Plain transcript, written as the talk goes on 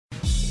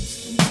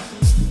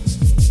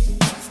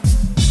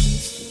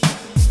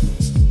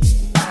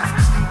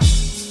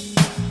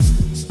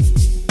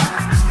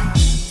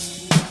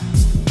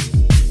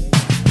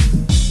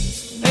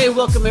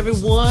welcome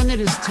everyone. It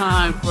is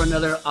time for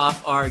another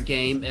Off Our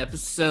Game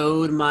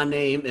episode. My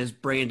name is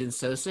Brandon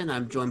Sosa, and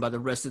I'm joined by the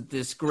rest of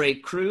this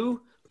great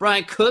crew.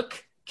 Brian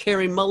Cook,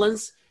 Carrie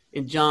Mullins,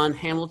 and John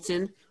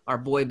Hamilton, our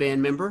boy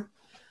band member.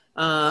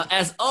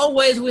 As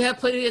always, we have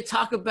plenty to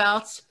talk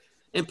about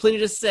and plenty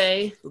to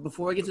say. But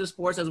before we get to the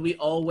sports, as we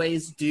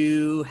always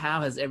do, how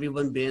has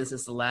everyone been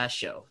since the last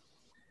show?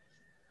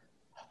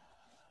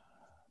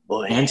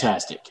 Boy.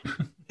 Fantastic.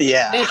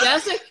 Yeah.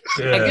 Fantastic?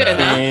 Yeah. Good, huh?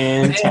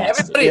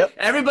 Fantastic.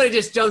 Everybody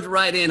just jumped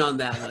right in on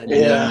that one.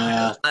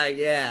 Yeah.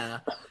 Yeah.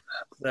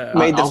 So,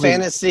 Made the I'll be-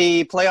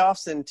 fantasy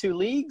playoffs in 2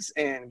 leagues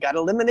and got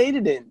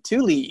eliminated in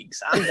 2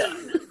 leagues. I'm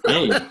done.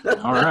 Hey,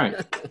 all right.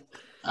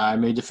 I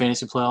made the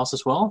fantasy playoffs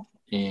as well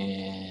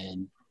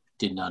and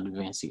did not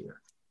advance either.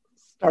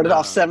 Started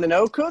off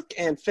 7-0, Cook,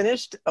 and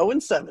finished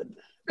 0-7.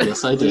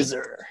 Yes, I did.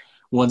 Loser.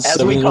 Won As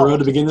 7 we in a call row it.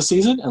 to begin the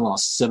season and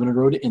lost 7 in a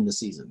row to end the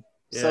season.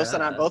 Sosa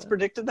and I both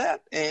predicted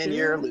that, and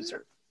you're a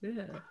loser.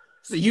 Yeah.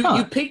 So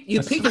you peaked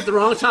at the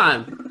wrong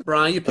time,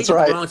 Brian. You peaked That's at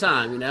right. the wrong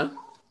time, you know?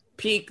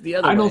 Peak the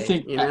other way. I don't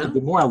think you know?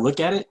 the more I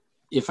look at it,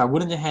 if I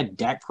wouldn't have had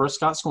Dak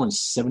Prescott scoring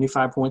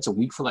 75 points a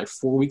week for like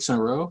 4 weeks in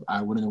a row,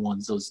 I wouldn't have won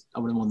those. I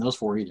wouldn't have won those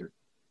 4 either.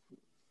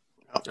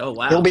 Oh,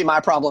 wow. He'll be my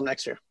problem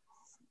next year.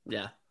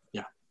 Yeah.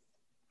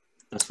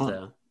 That's fun.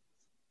 So.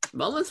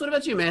 Mullins, what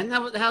about you, man?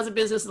 How's it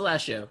been since the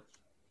last show?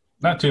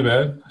 Not too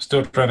bad.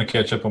 Still trying to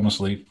catch up on my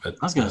sleep. But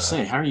I was gonna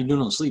say, how are you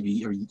doing on sleep?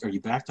 Are you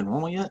back to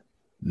normal yet?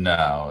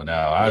 no.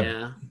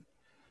 Yeah.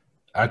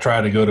 I try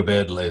to go to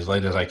bed as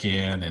late as I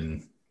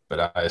can,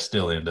 but I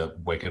still end up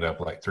waking up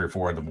like 3 or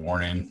 4 in the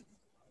morning.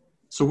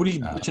 So what are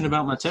you bitching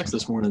about my text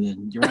this morning?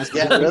 Then you're asking.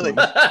 Yeah, really.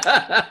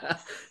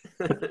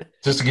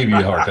 Just to give you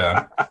a hard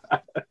time.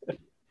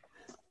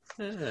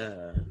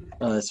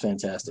 Oh, that's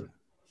fantastic.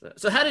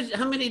 So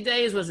how many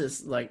days was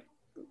this, like,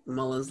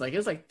 Mullins? Like, it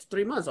was like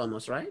 3 months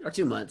almost, right? Or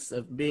 2 months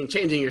of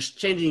changing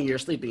your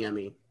sleeping, I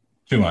mean.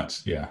 2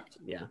 months, yeah.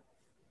 Yeah.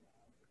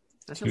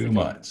 That 2 like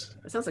months.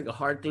 That sounds like a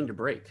hard thing to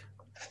break.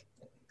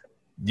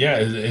 Yeah,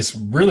 it's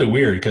really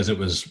weird because it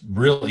was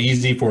real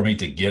easy for me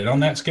to get on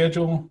that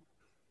schedule.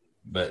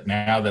 But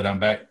now that I'm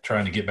back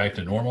trying to get back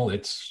to normal,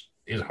 it's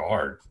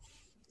hard.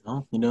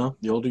 Well,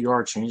 the older you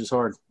are, change is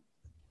hard.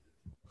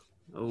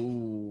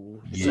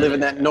 Oh. Yeah.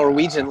 Living that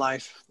Norwegian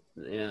life.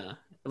 Yeah.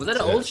 Was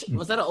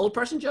that an old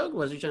person joke?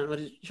 Was you trying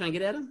to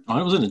get at him? Oh,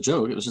 it wasn't a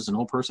joke. It was just an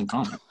old person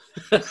comment.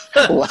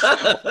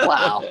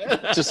 Wow.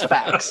 Just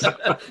facts.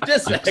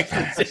 Just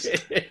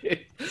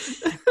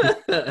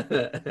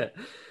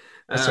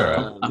That's all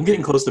right. I'm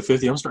getting close to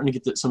 50. I'm starting to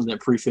get some of that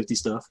pre-50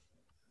 stuff.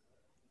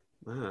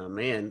 Oh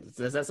man,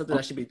 is that something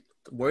I should be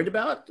worried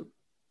about?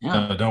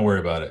 Yeah. No, don't worry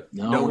about it.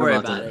 No, Don't worry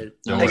what about that? it.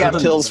 Don't They worry got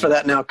about pills for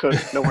that now, Cook.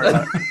 Don't worry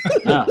about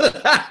it.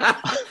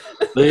 Yeah,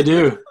 they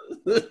do.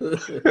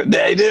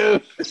 They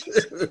do.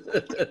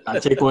 I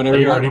take one every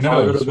He night already before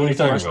I go knows. to What are you bed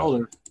for my talking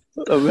shoulder.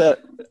 I bet.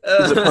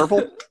 Is it purple?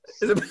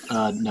 Is it-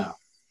 No.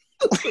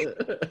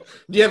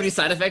 do you have any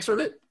side effects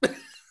from it?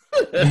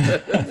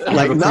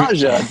 Like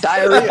nausea,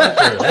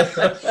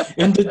 diarrhea.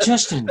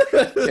 Indigestion.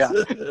 Yeah.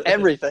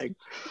 Everything.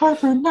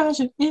 Hyper,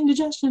 nausea,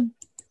 indigestion.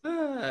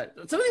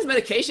 Some of these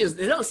medications,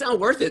 they don't sound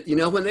worth it.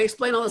 When they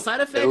explain all the side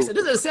effects, Nope. it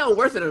doesn't sound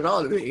worth it at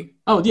all to me.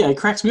 Oh, yeah, it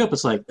cracks me up.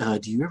 It's like,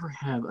 do you ever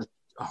have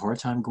a hard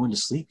time going to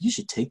sleep? You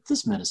should take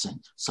this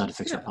medicine. Side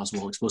effects are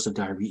possible. Explosive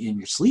diarrhea in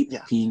your sleep,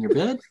 Yeah. pee in your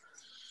bed.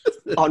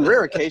 On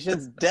rare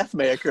occasions, death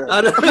may occur.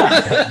 I know.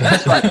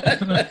 That's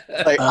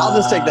right. Like, I'll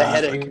just take the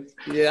headache.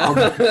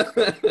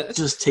 Yeah.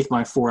 Just take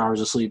my 4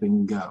 hours of sleep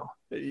and go.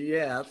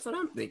 Yeah, that's what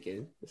I'm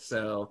thinking.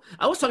 So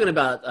I was talking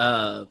about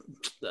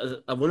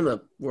one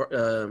of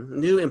the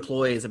new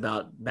employees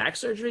about back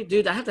surgery.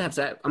 Dude, I have to have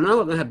I'm not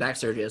going to have back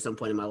surgery at some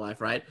point in my life,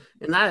 right?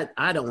 And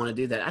I don't want to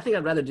do that. I think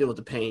I'd rather deal with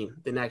the pain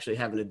than actually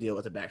having to deal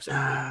with the back surgery.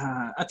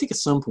 I think at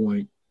some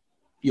point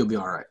you'll be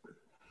all right.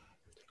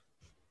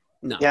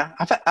 No. Yeah,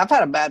 I've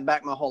had a bad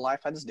back my whole life.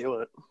 I just deal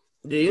with it.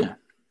 Do you? Yeah.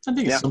 I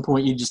think Yeah. at some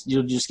point you'll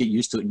just get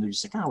used to it and you're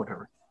just like,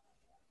 whatever.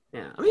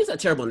 Yeah. I mean, it's not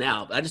terrible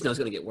now, but I just know it's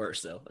going to get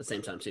worse, though, at the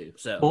same time, too.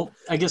 So. Well,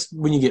 I guess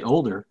when you get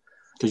older,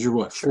 because you're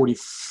what,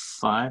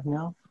 45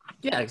 now?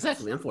 Yeah,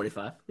 exactly. I'm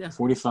 45. Yeah.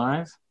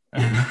 45?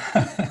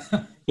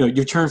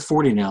 You've turned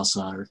 40 now,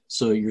 Sonner,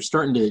 so you're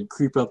starting to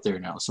creep up there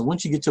now. So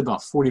once you get to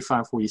about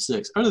 45,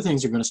 46, other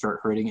things are going to start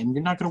hurting, and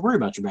you're not going to worry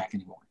about your back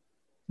anymore.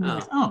 You're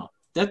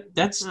like,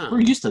 that's we're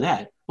used to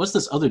that. What's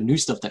this other new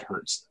stuff that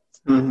hurts?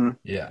 Mm-hmm.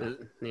 Yeah.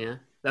 Yeah.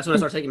 That's when I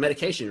start taking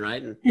medication,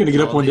 right? And You're going to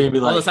get up one day and be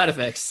all the like, side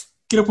effects.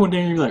 get up one day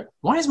and you're like,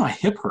 why is my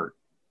hip hurt?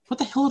 What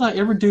the hell did I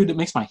ever do that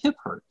makes my hip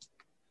hurt?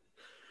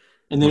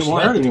 And then it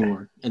won't hurt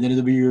anymore. And then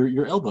it'll be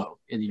your elbow.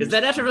 And Is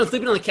that after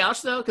sleeping on the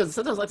couch, though? Because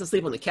sometimes I like to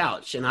sleep on the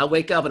couch, and I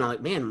wake up and I'm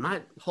like, man,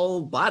 my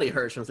whole body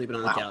hurts from sleeping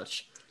on the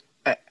couch.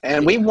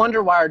 And we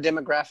wonder why our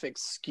demographics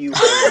skew.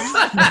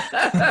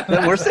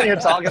 We're sitting here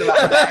talking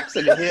about backs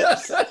and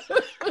hips.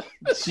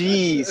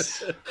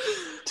 Jeez.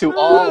 To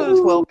all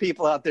 12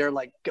 people out there,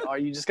 like, are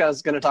you just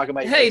guys going to talk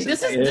about your Hey, hips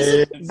this and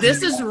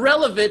is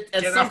relevant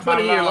at Get some off my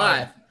point in your lawn.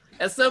 life.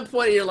 at some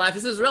point in your life,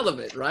 this is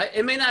relevant, right?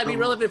 It may not be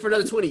relevant for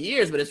another 20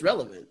 years, but it's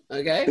relevant.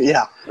 Okay.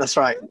 Yeah, that's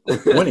right.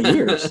 20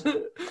 years.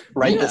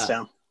 Write this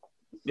down.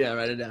 Yeah,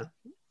 write it down.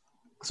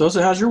 So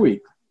how's your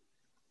week?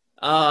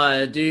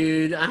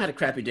 Dude, I had a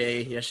crappy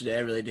day yesterday.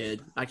 I really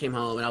did. I came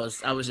home and I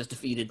was just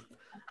defeated,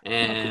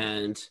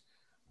 and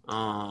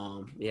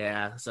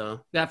yeah.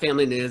 So got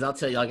family news. I'll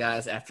tell y'all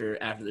guys after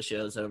the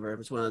show's over.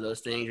 It's one of those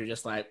things. You're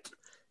just like,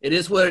 it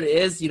is what it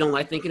is. You don't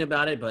like thinking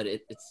about it, but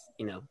it's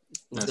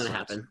it's gonna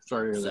happen.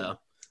 Sorry. So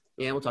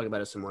yeah, we'll talk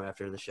about it some more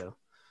after the show.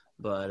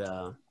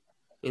 But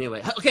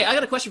anyway, okay, I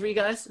got a question for you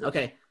guys.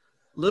 Okay.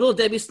 Little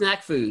Debbie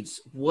snack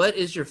foods. What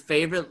is your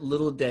favorite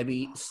Little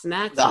Debbie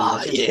snack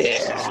food?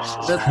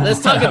 Yeah.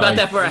 Let's talk about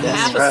that for a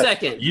half a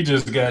second. You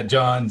just got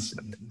John's.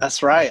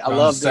 That's right. I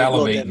love the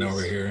Little salivating Debbies.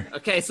 over here.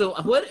 Okay, so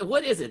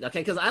what is it? Okay,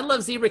 because I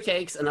love zebra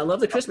cakes and I love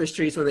the Christmas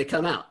trees when they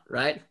come out,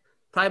 right?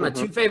 Probably my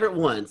two favorite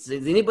ones.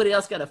 Has anybody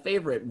else got a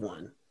favorite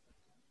one?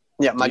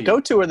 Yeah, my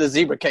go-to are the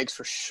zebra cakes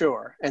for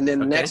sure. And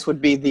then next would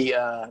be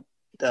the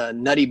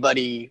Nutty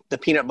Buddy, the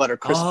peanut butter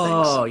crisp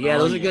things. Oh, yeah,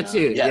 those are good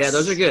too. Yes. Yeah,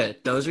 those are good.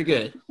 Those are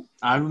good.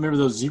 I remember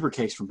those zebra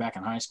cakes from back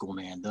in high school,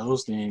 man.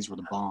 Those things were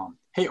the bomb.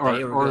 Hey,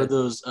 are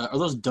those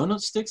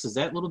donut sticks? Is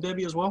that Little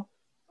Debbie as well?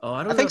 Oh,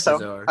 I I think so.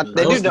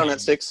 They do donut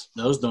sticks.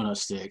 Those donut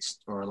sticks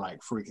are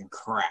like freaking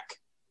crack.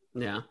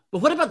 Yeah, but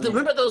what about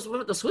what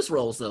about the Swiss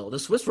rolls though? The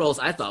Swiss rolls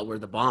I thought were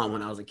the bomb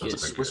when I was a kid.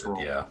 Swiss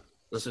roll. Yeah.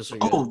 Those are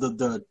good. Oh,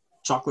 the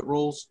chocolate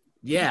rolls.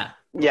 Yeah.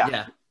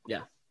 Yeah.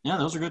 Yeah,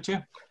 those are good too.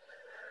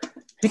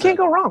 You can't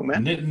go wrong, man.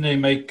 And didn't they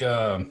make?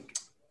 Wasn't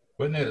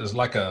it? It was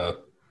like a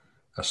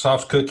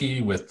soft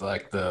cookie with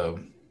like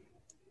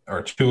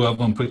or two of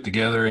them put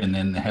together, and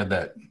then they had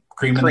that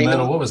cream in the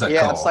middle. What was that called?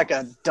 Yeah, it's like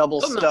a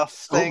double stuffed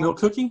thing. Oatmeal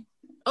cookie.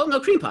 Oatmeal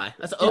cream pie.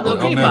 That's oatmeal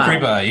cream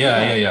pie.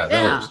 Yeah.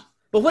 Those.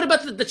 But what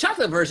about the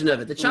chocolate version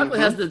of it? The chocolate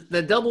has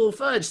the double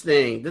fudge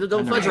thing, the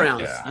double fudge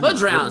rounds. Yeah.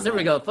 Fudge rounds. There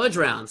we go. Fudge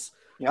rounds.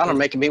 Y'all are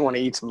making me want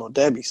to eat some Little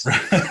Debbie's.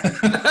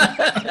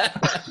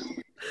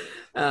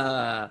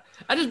 I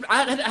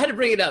had to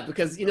bring it up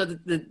because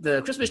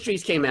the Christmas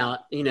trees came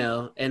out,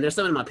 and there's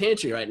some in my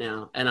pantry right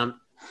now, and I'm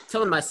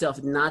telling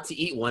myself not to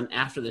eat one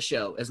after the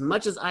show. As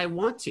much as I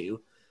want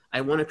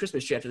a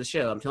Christmas tree after the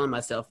show. I'm telling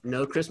myself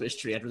no Christmas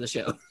tree after the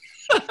show.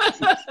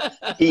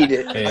 Eat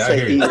it. Hey, I I say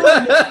hear eat you.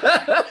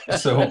 it.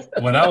 So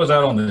when I was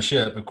out on the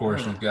ship, of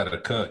course, we've got a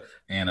cook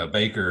and a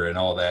baker and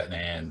all that,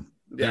 and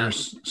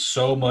there's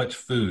so much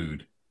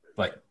food,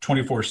 like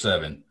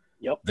 24/7.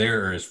 Yep.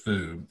 There is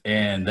food,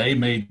 and they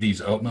made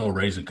these oatmeal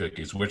raisin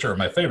cookies, which are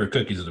my favorite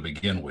cookies to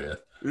begin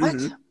with. What?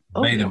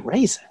 Mm-hmm. Made them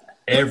Raisin?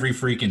 every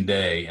freaking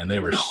day, and they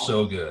were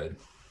so good.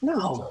 No.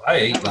 So I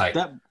ate like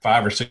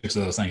 5 or 6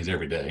 of those things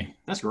every day.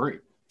 That's great.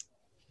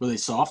 Were they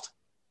soft?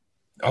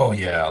 Oh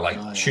yeah, like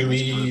Oh, yeah,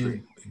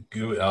 chewy.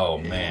 Gooey. Oh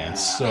man,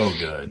 so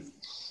good.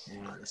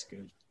 Yeah, that's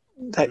good.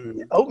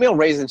 Oatmeal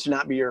raisin should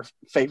not be your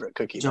favorite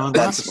cookie. John,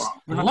 That's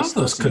we're I not love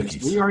those discussing this.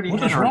 cookies. We already What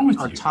had is wrong with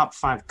our you? top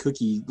 5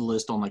 cookie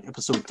list on like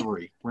episode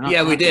 3. We're not.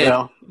 Yeah, we did.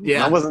 No,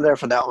 Yeah. I wasn't there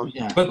for that one.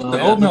 Yeah, But well,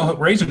 the oatmeal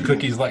raisin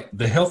cookie is like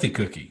the healthy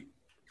cookie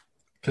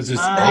because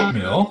it's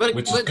oatmeal,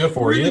 which is good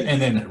for you,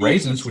 and then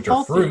raisins, which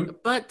are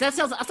fruit. But that's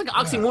like an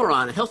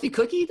oxymoron. A healthy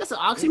cookie? That's an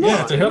oxymoron.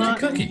 Yeah, it's a healthy not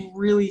cookie.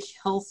 really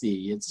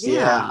healthy. It's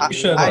Yeah,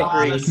 Shut I up.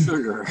 agree. a lot of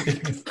sugar.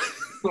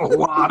 A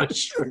lot of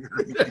sugar.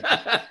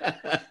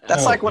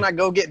 That's Oh. like when I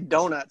go get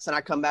donuts and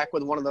I come back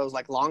with one of those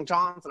like long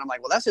johns and I'm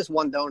like, well, that's just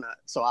one donut,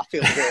 so I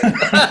feel good.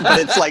 But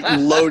it's like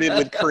loaded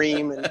with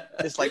cream and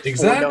it's like 4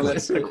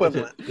 donuts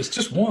equivalent. It's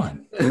just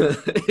one.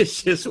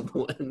 It's just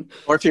one.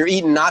 Or if you're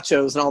eating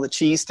nachos and all the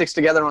cheese sticks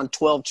together on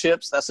 12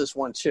 chips, that's just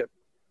one chip.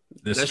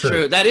 That's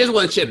true. That is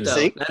one chip, though.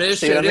 See? That is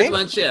See true. what It I is mean?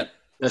 one chip.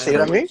 See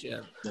what I mean?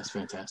 That's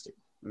fantastic.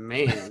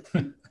 Man.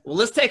 Well,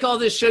 let's take all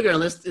this sugar and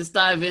let's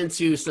dive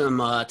into some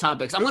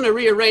topics. I'm going to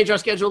rearrange our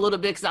schedule a little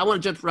bit because I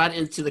want to jump right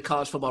into the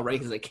college football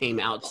rankings that came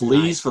out tonight.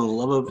 Please, for the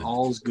love of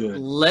all's good.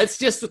 Let's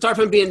just start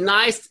from being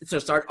nice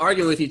to start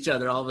arguing with each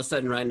other all of a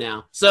sudden right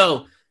now.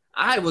 So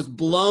I was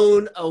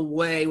blown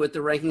away with the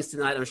rankings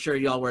tonight. I'm sure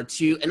y'all were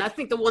too. And I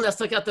think the one that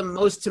stuck out the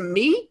most to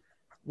me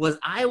was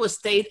Iowa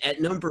State at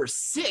number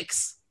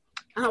 6.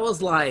 And I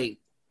was like,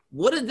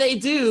 what did they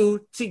do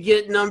to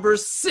get number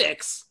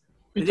 6?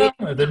 What are you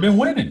talking about? They've been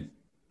winning.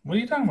 What are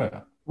you talking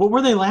about? What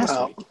were they last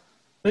Oh.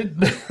 week?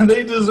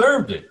 They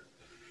deserved it.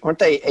 Weren't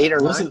they 8 or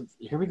 9? Listen,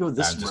 here we go.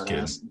 This I'm just smart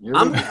ass. kidding. Here we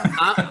I'm,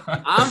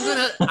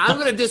 go. I'm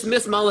gonna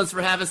dismiss Mullins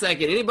for half a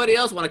second. Anybody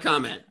else want to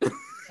comment?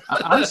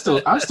 I'm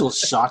still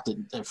shocked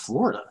at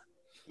Florida.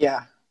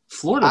 Yeah.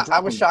 Florida. I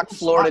was shocked dropping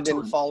Florida one spot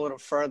didn't to fall a little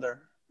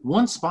further.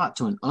 one spot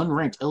to an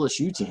unranked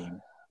LSU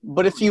team.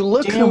 But if you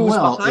look Damn who's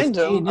well, behind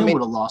if them, A&M I mean,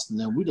 would have lost to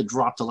them, we'd have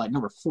dropped to like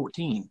number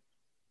 14.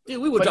 Dude,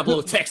 we would drop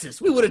below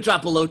Texas. We would have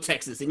dropped below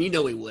Texas, and you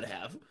know we would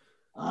have.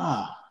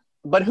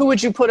 but who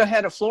would you put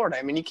ahead of Florida?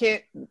 I mean, you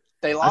can't.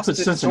 They lost put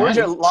to Cincinnati.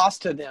 Georgia.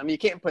 Lost to them. You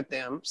can't put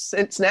them.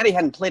 Cincinnati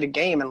hadn't played a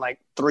game in like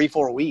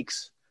 3-4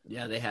 weeks.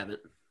 Yeah, they haven't.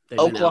 They've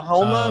been out.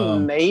 Oklahoma,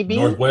 maybe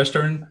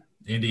Northwestern,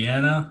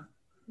 Indiana.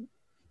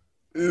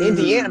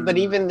 Indiana, but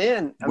even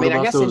then, I What mean, I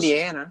about guess those-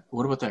 Indiana.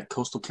 What about that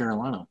Coastal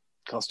Carolina?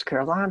 Coastal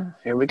Carolina.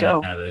 Here we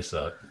go. Yeah, they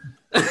suck.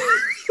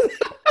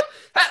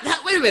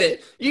 Wait a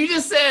minute. You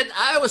just said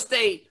Iowa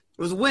State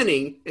was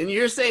winning, and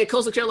you're saying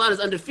Coastal Carolina is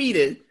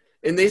undefeated,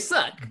 and they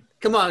suck.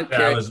 Come on, Yeah,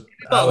 Kerry.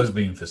 I was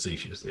being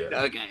facetious. Yeah.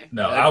 Okay.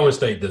 No, Okay. Iowa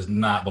State does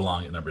not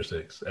belong at number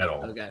 6 at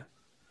all. Okay.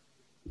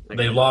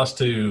 They lost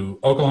to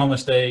Oklahoma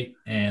State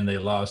and they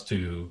lost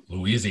to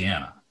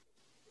Louisiana.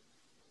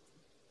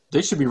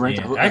 They should be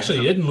ranked. And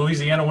actually, isn't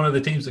Louisiana one of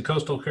the teams that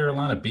Coastal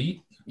Carolina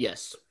beat?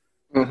 Yes.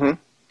 Mm-hmm.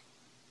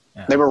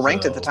 Yeah, They were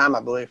ranked at so the time,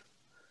 I believe.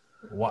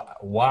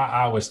 Why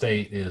Iowa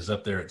State is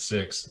up there at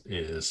 6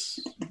 is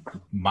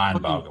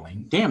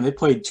mind-boggling. Damn, they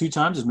played 2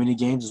 times as many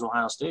games as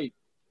Ohio State.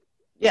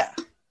 Yeah,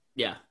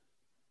 Yeah.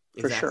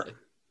 For Exactly. sure.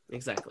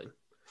 Exactly.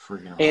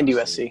 Freaking and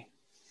Ohio State.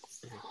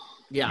 USC.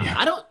 Yeah, Yeah.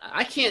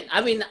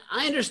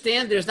 I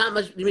understand there's not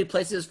many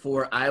places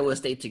for Iowa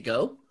State to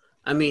go.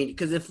 I mean,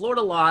 because if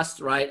Florida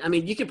lost, right, I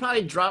mean, you could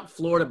probably drop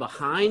Florida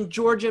behind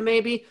Georgia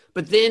maybe,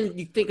 but then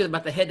you think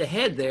about the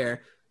head-to-head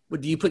there.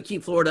 Do you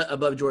keep Florida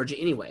above Georgia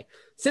anyway?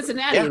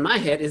 Cincinnati, Yeah. in my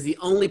head, is the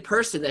only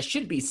person that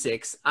should be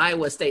 6,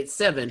 Iowa State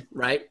 7,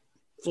 right?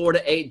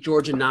 Florida 8,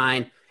 Georgia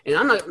 9. And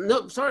I'm not,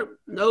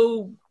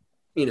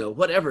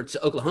 whatever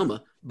to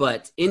Oklahoma,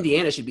 but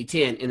Indiana should be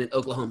 10 and then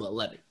Oklahoma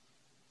 11.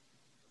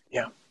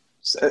 Yeah.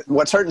 So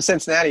what's hurting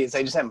Cincinnati is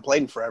they just haven't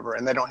played in forever,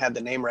 and they don't have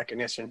the name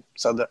recognition,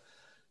 so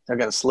they're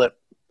going to slip.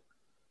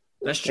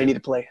 That's They true. need to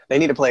play. They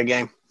need to play a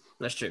game.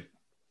 That's true.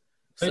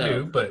 They So-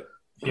 do, but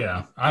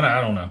yeah,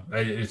 I don't know.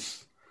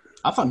 It's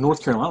I thought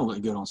North Carolina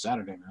looked good on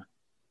Saturday, man.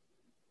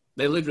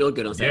 They looked real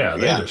good on yeah,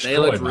 Saturday. they Yeah. They destroyed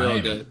looked Miami.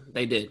 real good.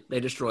 They did. They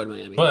destroyed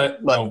Miami.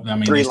 But But I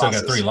mean, 3 they still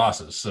losses. got 3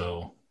 losses,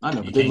 so I know,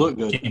 you but they can't- look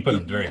good. Can't put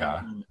them very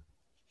high.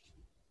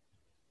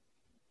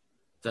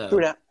 So,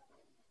 Who dat?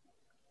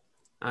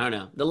 I don't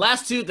know. The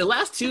last two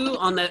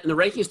on in the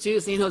rankings too,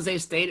 San Jose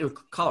State and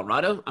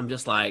Colorado. I'm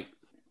just like,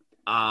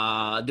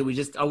 are we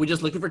just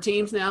looking for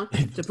teams now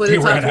to put They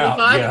in top ran out,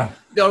 25? yeah.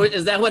 No,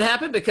 is that what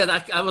happened? Because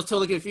I was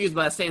totally confused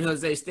by San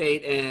Jose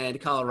State and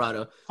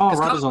Colorado.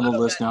 Colorado's on the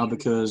Colorado- list now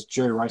because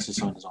Jerry Rice's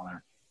son is on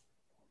there.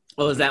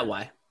 Oh, is that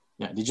why?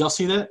 Yeah, did y'all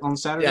see that on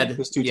Saturday? Yeah, I did.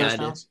 His 2 Yeah, I did.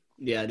 touchdowns.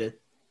 Yeah, I did.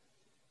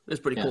 That's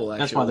pretty Yeah, cool.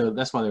 that's why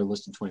Actually, they're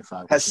listed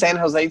 25. Has San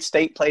Jose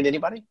State played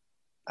anybody?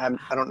 I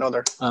don't know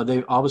their.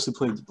 They obviously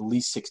played at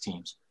least 6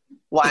 teams.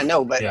 Well, I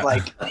know, but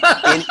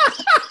Yeah.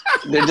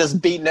 they're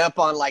just beating up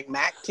on like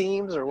MAC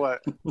teams or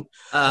what?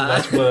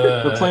 That's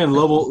They're what playing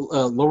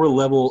lower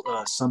level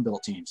Sun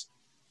Belt teams.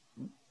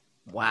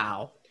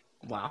 Wow.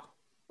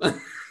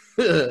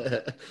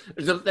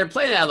 They're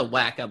playing out of the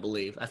whack, I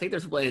believe. I think they're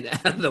playing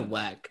out of the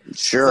whack.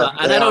 Sure. So,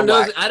 and I don't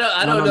know. I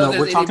don't know. If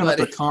We're there's talking about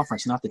anybody. the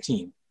conference, not the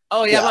team.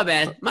 Oh yeah,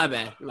 Yeah. my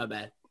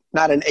bad.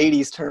 Not an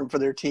 '80s term for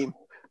their team.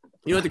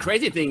 You know what the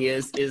crazy thing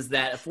is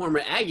that a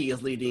former Aggie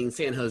is leading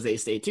San Jose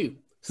State too.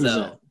 Who's So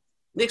that?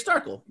 Nick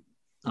Starkel,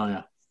 Oh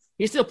yeah,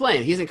 he's still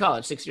playing. He's in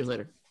college 6 years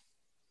later.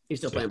 He's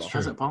still playing ball. Sure.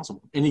 how's that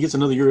possible? And he gets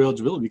another year of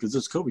eligibility because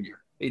it's COVID year.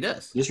 He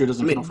does. This year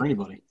doesn't I mean- count for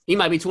anybody. He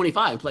might be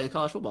 25 and playing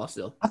college football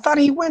still. I thought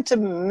he went to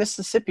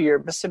Mississippi or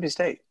Mississippi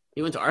State.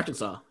 He went to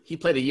Arkansas. He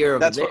played a year over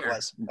That's there. what it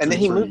was. And then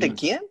he moved Transferred,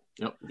 again.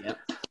 Yep.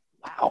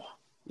 Wow.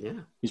 Yeah.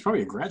 He's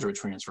probably a graduate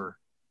transfer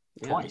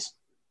Yeah. twice.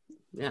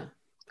 Yeah.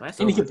 Twice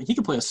And over. he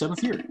could play a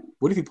 7th year.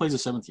 What if he plays a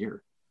 7th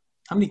year?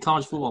 How many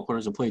college football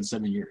players have played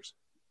 7 years?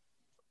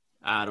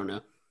 I don't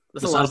know.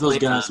 That's a lot Besides of those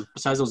playing guys, time.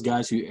 besides those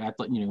guys who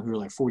who are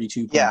like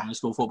 42 playing Yeah. high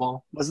school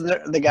football. Wasn't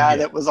there the guy Yeah.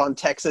 that was on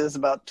Texas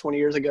about 20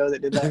 years ago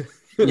that did that?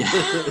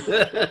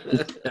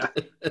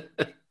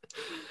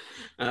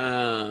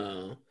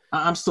 Oh.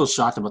 I'm still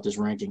shocked about this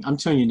ranking. I'm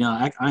telling you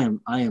now,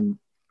 I am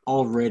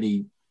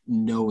already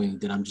knowing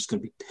that I'm just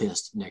going to be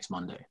pissed next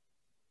Monday.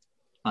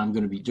 I'm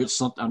going to be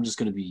I'm just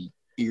going to be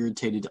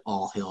irritated to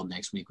all hell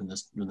next week when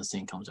this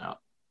thing comes out.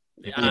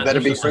 You better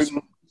there's be some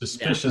rooting.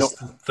 suspicious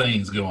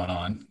things going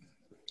on.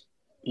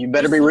 You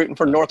better be rooting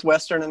for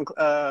Northwestern and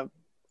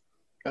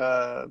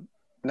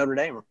Notre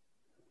Dame.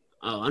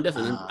 Oh, I'm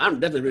definitely I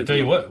rooting tell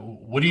you for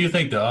what do you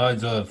think the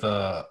odds of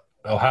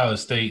Ohio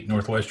State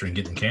Northwestern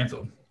getting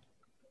canceled?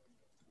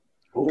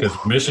 Because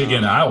Michigan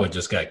and Iowa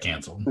just got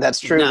canceled. That's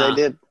true. Nah.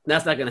 They did.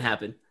 That's not going to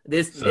happen.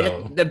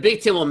 So- The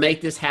Big Ten will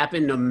make this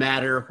happen no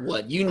matter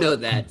what. You know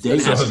that. They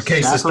So just if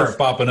cases start sacrifice-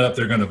 popping up,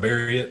 they're going to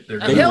bury it. They're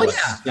Hell gonna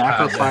yeah.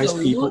 Sacrifice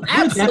people.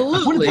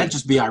 Absolutely. Wouldn't that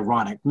just be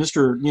ironic?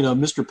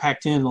 Mr.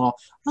 Pac-10 law,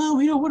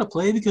 we don't want to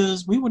play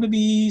because we want to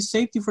be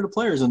safety for the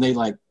players. And they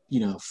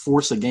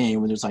force a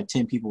game when there's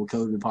 10 people with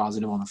COVID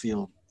positive on the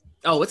field.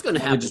 Oh, it's going to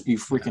That would happen. just be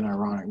freaking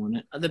ironic,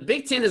 wouldn't it? The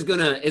Big Ten is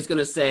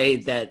gonna say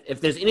that if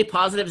there's any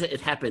positives,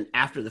 it happened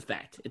after the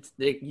fact. It's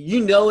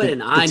you know it,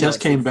 and I know The test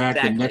it. came back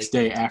Exactly. the next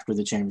day after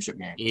the championship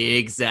game.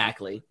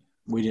 Exactly.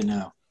 We didn't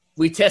know.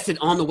 We tested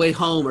on the way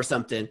home or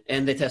something,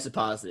 and they tested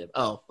positive.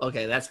 Oh,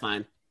 okay, that's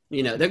fine.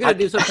 They're gonna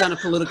do some kind of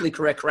politically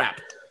correct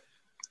crap.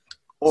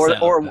 Or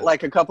So-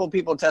 like a couple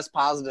people test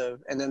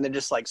positive and then they're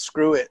just like,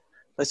 screw it.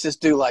 Let's just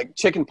do like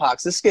chicken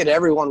pox. Let's get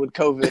everyone with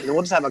COVID and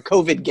we'll just have a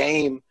COVID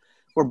game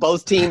where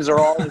both teams are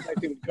all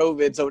infected with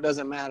COVID, so it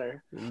doesn't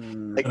matter.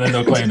 Mm. Like, And then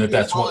they'll claim that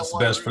that's all what's in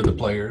one best for the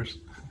players.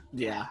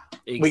 Yeah,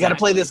 We got to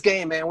play exactly. this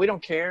game, man. We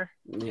don't care.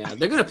 Yeah,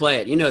 they're going to play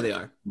it. You know they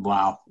are.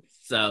 Wow.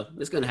 So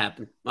it's going to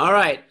happen. All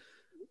right.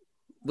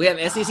 We have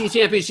SEC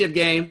championship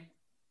game,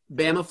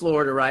 Bama,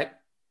 Florida, right?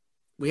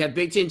 We have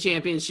Big Ten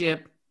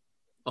championship,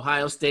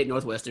 Ohio State,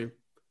 Northwestern.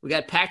 We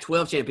got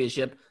Pac-12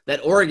 championship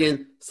that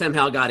Oregon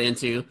somehow got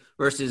into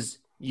versus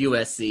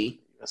USC.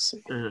 Let's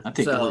see. I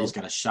think Oregon's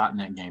got a shot in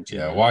that game, too.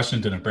 Yeah,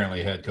 Washington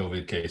apparently had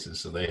COVID cases,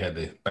 so they had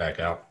to back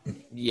out.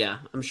 Yeah,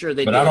 I'm sure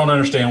they But did. I don't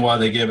understand why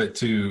they give it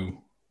to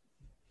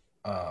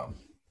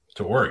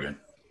Oregon.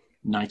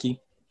 Nike.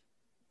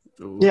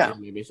 Ooh, Yeah.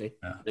 Maybe so.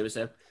 Yeah. Maybe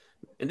so.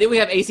 And then we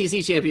have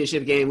ACC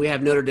championship game. We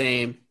have Notre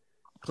Dame,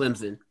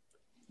 Clemson.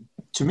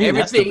 To me,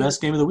 that's the Everything-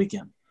 best game of the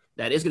weekend.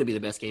 That is going to be the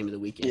best game of the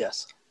weekend.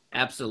 Yes.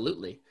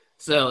 Absolutely.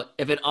 So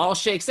if it all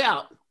shakes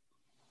out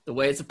the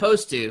way it's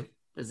supposed to,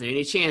 is there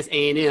any chance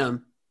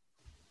A&M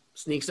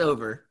sneaks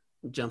over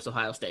and jumps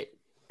Ohio State?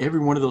 Every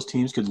one of those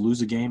teams could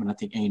lose a game, and I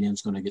think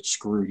A&M's going to get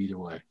screwed either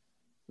way.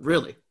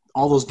 Really?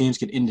 All those games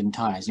could end in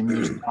ties. Even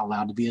though there's not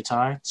allowed to be a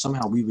tie,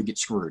 somehow we would get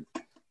screwed.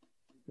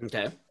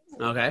 Okay.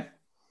 Okay.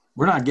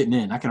 We're not getting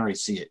in. I can already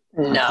see it.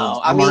 I'm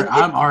No, pissed.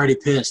 I'm already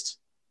pissed.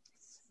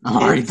 I'm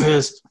already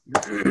pissed.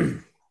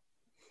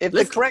 If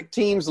the correct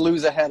teams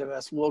lose ahead of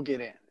us, we'll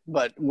get in.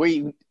 But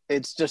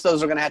it's just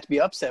those are going to have to be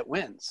upset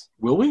wins.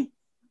 Will we?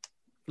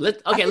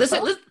 Let's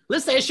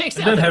say it shakes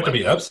It out. doesn't that have to way.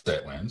 be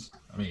upset wins.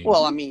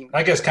 Well, I mean,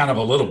 I guess kind of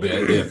a little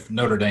bit if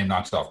Notre Dame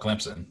knocks off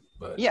Clemson.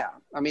 But yeah.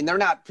 I mean, they're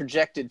not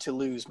projected to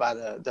lose by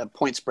the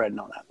point spread and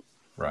all that.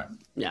 right.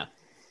 Yeah.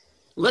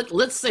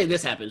 Let's say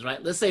this happens,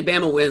 right? Let's say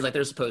Bama wins like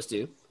they're supposed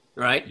to,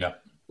 right? Yeah.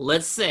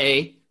 Let's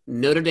say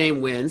Notre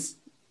Dame wins.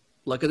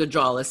 Luck of the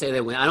draw. Let's say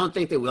they win. I don't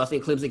think they will. I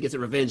think Clemson gets a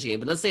revenge game.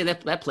 But let's say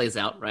that plays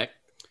out, right?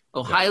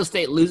 Ohio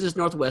State loses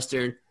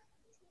Northwestern.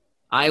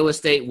 Iowa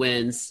State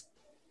wins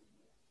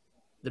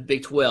the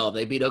Big 12.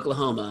 They beat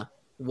Oklahoma.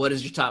 What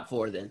is your top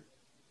four then?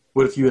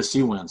 What if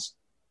USC wins?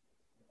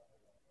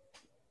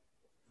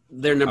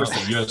 They're number Oh,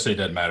 six. USC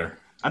doesn't matter.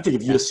 I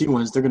think if USC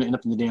wins, they're going to end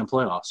up in the damn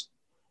playoffs.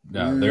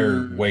 No,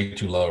 they're way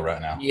too low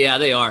right now. Yeah,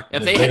 they are.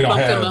 If they, They had don't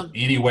bumped them have up,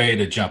 any way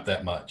to jump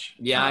that much,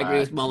 yeah, I agree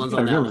with Mullins You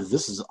on gotta that. remember,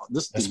 One.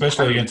 this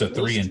especially against a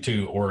entire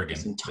 3-2 Oregon.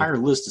 This entire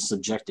list is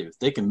subjective.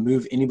 They can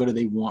move anybody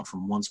they want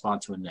from one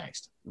spot to the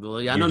next.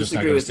 Well, yeah, I You're don't just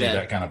not disagree going to with see that.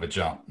 that kind of a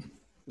jump.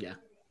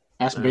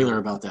 Ask Baylor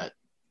about that.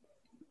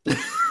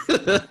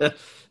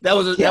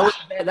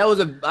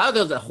 that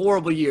was a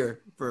horrible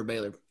year for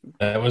Baylor.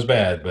 That was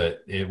bad,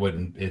 but it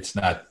wouldn't. It's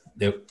not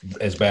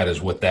as bad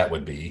as what that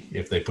would be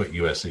if they put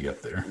USC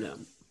up there. No.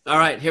 All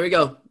right, here we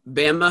go.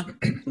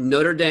 Bama,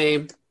 Notre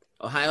Dame,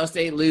 Ohio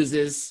State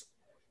loses.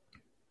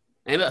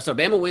 So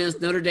Bama wins,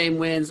 Notre Dame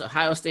wins,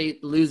 Ohio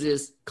State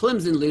loses,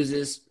 Clemson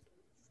loses.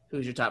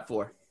 Who's your top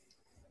four?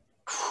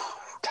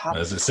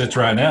 As it sits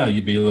right now,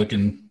 you'd be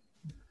looking.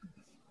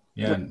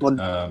 Yeah, Well,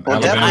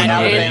 Alabama, definitely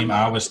Notre A&M. Dame,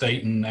 Iowa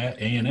State, and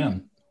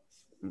A&M.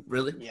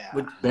 Really? Yeah.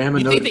 Bama,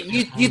 You Notre think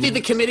that you think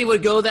the committee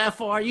would go that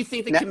far? You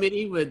think the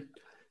committee would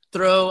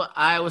throw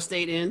Iowa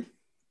State in?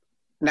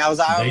 Now is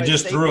Iowa They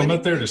just State threw them winning?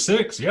 up there to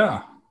 6.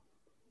 Yeah,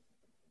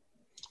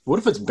 What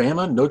if it's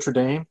Bama, Notre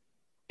Dame,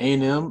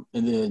 A&M,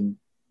 and then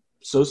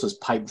Sosa's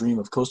pipe dream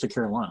of Coastal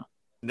Carolina?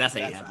 That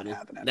ain't That's not happening.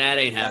 happening. That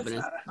ain't That's happening.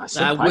 not-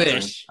 I I pipe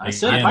wish. dream. I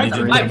said Again, pipe they It's a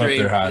didn't dream. have pipe up dream.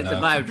 there high It's a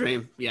enough. pipe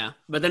dream. Yeah,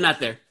 but they're not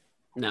there.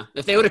 No.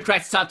 If they would have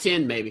cracked the top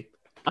 10, maybe.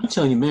 I'm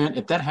telling you, man,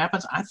 if that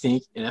happens, I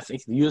think if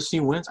USC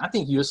wins, I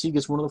think USC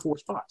gets one of the 4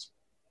 spots.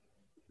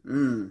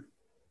 I'm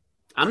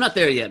not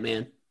there yet,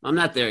 man. I'm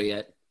not there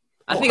yet.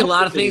 I Oh, think a I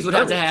lot of think things would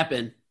have to it's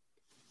happen.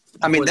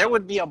 I mean, there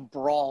would be a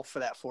brawl for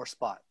that 4th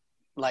spot.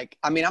 Like,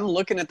 I mean, I'm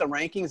looking at the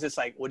rankings. It's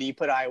like, what do you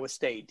put Iowa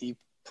State? Do you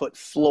put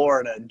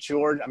Florida,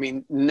 Georgia? I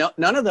mean, none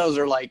of those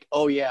are like,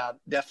 oh yeah,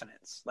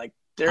 definites. Like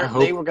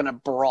they were going to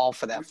brawl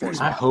for that 4th I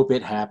spot. hope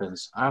it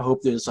happens. I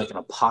hope there's like an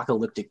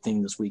apocalyptic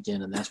thing this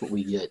weekend, and that's what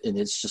we get. And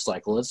it's just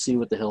like, let's see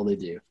what the hell they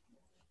do.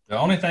 the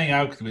only thing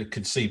I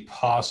could see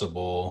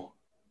possible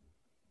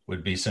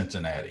would be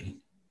Cincinnati.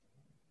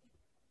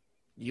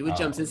 You would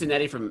jump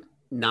Cincinnati from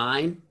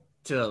 9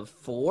 to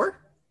 4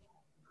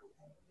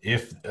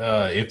 If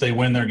they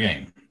win their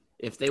game.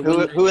 if they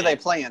win. Who are they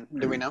playing?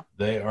 Do we know?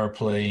 They are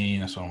playing.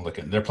 That's what I'm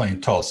looking. They're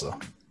playing Tulsa.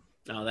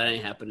 Oh, that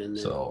ain't happening.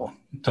 Then. So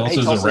Hey,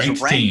 Tulsa's a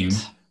ranked team.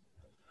 ranked.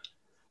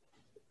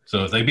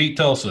 So if they beat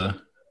Tulsa,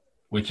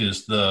 which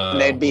is the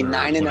They'd be what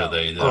 9-0. are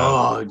they? The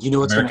Oh, you know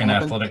what's going to American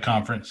happen? Athletic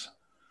Conference.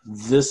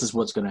 This is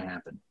what's going to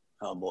happen.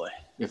 Oh boy.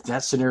 If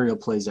that scenario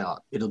plays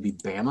out, it'll be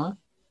Bama,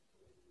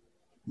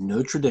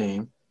 Notre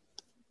Dame,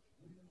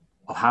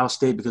 Ohio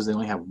State because they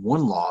only have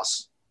one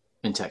loss,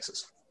 in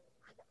Texas.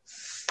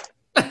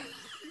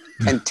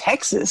 And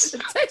Texas,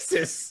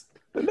 Texas.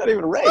 they're not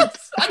even ranked.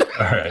 All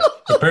right.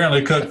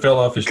 Apparently, Cook fell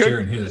off his chair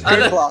and hit his Cook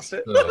head. lost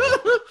it. So,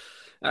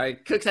 All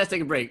right, Cooks has to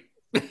take a break.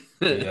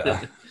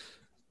 yeah.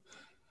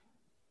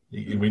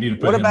 We need to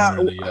put What him about-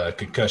 under the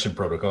concussion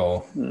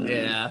protocol.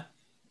 Yeah.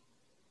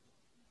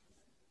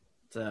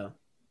 So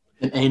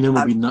And A&M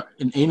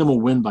will will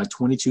win by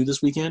 22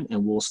 this weekend,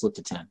 and we'll slip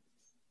to 10.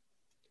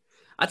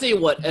 I tell you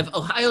what, if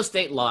Ohio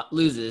State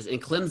loses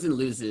and Clemson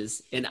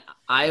loses and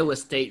Iowa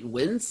State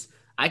wins,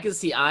 I can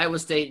see Iowa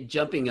State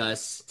jumping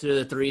us to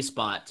the 3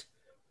 spot,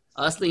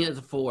 us leading at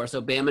the 4.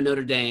 So Bama,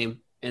 Notre Dame,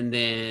 and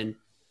then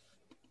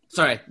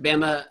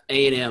Bama,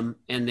 A&M,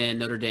 and then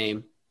Notre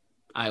Dame,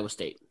 Iowa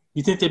State.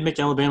 You think they'd make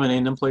Alabama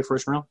and A&M play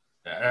first round?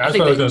 That's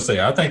what I was going to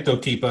say. I think they'll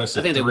keep us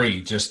at 3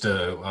 would. just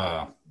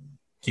to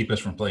keep us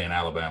from playing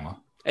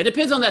Alabama. It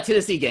depends on that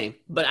Tennessee game,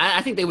 but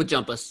I think they would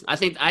jump us. I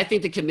think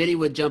the committee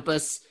would jump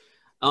us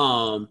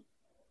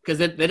because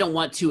they don't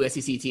want 2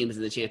 SEC teams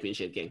in the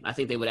championship game. I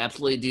think they would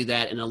absolutely do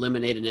that and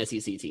eliminate an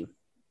SEC team.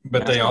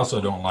 But they also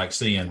don't like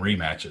seeing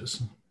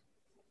rematches.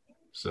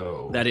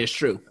 So that is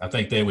true. I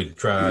think they would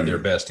try their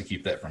best to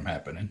keep that from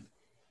happening.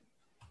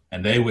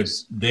 And they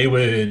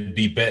would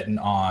be betting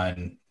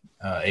on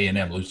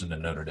A&M losing to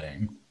Notre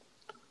Dame.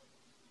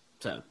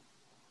 So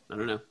I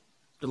don't know.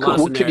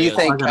 What do you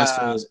think? All I gotta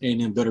say is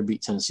A&M better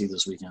beat Tennessee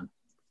this weekend.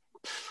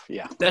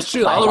 Yeah, that's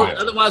true.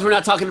 Otherwise, we're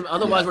not talking.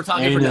 Otherwise, we're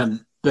talking.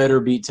 A&M better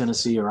beat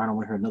Tennessee, or I don't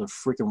want to hear another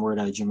freaking word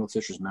out of Jimbo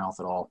Fisher's mouth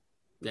at all.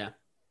 Yeah.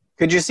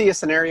 Could you see a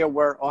scenario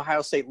where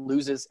Ohio State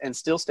loses and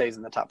still stays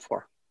in the top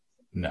 4?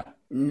 No.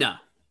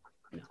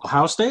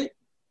 Ohio State?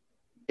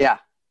 Yeah.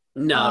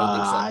 No,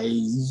 I don't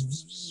think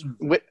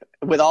so.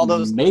 With all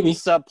those maybe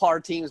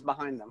subpar teams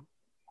behind them.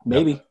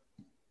 Maybe.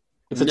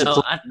 If it's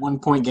a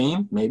 1-point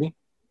game, maybe.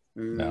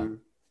 No.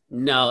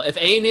 If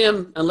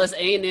unless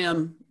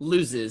A&M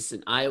loses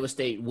and Iowa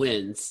State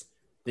wins,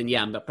 then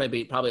yeah,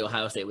 probably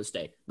Ohio State would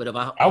stay. But if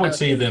I would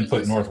see them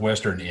put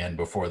Northwestern in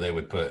before they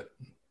would put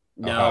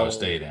Ohio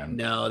State in.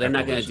 No, they're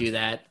not going to do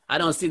that. I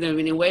don't see them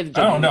any way. I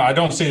don't know. I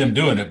don't see them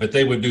doing it, but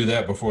they would do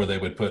that before they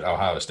would put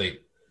Ohio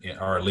State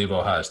or leave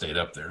Ohio State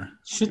up there.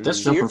 Shit,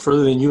 that's jumping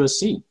further than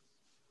USC.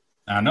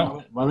 I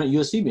know. Why not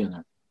USC be in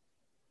there?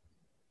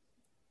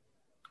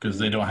 Because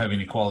they don't have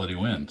any quality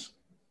wins.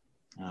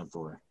 Oh,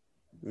 boy.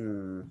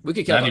 We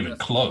could not even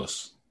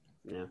close.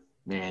 Yeah,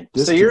 man.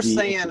 So you're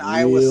saying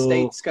Iowa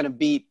State's going to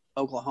beat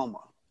Oklahoma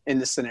in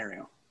this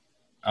scenario?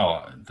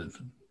 Oh,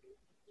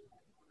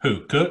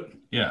 who? Cook?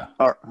 Yeah,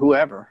 or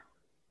whoever.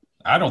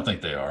 I don't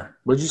think they are.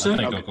 What'd you say? I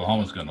think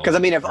Oklahoma's going to.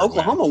 Because if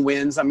Oklahoma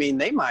wins,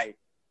 they might.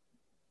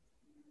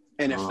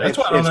 And that's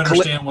why I don't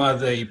understand why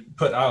they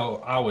put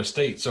Iowa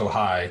State so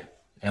high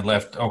and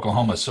left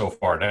Oklahoma so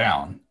far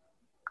down.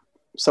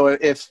 So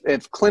if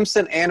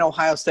Clemson and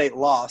Ohio State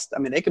lost,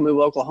 they can move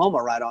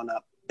Oklahoma right on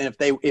up, and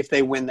if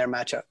they win their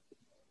matchup.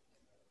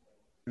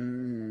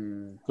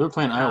 They're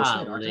playing Iowa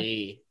State, aren't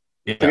they?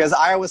 Yeah. Because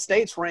Iowa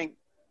State's ranked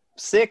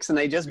 6, and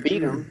they just beat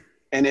them,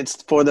 and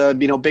it's for the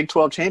Big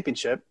 12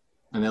 championship.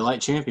 And they like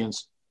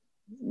champions.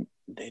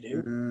 They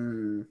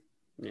do.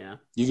 Yeah.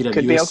 You could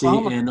have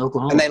USC and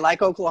Oklahoma. And they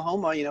like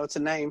Oklahoma. It's a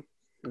name.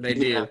 They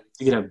do.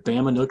 You could have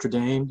Bama, Notre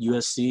Dame,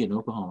 USC, and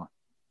Oklahoma.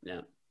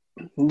 Yeah.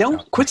 No,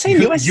 quit saying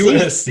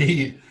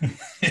USC.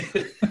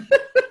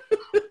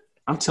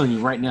 I'm telling you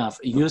right now, if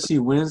USC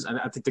wins,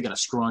 I think they got a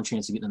strong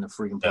chance of getting in the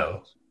freaking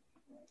playoffs.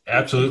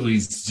 Absolutely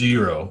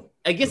zero.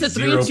 Against a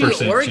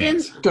 3-2 Oregon?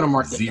 I'm going to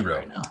mark that 0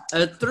 right now.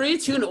 A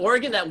 3-2 in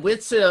Oregon that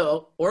went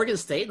to Oregon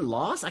State and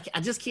lost? I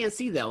just can't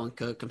see that one,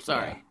 Cook. I'm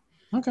sorry.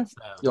 Okay.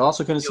 You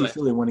also couldn't see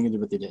Philly winning it,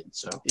 but they did.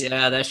 So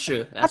yeah, that's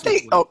true. I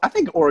think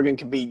Oregon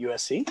can beat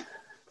USC.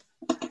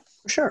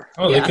 For sure.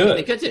 Oh, they could.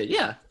 They could too,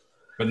 yeah.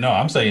 But no,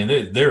 I'm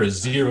saying there is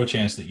zero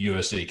chance that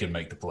USC can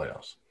make the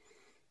playoffs.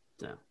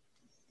 No.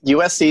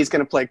 USC is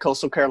going to play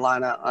Coastal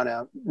Carolina on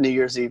a New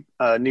Year's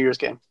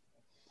game.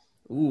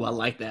 Ooh, I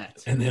like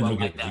that. And then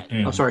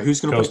I'm sorry,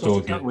 who's going to play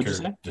Coastal Carolina? What'd you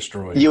say?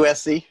 Destroyed.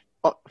 USC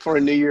for a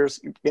New Year's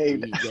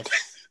game.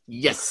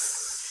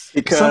 Yes.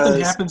 Because if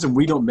something happens and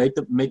we don't make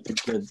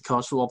the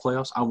college football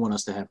playoffs, I want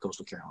us to have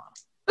Coastal Carolina.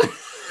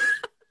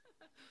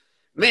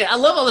 Man, I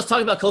love all this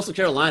talking about Coastal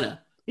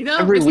Carolina.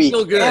 Every makes week. Me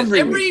feel good.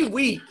 Every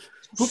week.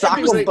 Sock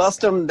will bust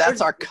them.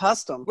 That's our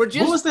custom. What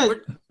was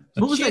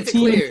that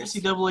team in the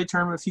NCAA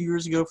tournament a few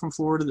years ago from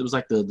Florida that was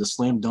like the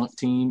slam dunk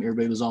team?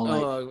 Everybody was all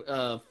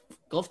like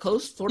Gulf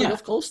Coast, Florida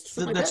Gulf Coast.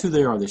 That's who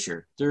they are this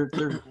year. They're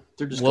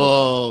just.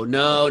 Whoa,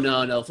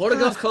 no. Florida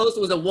Gulf Coast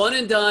was a one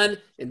and done,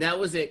 and that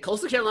was it.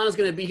 Coastal Carolina's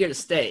going to be here to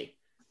stay.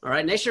 All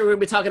right, next year we're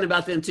going to be talking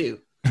about them too.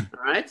 All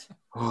right.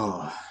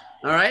 Oh.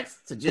 All right.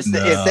 So just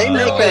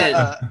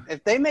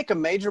if they make a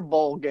major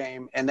bowl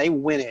game and they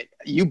win it,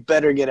 you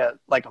better get a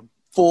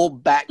full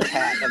back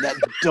tat of that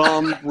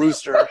dumb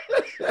rooster.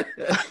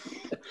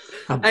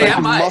 Hey, I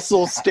might.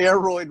 Muscle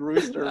steroid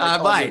rooster.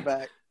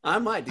 I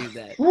might do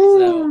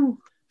that.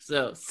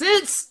 So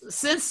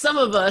since some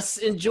of us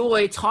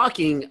enjoy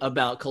talking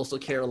about Coastal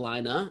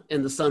Carolina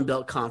and the Sun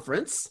Belt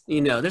Conference,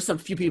 there's some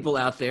few people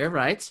out there,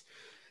 right?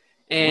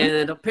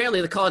 And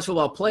apparently the college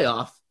football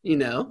playoff,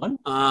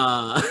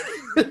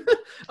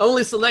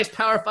 only selects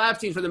Power 5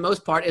 teams for the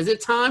most part. Is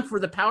it time for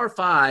the Power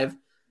 5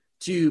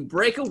 to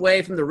break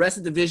away from the rest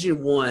of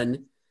Division I?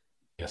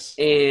 Yes.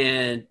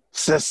 And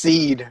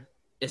secede.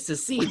 It's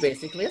secede,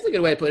 basically. That's a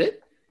good way to put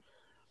it.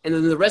 And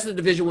then the rest of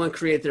the Division I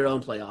create their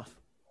own playoff.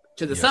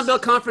 To the Sun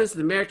Belt Conference,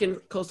 the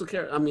American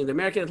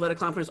Athletic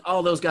Conference,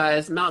 all those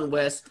guys, Mountain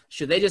West,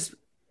 should they just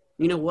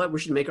you know what, we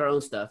should make our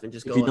own stuff and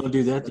just If go. you don't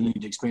do that, then you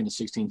need to expand to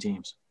 16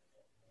 teams.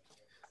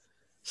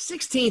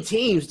 16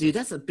 teams, dude.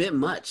 That's a bit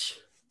much.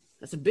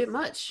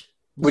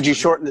 Would you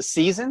shorten the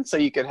season so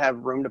you could have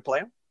room to play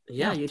them?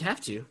 Yeah, you'd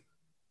have to.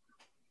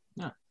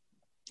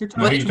 You're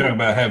What are you talking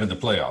about having the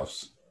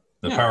playoffs?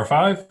 The Yeah. Power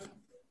Five?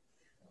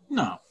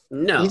 No.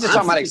 No, He's just I'm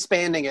talking about thinking-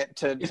 expanding it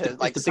to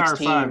like the Power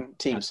 16 Five,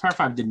 teams. Power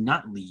 5 did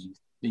not leave,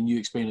 then you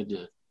expanded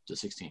to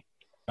 16.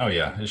 Oh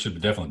yeah, it should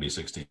definitely be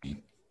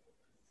 16.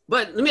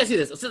 But let me ask you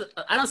this: so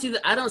I don't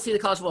see the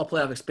college football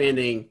playoff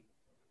expanding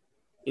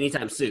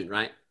anytime soon,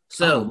 right?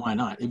 So Why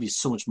not? It'd be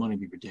so much money,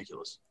 it'd be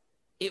ridiculous.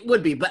 it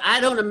would be, but I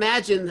don't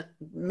imagine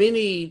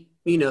many,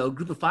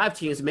 group of 5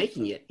 teams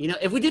making it. Even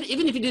if you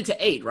did it to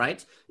 8,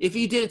 right? If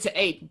you did it to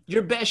 8,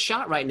 your best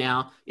shot right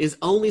now is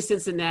only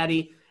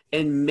Cincinnati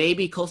and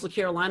maybe Coastal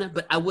Carolina,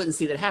 but I wouldn't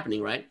see that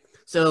happening, right?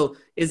 So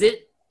is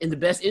it in the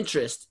best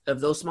interest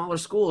of those smaller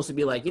schools to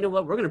be like, you know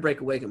what, we're going to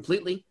break away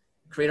completely,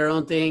 create our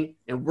own thing,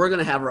 and we're going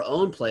to have our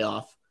own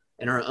playoff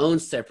and our own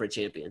separate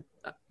champion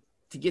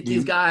to get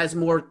these guys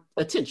more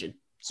attention?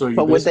 So you're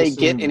But would they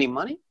basically get saying- any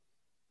money?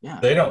 Yeah.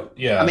 They don't.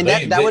 Yeah, I mean,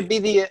 they, that would be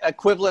the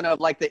equivalent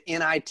of like the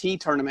NIT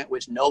tournament,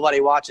 which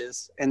nobody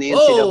watches, and the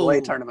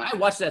NCAA tournament. I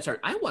watched that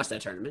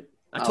tournament.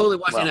 I Oh, totally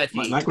watched well, NIT.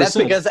 Like we That's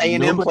said, because A&M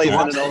nobody plays in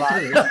watches it a lot.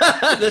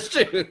 it. That's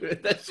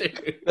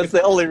true. That's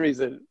the only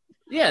reason.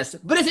 Yes,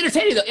 but it's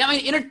entertaining though. I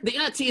mean, the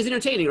NIT is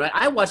entertaining, right?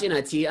 I watch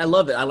NIT. I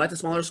love it. I like the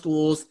smaller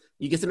schools.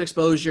 You get some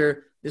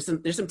exposure. There's some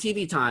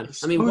TV time.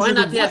 I mean, why Exposure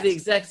not to have the what?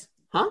 execs?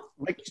 Huh?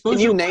 Like, Exposure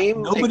can you to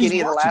name like, nobody's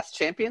any of the watching. last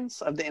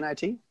champions of the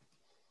NIT?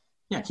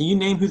 Yeah, can you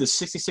name who the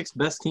 66th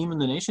best team in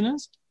the nation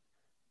is?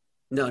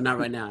 No, not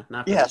right now.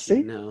 Not for Yeah, this year,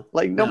 see? no.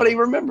 Like nobody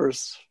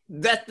remembers.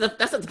 That's not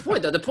the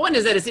point though. The point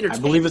is that it's I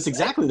entertaining. believe it's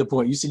exactly the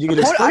point. You said you get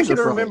What I exposure can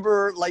from it.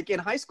 remember, like in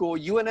high school,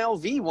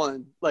 UNLV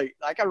won. Like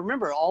I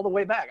remember all the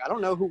way back. I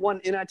don't know who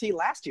won NIT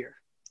last year.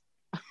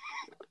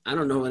 I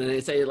don't know when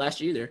they say it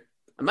last year either.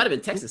 It might have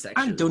been Texas I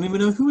actually. don't even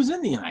know who was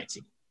in the NIT.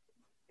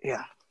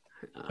 Yeah.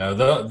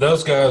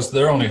 those guys.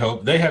 Their only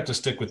hope. They have to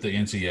stick with the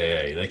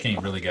NCAA. They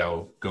can't really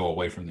go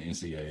away from the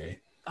NCAA.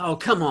 Oh,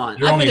 come on.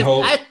 Your only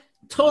hope- I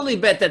totally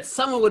bet that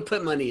someone would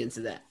put money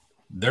into that.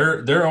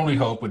 Their only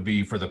hope would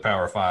be for the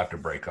Power Five to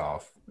break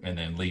off and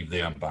then leave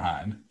them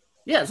behind.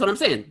 Yeah, that's what I'm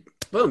saying.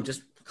 Boom,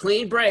 just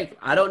clean break.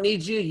 I don't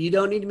need you. You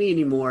don't need me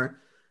anymore.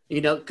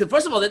 Because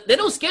first of all, they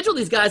don't schedule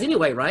these guys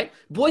anyway, right?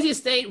 Boise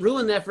State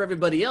ruined that for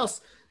everybody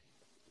else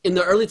in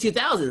the early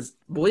 2000s.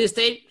 Boise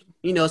State,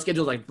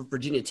 scheduled like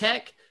Virginia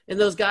Tech and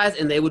those guys,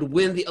 and they would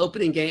win the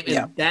opening game,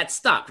 and that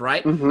stopped,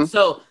 right? Mhm.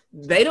 So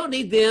they don't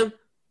need them.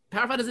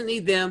 Power 5 doesn't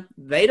need them.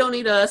 They don't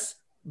need us.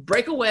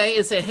 Break away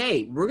and say,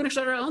 hey, we're going to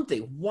start our own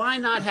thing. Why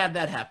not have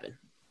that happen?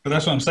 But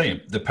that's what I'm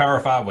saying. The Power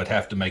Five would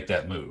have to make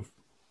that move.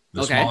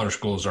 The Okay. smaller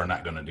schools are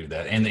not going to do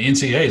that, and the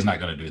NCAA is not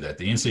going to do that.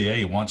 The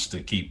NCAA wants to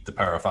keep the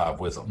Power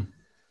Five with them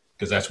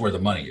because that's where the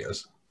money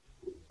is.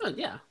 Oh,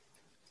 yeah.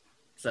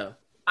 So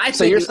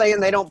So you're saying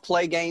they don't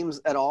play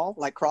games at all,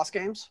 like cross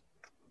games,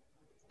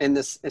 in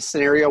this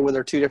scenario where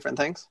they're two different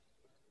things?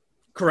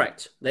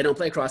 correct. They don't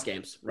play cross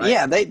games, right?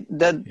 Yeah,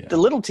 the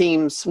little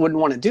teams wouldn't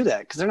want to do that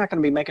because they're not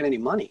going to be making any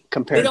money They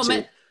compared don't to.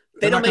 make.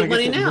 They don't make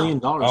money now.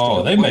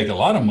 Oh, they make a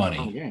lot of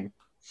money.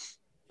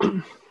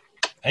 Okay.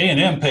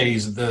 A&M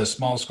pays the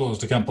small schools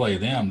to come play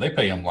them. They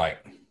pay them like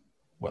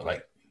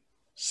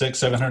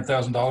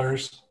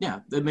 $600,000-$700,000. Yeah,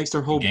 that makes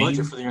their whole Game?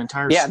 budget for their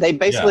entire Yeah, they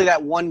basically Yeah.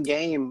 that one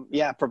game,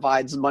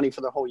 provides money for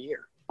the whole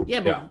year.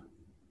 Yeah, but Yeah.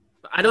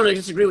 I don't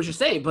disagree with what you're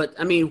saying. But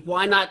I mean,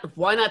 why not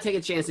take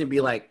a chance and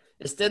be like,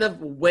 instead of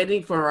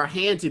waiting for our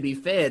hand to be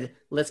fed,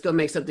 let's go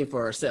make something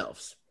for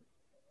ourselves.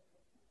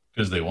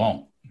 Because they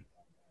won't.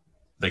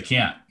 They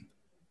can't.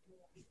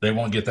 They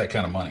won't get that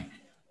kind of money.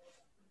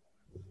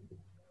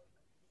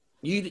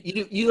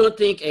 You don't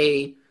think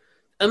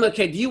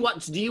okay? Do you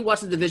watch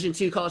the Division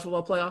II college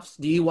football playoffs?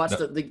 Do you watch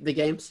No. the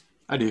games?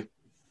 I do.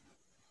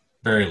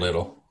 Very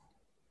little.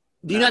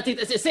 Do you not think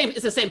it's the same?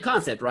 It's the same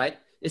concept, right?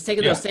 It's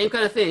taking Yeah. those same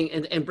kind of thing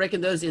and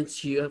breaking those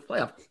into a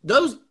playoff.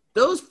 Those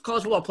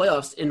college football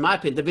playoffs, in my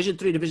opinion, Division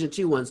III, Division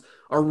II ones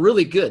are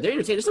really good. They're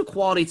entertaining. There's some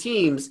quality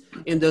teams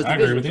in those I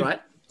agree divisions, with you.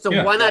 right? So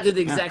Yeah. why not do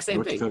the Yeah, exact same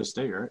North thing? Dakota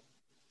State, right?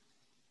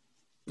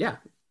 Yeah,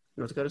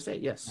 North Dakota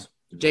State. Yes,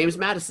 James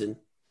Madison,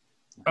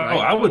 Oh,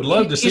 I would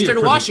love to see it. Eastern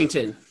for the-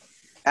 Washington.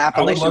 I would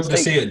Appalachian love to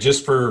State. see it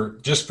just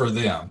for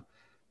them,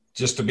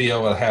 just to be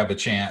able to have a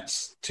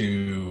chance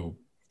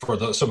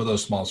for some of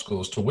those small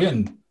schools to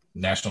win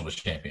national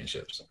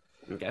championships.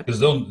 Okay. Because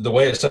the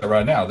way it's set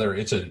right now,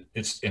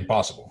 it's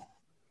impossible.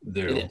 It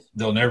is.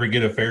 They'll never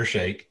get a fair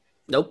shake,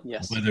 Nope.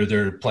 Yes. whether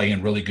they're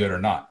playing really good or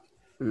not.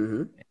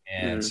 Mm-hmm.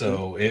 And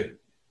so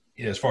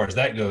as far as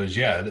that goes,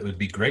 yeah, that would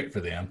be great for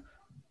them,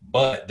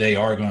 but they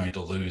are going to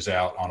lose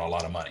out on a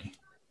lot of money.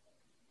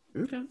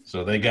 Okay.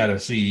 So they got to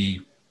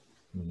see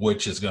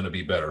which is going to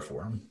be better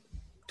for them.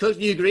 Coach,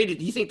 do you agree?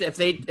 Do you think that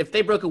if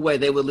they broke away,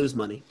 they would lose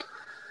money?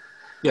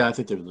 Yeah, I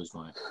think they would lose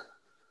money.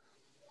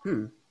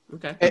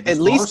 Okay. At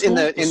least in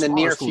the smaller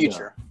near schools,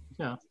 future.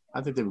 Yeah, I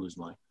think they would lose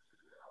money.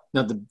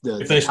 Now the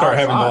If they start Power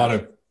having a Five- lot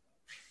of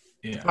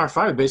Yeah. Power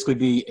 5 would basically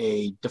be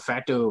a de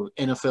facto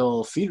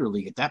NFL feeder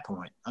league at that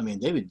point. I mean,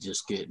 they would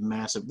just get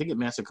massive. They get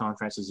massive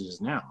contracts as it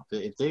is now.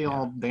 If they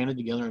all banded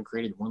together and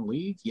created one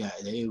league, yeah,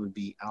 they would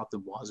be out the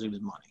wazoo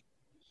with money.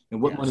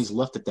 And what money's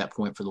left at that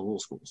point for the little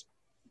schools?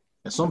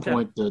 At some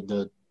point,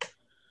 the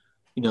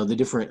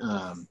different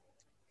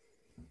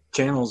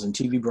channels and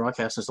TV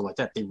broadcasts and stuff like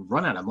that, they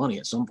run out of money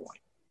at some point.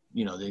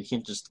 They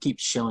can't just keep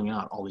shelling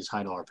out all these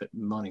high dollar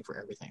money for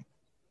everything.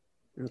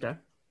 Okay.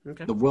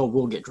 The well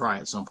will get dry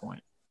at some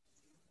point.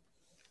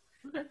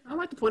 Okay, I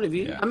like the point of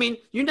view. Yeah. I mean,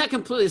 you're not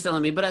completely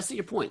selling me, but I see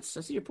your points.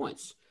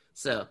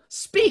 So,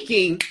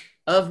 speaking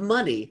of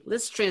money,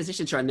 let's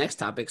transition to our next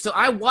topic. So,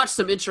 I watched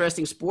some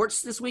interesting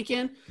sports this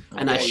weekend,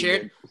 and I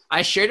shared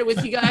it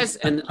with you guys,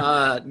 and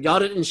y'all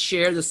didn't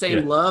share the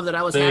same love that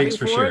I was Thanks having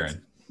for for sharing.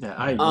 it. Yeah,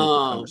 I agree with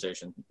the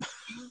conversation.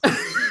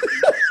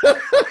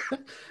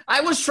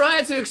 I was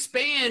trying to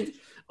expand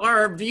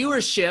our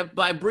viewership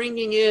by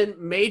bringing in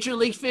Major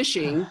League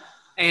Fishing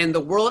and the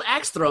World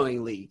Axe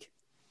Throwing League.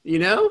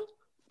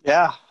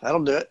 Yeah,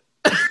 that'll do it.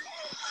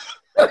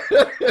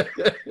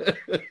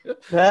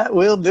 That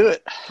will do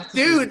it.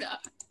 Dude.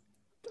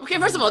 Okay,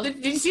 first of all,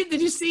 did you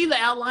see the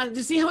outline? Did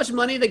you see how much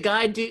money the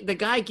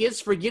guy gets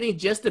for getting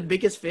just the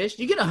biggest fish?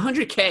 You get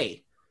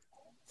 $100K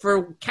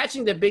for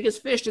catching the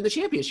biggest fish in the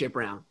championship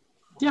round.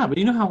 Yeah, but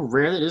you know how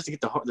rare it is to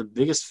get the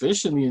biggest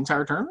fish in the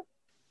entire tournament?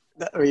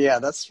 Yeah,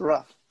 that's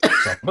rough.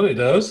 Somebody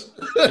does.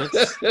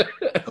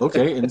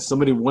 Okay, and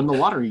somebody won the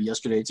lottery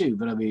yesterday too.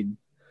 But I mean,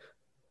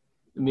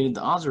 the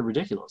odds are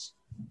ridiculous.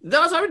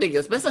 Those are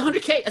ridiculous. But that's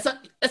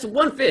 $100K. That's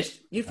one fish.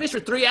 You fish for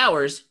 3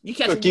 hours. You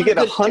catch. Look, you get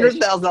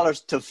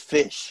 $100,000 to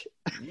fish.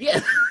 Yeah.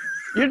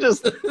 You're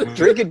just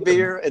drinking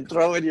beer and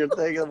throwing your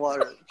thing in the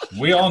water.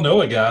 We all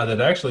know a guy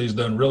that actually has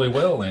done really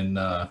well in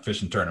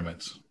fishing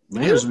tournaments.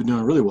 Landers have been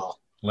doing really well.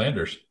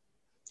 Landers.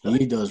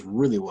 He does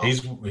really well.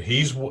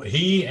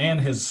 He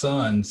and his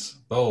sons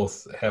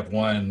both have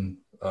won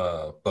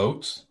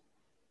boats,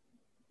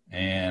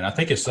 and I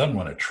think his son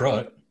won a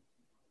truck.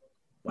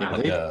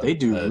 Yeah, they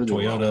do really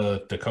Toyota well.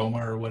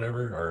 Tacoma or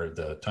whatever, or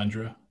the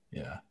Tundra.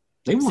 Yeah,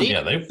 They won. See?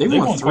 yeah, They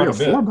won won 3 quite or a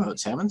bit. 4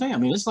 boats, haven't they? I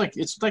mean, it's like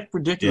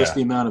ridiculous Yeah.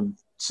 the amount of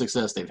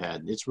success they've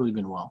had. It's really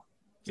been well.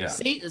 Yeah,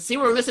 See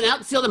where we're missing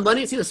out? See all the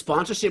money, see the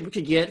sponsorship we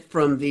could get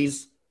from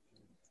these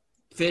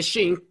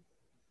fishing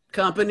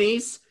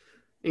companies?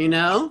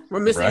 We're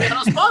missing Right.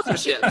 out on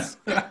sponsorships.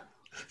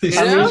 These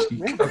Yeah.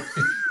 fishing-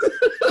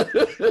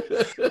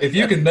 if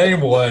you can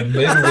name one,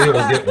 maybe we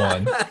will get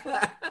one.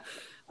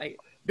 Like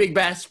Big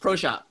Bass Pro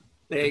Shop.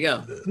 There you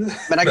go.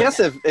 But I guess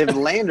if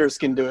Landers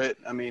can do it,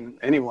 I mean,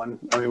 anyone.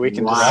 I mean, we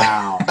can.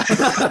 Wow,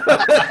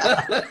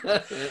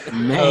 Oh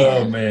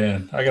man.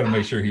 man, I got to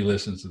make sure he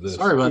listens to this.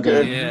 Sorry about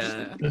Good.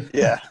 that. Yeah.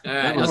 Yeah. All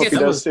That right. was, Okay, he that, so,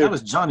 does was, too. that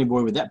was Johnny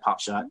Boy with that pop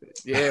shot.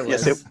 yeah, it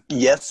Yes,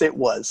 was. it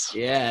was.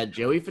 Yeah,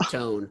 Joey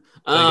Fatone.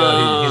 Thank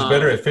God he's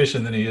better at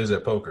fishing than he is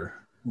at poker.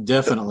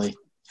 Definitely.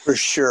 For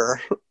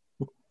sure.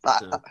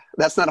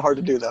 That's not hard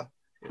to do, though.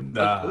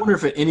 I wonder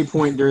if at any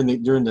point during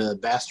the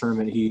bass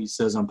tournament he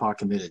says I'm pot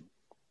committed.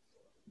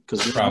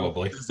 Because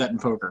Probably. does that in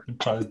poker.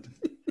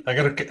 I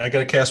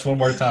gotta cast one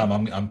more time.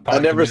 I'm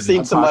I've never committed.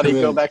 seen somebody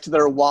committed. go back to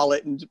their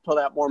wallet and pull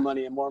out more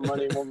money and more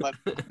money and more money.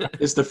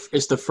 It's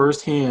the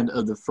first hand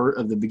of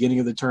the beginning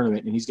of the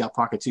tournament, and he's got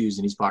pocket twos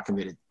and he's pot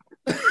committed.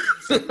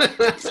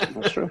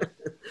 That's true.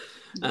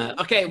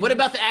 Okay, what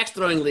about the axe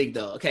throwing league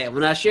though? Okay,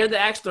 when I shared the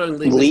axe throwing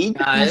league, League?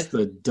 That's guys,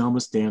 the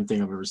dumbest damn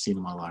thing I've ever seen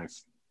in my life.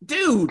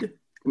 dude,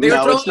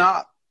 No, it's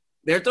not.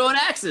 they're throwing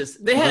axes.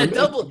 They had a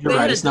double. You're they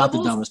right. had It's a not the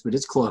doubles- dumbest, but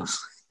it's close.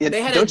 They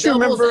had a Don't you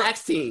doubles remember?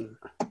 axe team.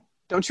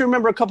 Don't you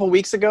remember a couple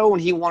weeks ago when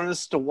he wanted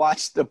us to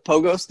watch the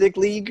Pogo Stick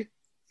League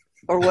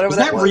or whatever Was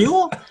that that was?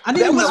 real? I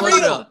didn't That know was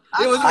that. real.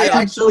 It was I real. I'm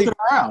actually- joking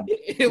around.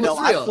 It was No,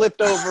 I real. flipped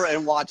over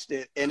and watched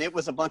it, and it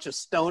was a bunch of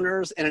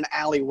stoners in an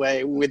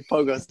alleyway with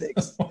pogo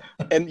sticks.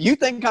 And you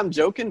think I'm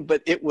joking,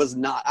 but it was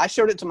not. I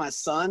showed it to my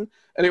son,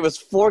 and it was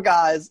 4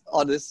 guys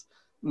on this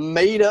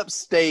made-up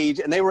stage,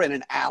 and they were in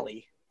an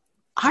alley.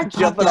 I thought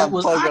Jumping that on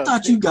was. I pogo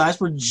thought you guys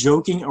were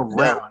joking around.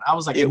 No, I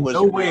was like, it in was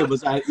no way real.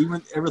 was I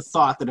even ever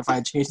thought that if I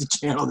had changed the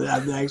channel that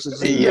I'd actually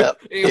see. Yep.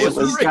 It was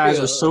These guys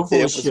real. are so full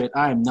It of was- shit.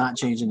 I am not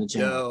changing the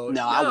channel.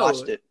 No, I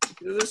watched it.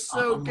 It was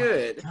so Oh my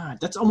good. God,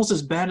 that's almost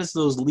as bad as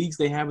those leagues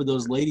they have with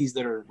those ladies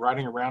that are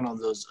riding around on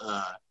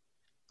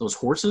those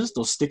horses,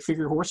 those stick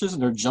figure horses,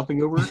 and they're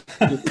jumping over.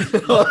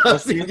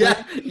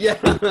 yeah.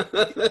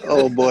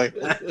 Oh, boy.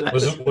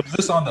 Was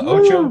this on the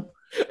Ocho?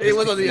 It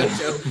was on the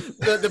Ocho.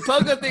 The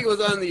pogo thing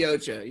was on the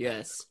Ocho.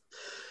 Yes.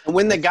 And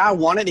when the guy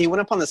won it, he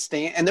went up on the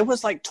stand, and there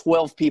was like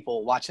 12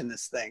 people watching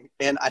this thing.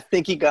 And I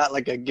think he got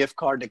like a gift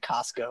card to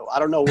Costco. I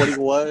don't know what he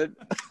would.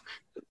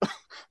 But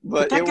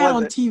But that it got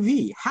on wasn't.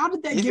 TV. How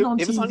did that get on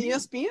TV? It was on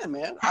ESPN,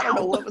 man. I don't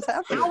know what was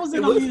happening. How was it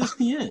It on was-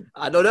 ESPN?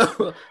 I don't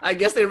know. I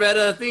guess they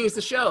read things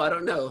to show. I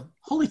don't know.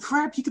 Holy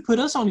crap! You could put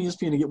us on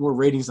ESPN to get more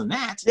ratings than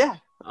that. Yeah.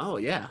 Oh,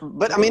 yeah.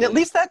 But I mean, at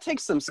least that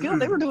takes some skill.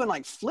 They were doing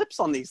like flips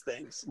on these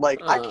things. Like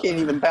I can't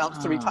even bounce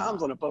 3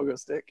 times on a pogo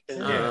stick.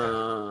 And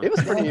Uh, it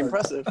was pretty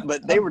impressive.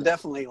 But they were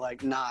definitely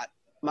like not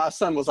My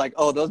son was like,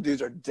 "Oh, those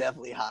dudes are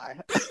definitely high."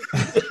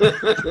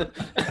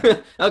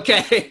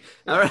 Okay,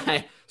 all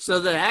right. So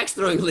the axe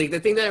throwing league, the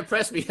thing that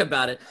impressed me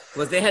about it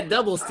was they had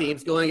doubles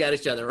teams going at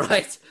each other,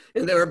 right?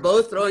 And they were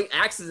both throwing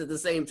axes at the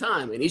same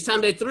time. And each time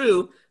they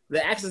threw,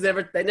 the axes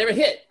never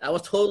hit. I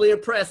was totally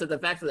impressed at the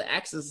fact that the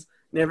axes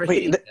never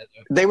hit each other.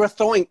 They were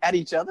throwing at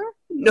each other?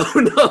 No.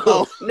 Wait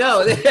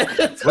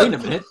a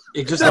minute.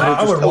 It just got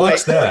I would interesting.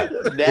 watch that.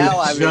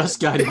 Now It just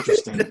got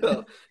interesting.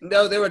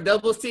 No, they were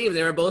doubles teams.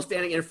 They were both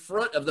standing in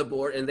front of the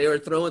board, and they were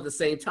throwing at the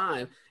same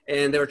time.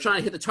 And they were trying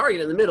to hit the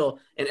target in the middle.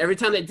 And every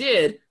time they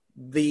did,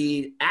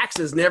 the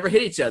axes never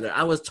hit each other.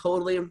 I was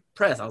totally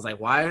impressed. I was like,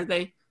 why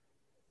did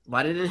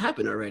it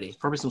happen already? It's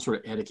probably some sort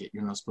of etiquette.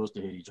 You're not supposed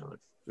to hit each other.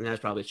 And that's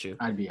probably true.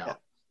 I'd be out.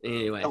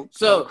 Anyway,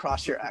 don't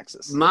cross your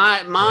axes.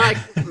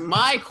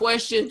 My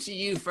question to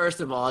you, first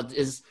of all,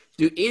 is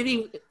do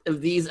any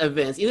of these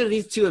events, either of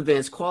these two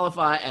events,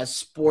 qualify as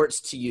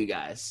sports to you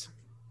guys?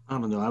 I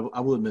don't know. I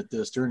will admit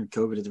this. During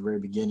COVID at the very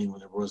beginning when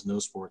there was no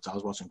sports, I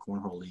was watching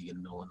Cornhole League in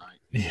the middle of the night.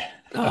 Yeah.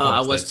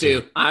 I was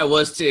too. I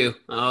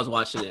was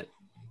watching it.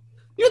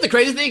 You know the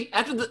crazy thing?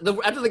 After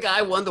the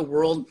guy won the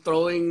world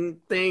throwing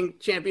thing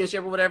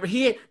championship or whatever,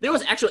 there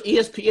was actual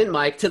ESPN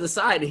mic to the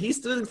side, and he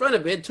stood in front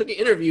of it, took an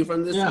interview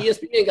from this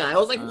ESPN guy. I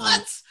was like,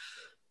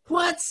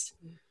 what?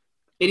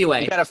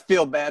 Anyway, you gotta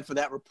feel bad for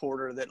that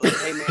reporter that, like,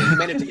 hey man, you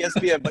made it to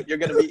ESPN, but you're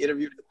gonna be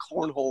interviewing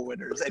cornhole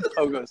winners and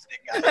pogo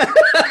stick guys.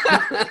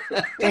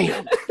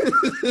 Damn.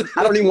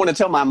 I don't even want to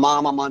tell my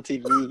mom I'm on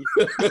TV.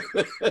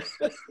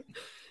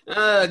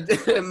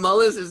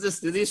 Mullins,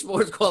 do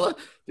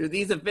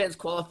these events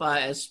qualify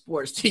as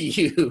sports to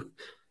you?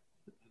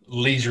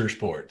 Leisure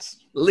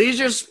sports.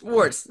 Leisure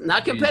sports,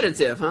 not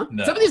competitive, huh?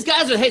 No. Some of these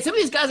guys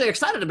are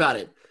excited about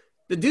it.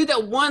 The dude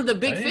that won the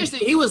big fish thing,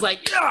 he was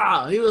like,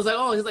 yeah. He was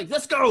like,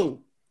 let's go.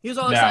 He was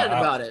all excited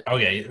about it.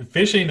 Okay,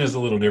 fishing is a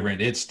little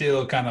different. It's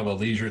still kind of a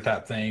leisure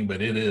type thing,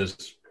 but it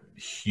is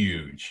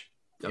huge.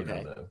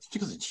 Okay. Just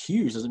because it's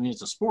huge doesn't mean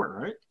it's a sport,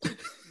 right?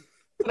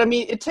 But I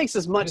mean, it takes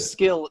as much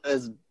skill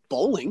as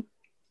bowling,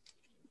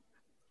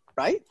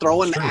 right?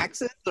 Throwing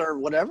axes or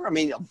whatever. I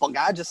mean, a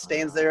guy just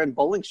stands there in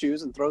bowling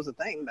shoes and throws a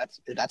thing.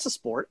 That's a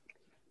sport,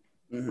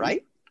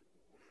 right?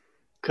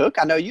 Cook,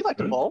 I know you like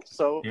to bowl,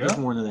 so There's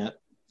more to that.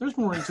 There's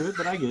more into it,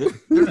 but I get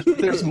it.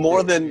 there's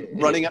more than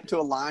running up to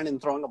a line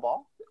and throwing a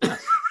ball.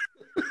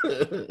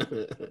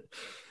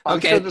 I'm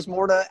sure there's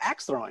more to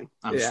axe throwing.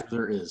 I'm sure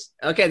there is.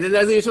 Okay, then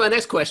that leads me to my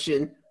next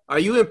question. Are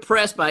you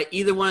impressed by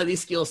either one of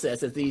these skill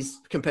sets that these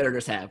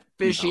competitors have,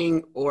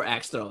 fishing or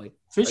axe throwing?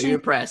 Fishing, are you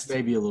impressed?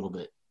 Maybe a little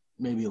bit.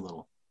 Maybe a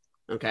little.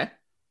 Okay.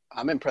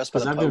 I'm impressed by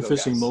the Because I've been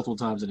fishing guys. multiple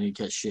times and didn't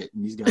catch shit,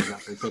 and these guys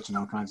out there catching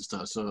all kinds of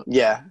stuff. So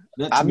yeah,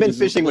 that to I've me been is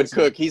fishing with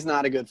impressive. Cook. He's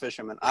not a good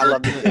fisherman. I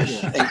love to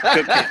fish, and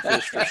Cook can't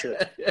fish for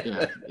shit.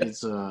 Yeah,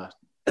 it's no.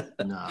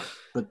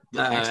 But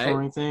the axe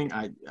throwing thing,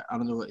 I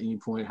don't know at any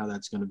point how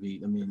that's going to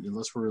be. I mean,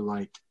 unless we're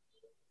like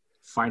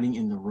fighting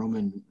in the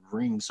Roman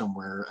ring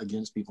somewhere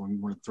against people and you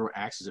want to throw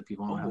axes at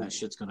people, I don't know how that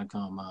shit's going to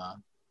come.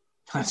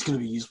 That's going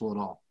to be useful at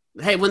all.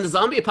 Hey, when the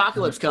zombie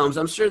apocalypse comes,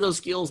 I'm sure those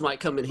skills might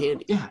come in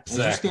handy. Yeah, if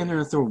you stand there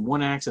and throw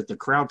one axe at the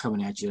crowd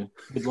coming at you,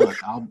 good luck.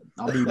 I'll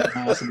be my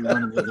ass and be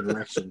running the other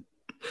direction.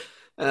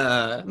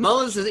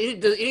 Mullins, does any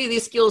of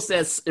these skill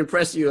sets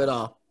impress you at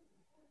all?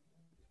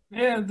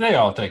 Yeah, they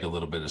all take a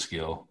little bit of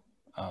skill.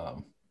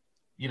 And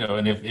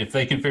if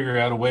they can figure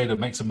out a way to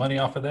make some money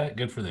off of that,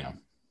 good for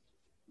them.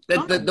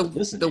 I'm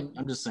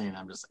just saying,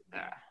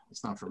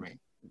 it's not for me.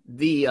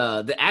 The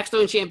axe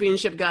throwing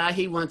championship guy,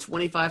 he won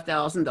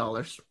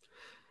 $25,000,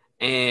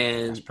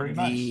 and that's pretty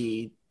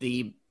nice.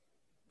 The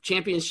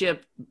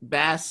championship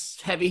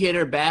heavy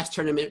hitter bass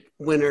tournament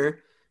winner,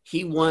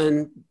 he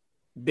won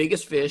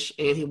biggest fish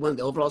and he won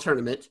the overall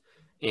tournament,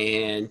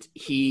 and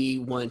he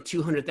won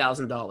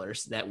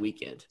 $200,000 that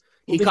weekend.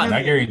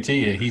 I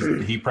guarantee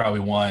you, he probably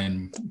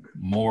won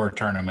more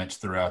tournaments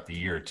throughout the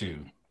year too.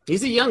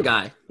 He's a young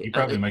guy. He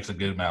probably makes a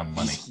good amount of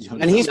money.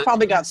 And he's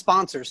probably got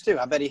sponsors too.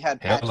 I bet he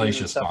had patches and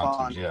Hellacious stuff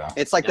sponsors, on. yeah.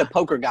 It's like the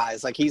poker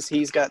guys. Like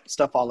he's got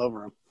stuff all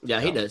over him.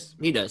 Yeah, he does.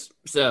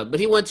 So,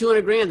 but he won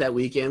 $200,000 that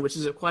weekend, which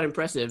is quite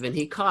impressive. And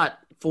he caught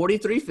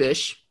 43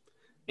 fish,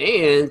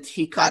 and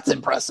he caught. That's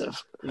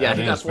impressive. Yeah,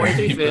 he caught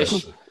 43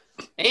 fish,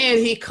 and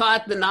he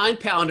caught the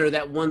 9-pounder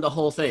that won the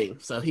whole thing.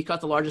 So he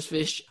caught the largest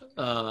fish,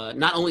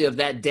 not only of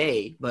that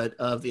day, but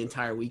of the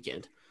entire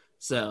weekend.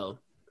 So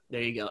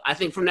there you go. I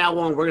think from now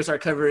on, we're gonna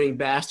start covering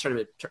bass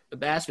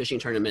fishing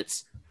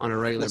tournaments on a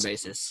regular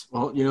basis.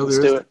 Well, there's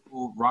the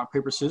rock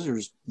paper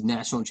scissors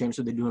national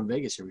championship they do in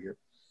Vegas every year.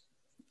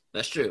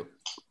 That's true.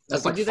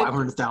 That's like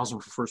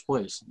 $500,000 for first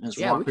place. And it's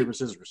rock paper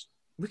scissors.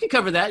 We could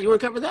cover that. You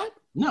want to cover that?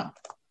 No.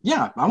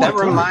 Yeah, that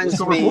reminds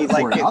me,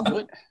 like I'll do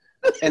it.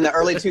 In the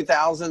early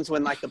 2000s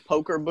when like the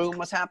poker boom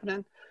was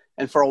happening,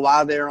 and for a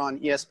while there on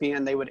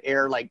ESPN they would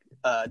air like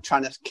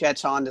trying to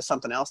catch on to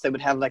something else. They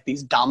would have like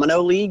these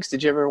domino leagues.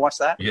 Did you ever watch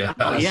that? Yeah.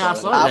 I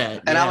saw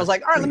that. And I was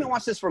like, all right, let me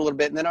watch this for a little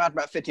bit. And then after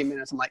about 15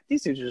 minutes, I'm like,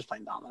 these dudes are just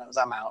playing dominoes.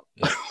 I'm out.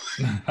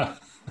 Yeah.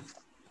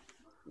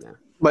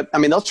 But I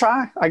mean, they'll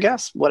try, I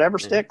guess, whatever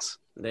sticks.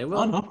 They will.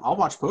 I'll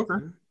watch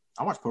poker.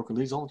 I watch poker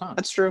leagues all the time.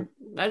 That's true.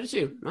 I do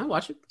too. I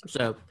watch it.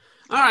 So,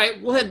 all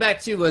right, we'll head back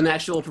to an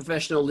actual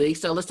professional league.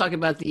 So let's talk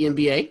about the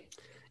NBA.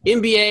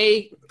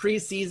 NBA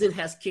preseason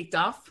has kicked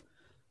off,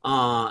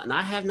 and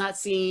I have not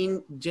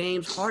seen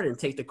James Harden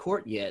take the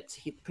court yet.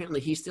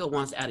 Apparently, he still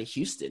wants out of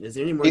Houston. Is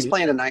there any more? He's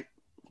playing tonight.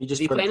 He just Is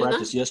he started playing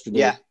practice yesterday.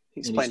 Yeah,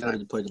 he's and playing he started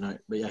tonight. to play tonight.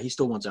 But yeah, he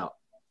still wants out.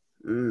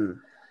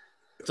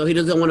 So he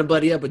doesn't want to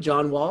buddy up with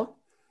John Wall?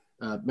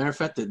 Matter of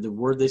fact, the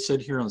word they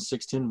said here on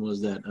 610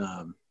 was that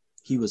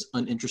he was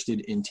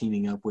uninterested in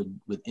teaming up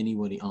with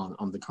anybody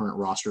on the current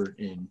roster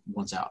and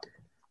wants out.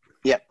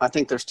 Yeah, I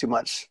think there's too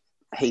much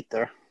hate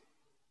there.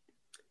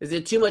 Is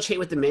it too much hate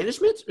with the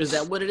management? Is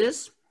that what it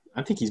is?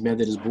 I think he's mad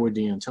that his boy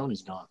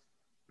D'Antoni's gone,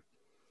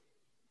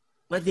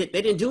 But they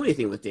didn't do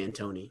anything with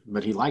D'Antoni.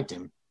 but he liked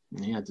him.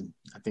 Yeah,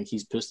 I think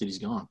he's pissed that he's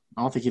gone.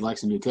 I don't think he likes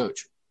the new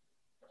coach.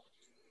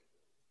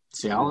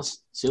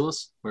 Silas,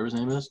 whatever his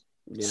name is.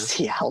 Yeah,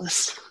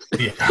 Cialis.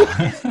 Yeah.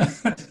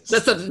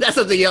 that's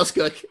something else,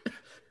 Cook.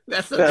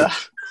 That's something.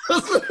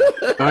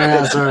 Oh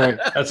yeah, sorry.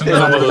 That's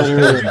another one of those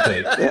pills you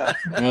take. Yeah,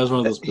 That was one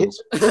of those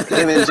pills.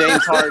 him and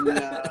James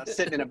Harden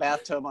sitting in a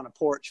bathtub on a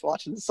porch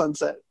watching the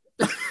sunset.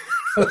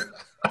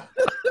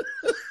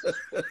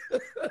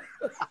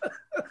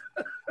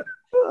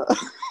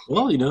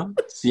 Well,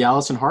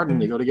 Cialis and Harden,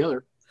 they go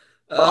together.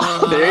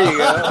 Oh, there you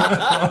go.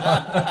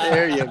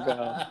 There you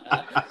go.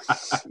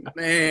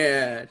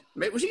 Man,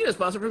 maybe we should get a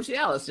sponsor from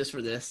Cialis just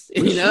for this.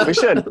 You know, We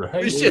should.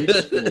 Right? We should.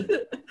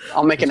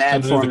 I'll make an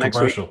ad Comes for in him the next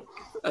week. commercial.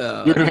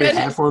 You're going to make an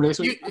ad for him next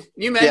week?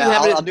 You imagine Yeah,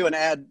 having I'll do an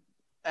ad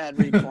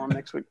read for him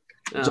next week.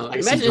 I see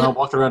imagine John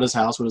walking around his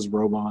house with his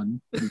robe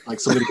on, like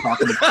somebody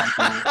talking to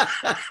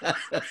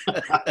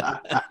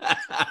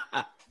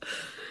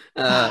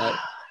the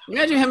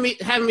imagine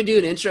having me do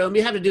an intro. Me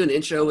have to do an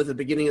intro with the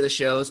beginning of the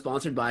show,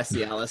 sponsored by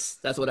Cialis.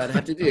 That's what I'd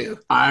have to do.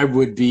 I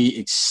would be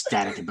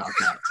ecstatic about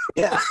that.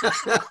 Yeah.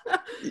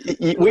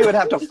 We would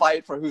have to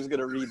fight for who's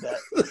going to read that.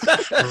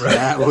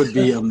 That would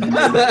be amazing.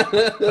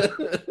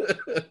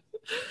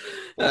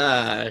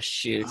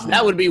 Shoot,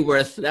 that would be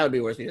worth the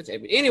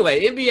entertainment.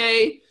 Anyway,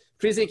 NBA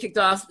season kicks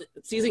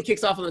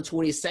off on the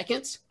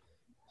 22nd.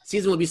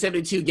 Season will be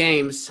 72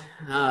 games.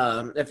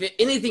 If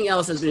anything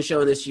else has been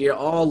shown this year,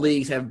 all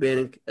leagues have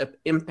been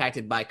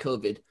impacted by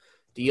COVID.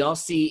 Do y'all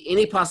see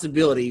any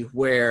possibility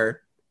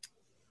where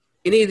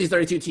any of these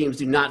 32 teams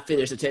do not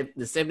finish the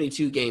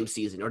 72-game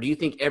season, or do you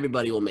think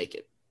everybody will make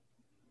it?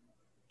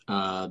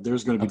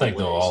 There's going to I be think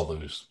they'll delays. all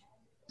lose.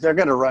 They're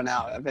going to run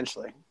out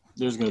eventually.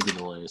 There's going to be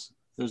delays.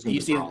 There's going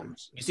to be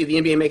problems. You see the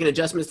NBA making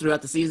adjustments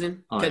throughout the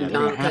season, Oh, cutting yeah, they're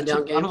gonna down have to. I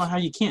games. don't know how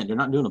you can't. They're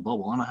not doing a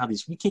bubble. I don't know how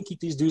you can't keep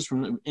these dudes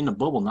from in the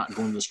bubble not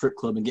going to the strip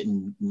club and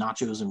getting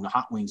nachos and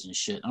hot wings and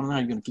shit. I don't know how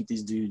you're going to keep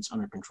these dudes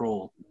under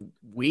control.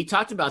 We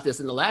talked about this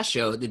in the last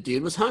show. The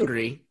dude was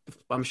hungry.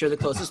 I'm sure the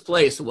closest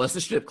place was the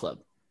strip club.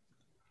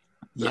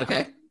 Yeah.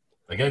 Okay.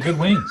 They got good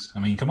wings. I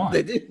mean, come on.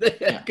 They did. They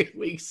had Yeah. good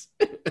weeks.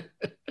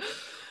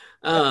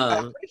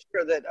 I'm pretty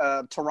sure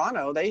that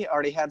Toronto, they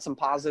already had some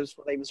positives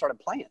before they even started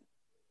playing.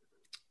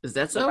 Is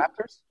that The so?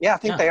 Raptors? Yeah, I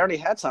think Yeah. they already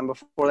had some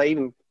before they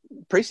even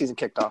preseason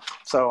kicked off.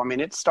 So, I mean,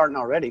 it's starting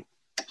already.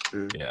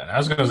 Yeah, and I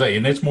was going to say,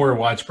 and it's more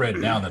widespread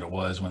now than it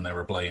was when they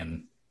were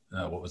playing.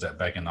 What was that,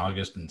 back in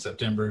August and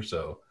September?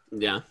 So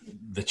Yeah.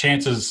 the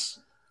chances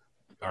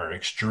are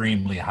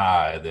extremely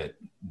high that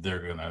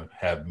they're going to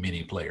have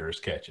many players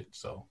catch it.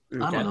 So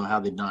I Okay. don't know how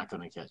they're not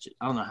going to catch it.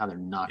 I don't know how they're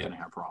not Yeah. going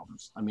to have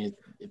problems. I mean,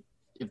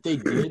 if they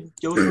did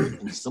go through it,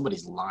 then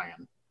somebody's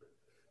lying.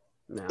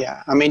 No.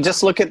 Yeah, I mean,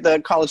 just look at the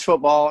college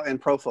football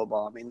and pro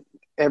football. I mean,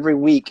 every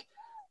week,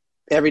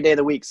 every day of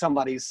the week,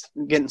 somebody's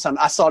getting some.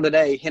 I saw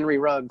today Henry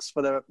Ruggs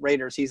for the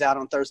Raiders. He's out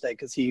on Thursday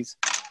because he's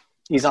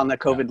on the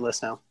COVID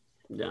list now.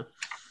 Yeah.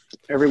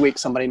 Every week,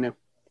 somebody new.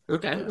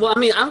 Okay. Well, I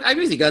mean, I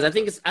agree with you guys.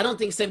 I don't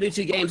think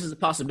 72 games is a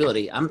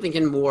possibility. I'm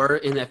thinking more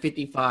in that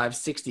 55,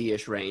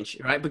 60-ish range,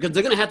 right? Because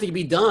they're going to have to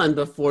be done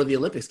before the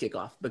Olympics kick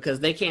off because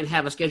they can't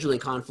have a scheduling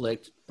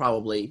conflict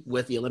probably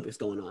with the Olympics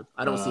going on.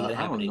 I don't see that I don't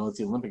happening. know if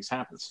the Olympics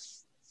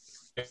happens.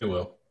 it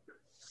will.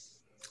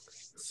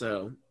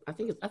 So I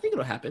think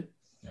it'll happen.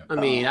 Yeah. I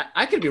mean,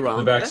 I could be wrong.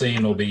 The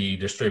vaccine will be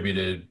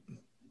distributed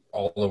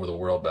all over the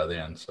world by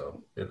then.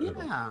 So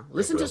Yeah.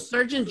 Listen to will.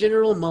 Surgeon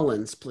General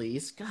Mullins,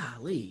 please.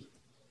 Golly.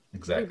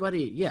 Exactly.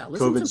 Everybody, yeah.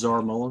 Listen COVID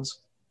czar Mullins.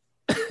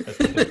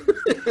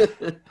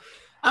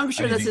 I'm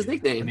sure I that's need- his I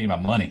nickname. need my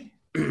money.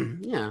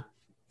 Yeah.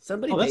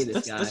 Somebody Oh, pay this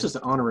that's guy. just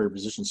an honorary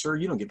position, sir.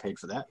 You don't get paid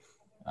for that.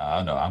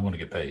 No, I'm going to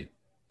get paid.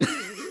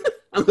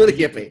 I'm going to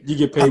get paid. You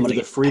get I'm paid gonna with a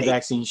get free paid.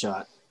 vaccine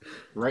shot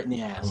right in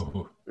the ass.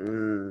 Ooh.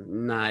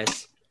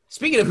 Nice.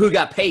 Speaking of who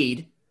got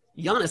paid,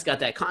 Giannis got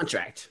that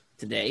contract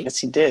today. Yes,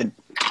 he did.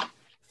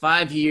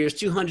 5 years,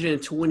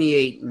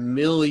 $228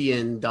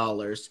 million.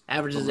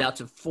 Averages out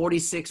to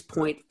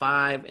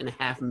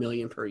 $46.5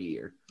 million per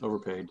year.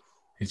 Overpaid.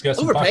 He's got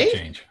some Overpaid? pocket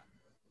change.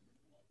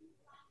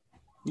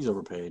 He's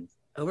overpaid.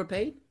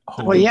 Overpaid?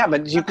 Well, yeah,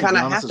 but you I think kind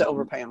of Giannis have is- to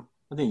overpay him.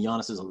 I think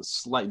Giannis is a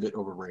slight bit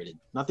overrated.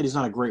 Not that he's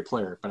not a great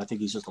player, but I think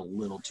he's just a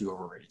little too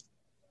overrated.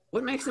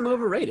 What makes him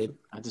overrated?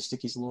 I just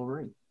think he's a little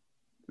overrated.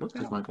 Okay.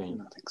 That's my I opinion.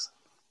 don't think so.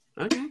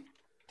 Okay.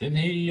 Didn't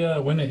he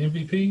win an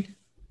MVP?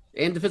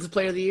 And Defensive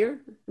Player of the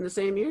Year in the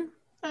same year?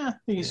 I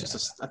think he's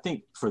just. I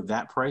think for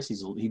that price,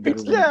 he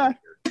better. Yeah.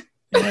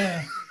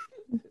 Yeah.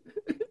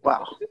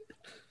 Wow.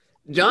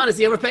 John, is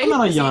he overpaid? I'm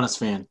not a Giannis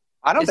fan.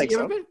 I don't Is he think so.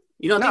 overpaid?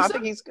 You don't No, think I so?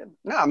 think he's good.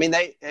 No, I mean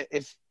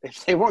if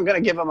they weren't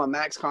going to give him a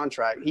max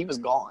contract, he was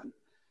gone.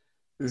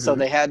 So Mhm.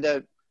 they had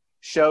to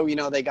show,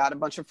 they got a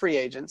bunch of free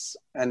agents,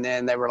 and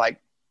then they were like,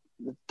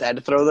 they had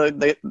to throw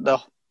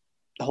the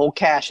whole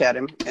cash at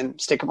him and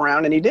stick him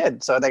around, and he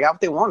did. So they got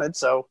what they wanted.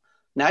 So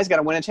now he's got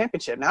to win a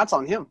championship. Now it's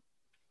on him.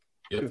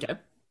 Okay.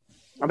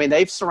 I mean,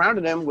 they've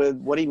surrounded him with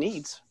what he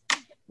needs.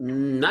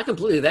 Not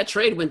completely. That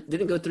trade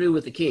didn't go through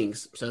with the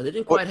Kings, so it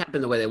didn't quite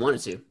happen the way they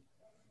wanted to.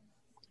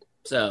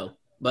 So,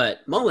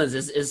 but Mullins,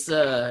 is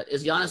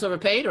Giannis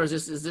overpaid, or is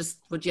this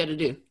what you had to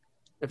do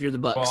if you're the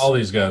Bucks? Well, all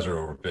these guys are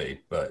overpaid,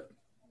 but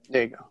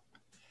There you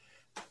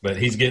go.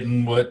 he's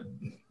getting what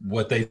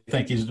they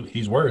think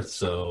he's worth.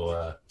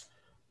 So,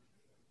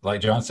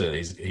 like John said,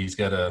 he's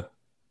got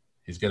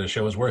to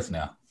show his worth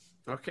now.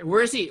 Okay,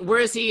 where is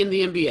he in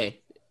the NBA?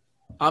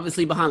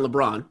 Obviously behind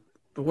LeBron,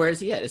 but where is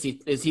he at?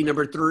 Is he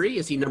number 3?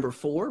 Is he number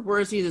 4? Where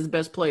is he his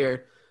best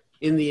player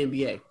in the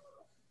NBA?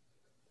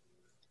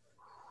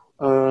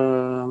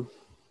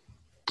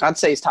 I'd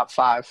say he's top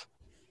 5.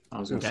 I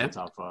was going to Okay. say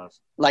top 5.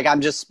 Like,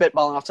 I'm just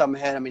spitballing off the top of my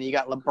head. I mean, you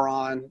got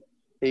LeBron,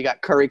 you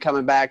got Curry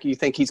coming back. You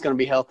think he's going to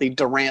be healthy?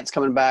 Durant's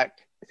coming back.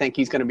 You think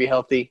he's going to be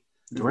healthy?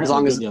 Durant As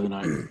long was as- good the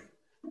other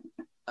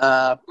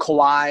night.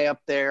 Kawhi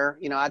up there.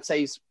 I'd say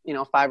he's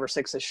 5 or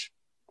 6-ish.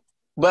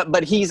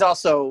 But he's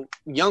also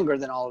younger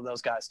than all of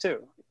those guys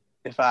too.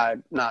 If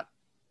I'm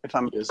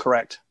Yes.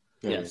 correct.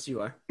 Yeah. Yes, you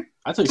are.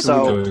 I tell you,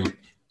 So-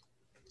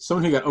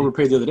 someone who got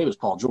overpaid the other day was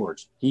Paul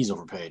George. He's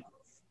overpaid.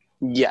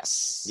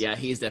 Yes. Yeah,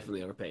 he's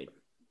definitely overpaid.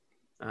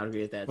 I would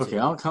agree with that too. Okay,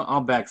 I'll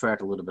backtrack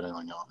a little bit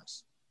on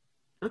Giannis.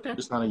 Okay.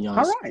 Just not a Giannis.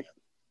 All right.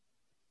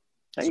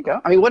 There you go.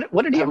 I mean, what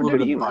did I he have a ever do little to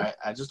bit you, of man? bias.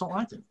 I just don't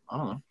like him. I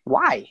don't know.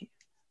 Why?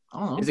 I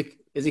don't know. Is it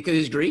because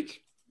he's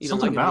Greek? You don't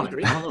Something like about him him.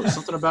 because I he's don't know.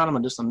 Something about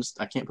him.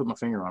 I can't put my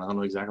finger on it. I don't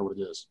know exactly what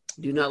it is.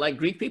 Greek? Do you not like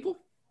Greek people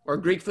or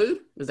Greek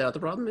food? Is that what the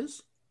problem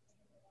is?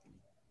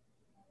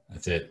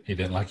 That's it. He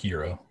didn't like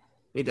Euro.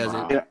 He doesn't.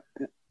 Wow.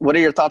 Yeah. What are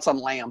your thoughts on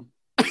lamb?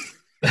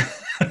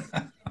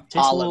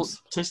 Tastes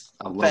Olives.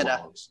 I love Feta.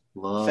 olives.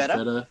 Love Feta?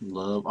 feta.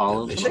 Love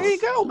olives. Delicious. There you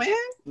go, man.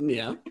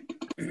 Yeah.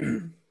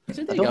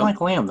 So there I you don't go.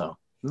 like lamb though.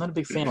 I'm not a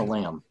big fan of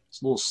lamb.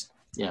 It's a little,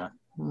 yeah.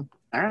 All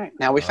right.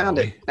 Now we found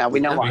we- it. Now we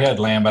know We why. had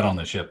lamb out on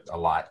the ship a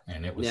lot,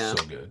 and it was Yeah.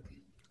 so good.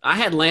 I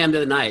had lamb the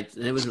other night,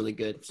 and it was really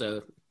good. So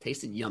it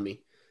tasted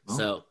yummy. Oh.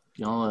 So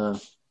Y'all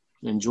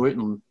enjoy it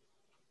and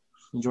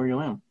enjoy your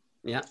lamb.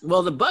 yeah.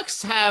 Well, the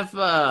Bucks have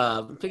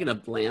picking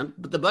up lamb,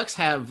 but the Bucks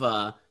have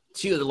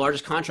 2 of the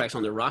largest contracts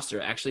on their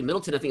roster. Actually,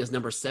 Middleton I think is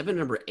number 7,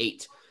 number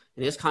 8,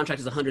 and his contract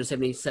is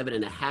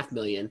 $177.5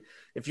 million.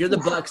 If you're the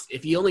Bucks,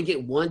 if you only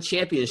get one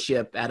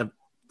championship out of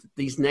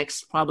these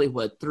next probably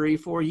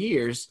 3-4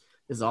 years,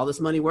 is all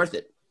this money worth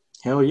it?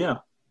 Hell yeah.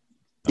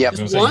 Yep. I was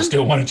going to say, One? you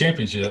still won a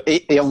championship.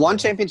 Yeah, one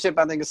championship,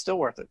 I think, is still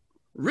worth it.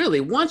 Really,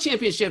 one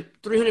championship,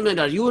 $300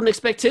 million. You wouldn't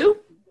expect 2?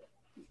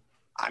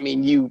 I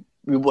mean, you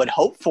would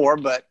hope for,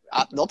 but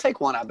they'll take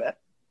one, I bet.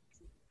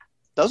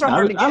 Those are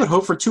hard to I would get.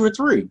 hope for 2 or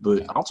 3,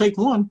 but I'll take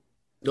one.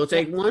 You'll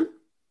take one?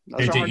 Those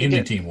They are think hard to any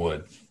get. team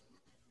would.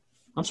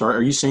 I'm sorry.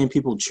 Are you saying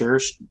people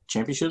cherish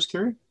championships,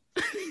 Kerry?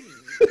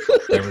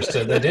 Never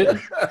said they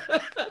didn't.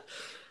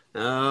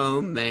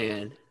 Oh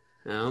man.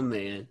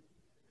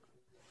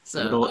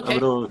 So okay.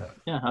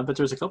 I bet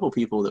there's a couple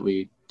people that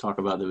we talk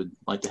about that would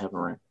like to have a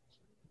ring.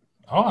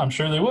 Oh, I'm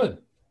sure they would.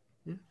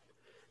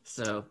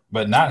 So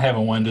But not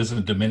having one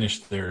doesn't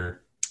diminish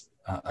their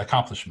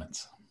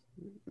accomplishments.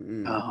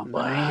 Oh,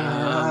 boy.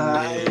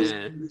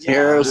 man.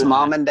 Here's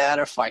mom and dad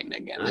are fighting I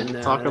again.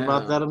 know, Talk I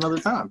about know. that another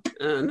time.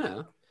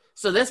 No.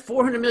 So that's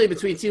 $400 million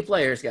between 2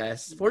 players,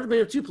 guys. $400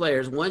 million of 2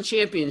 players. One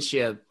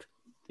championship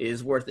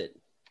is worth it.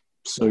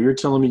 So you're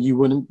telling me you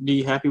wouldn't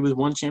be happy with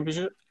one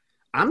championship?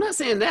 I'm not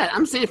saying that.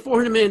 I'm saying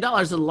 $400 million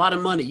is a lot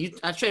of money.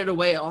 I traded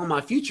away all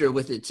my future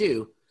with it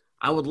too.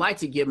 I would like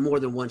to get more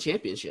than one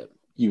championship.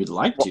 You would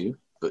like to,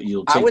 but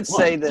you'll take I would one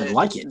say and that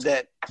like it.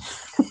 that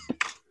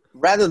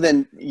rather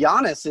than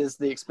Giannis is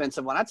the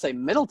expensive one, I'd say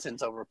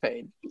Middleton's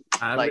overpaid.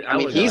 I mean,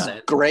 would go he's with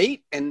that.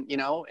 great and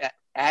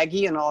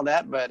Aggie and all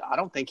that, but I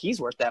don't think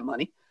he's worth that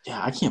money.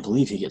 Yeah, I can't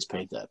believe he gets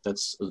paid that.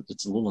 It's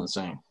a little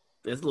insane.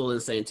 It's a little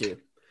insane too.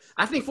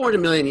 I think $400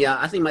 million. Yeah,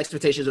 I think my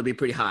expectations will be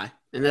pretty high.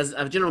 And as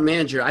a general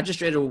manager, I just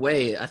traded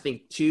away, I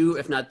think 2,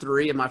 if not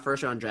 3, of my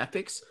first round draft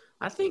picks.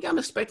 I think I'm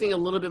expecting a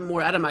little bit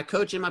more out of my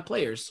coach and my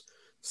players.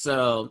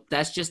 So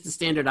that's just the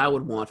standard I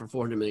would want for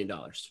 $400 million.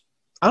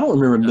 I don't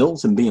remember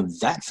Middleton being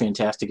that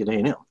fantastic at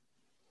A&M.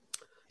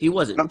 He I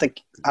wasn't. don't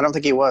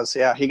think he was.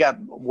 Yeah, he got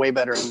way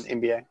better in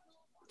the NBA.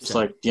 It's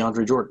like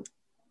DeAndre Jordan.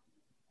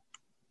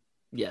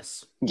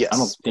 Yes. Yes. I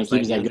don't think he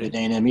was that good at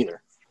A&M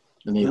either.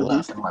 And they No.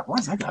 left. I'm like, why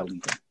is that guy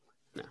leaving?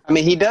 I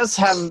mean, he does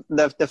have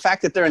the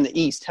fact that they're in the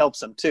East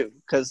helps him too,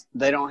 because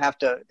they don't have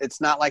to. It's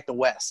not like the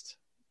West.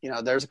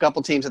 there's a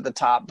couple teams at the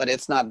top, but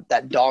it's not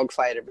that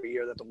dogfight every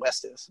year that the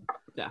West is.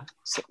 Yeah.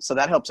 So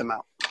that helps him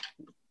out.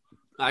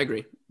 I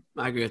agree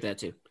with that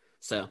too.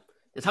 So,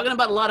 and talking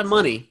about a lot of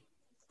money,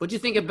 what do you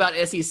think about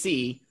SEC?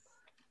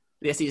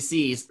 The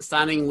SEC's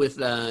signing with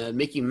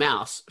Mickey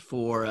Mouse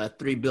for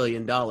 $3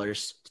 billion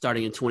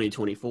starting in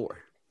 2024.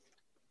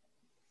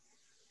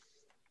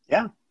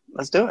 Yeah,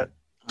 let's do it.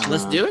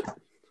 Let's do it.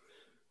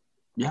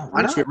 Yeah,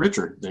 rich get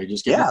richer. They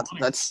just get Yeah,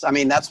 that's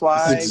why.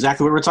 That's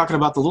exactly what we're talking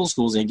about. The little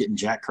schools ain't getting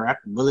jack crap.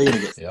 What are they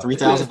going to get?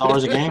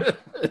 $3,000 a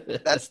game?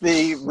 That's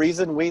the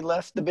reason we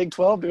left the Big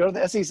 12 to go to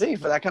the SEC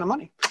for that kind of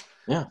money.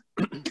 Yeah.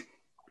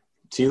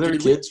 See you later,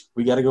 kids.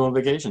 We got to go on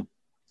vacation.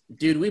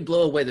 Dude, we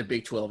blow away the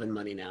Big 12 in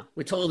money now.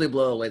 We totally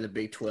blow away the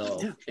Big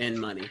 12 in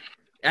money.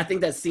 I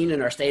think that's seen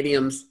in our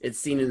stadiums. It's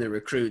seen in the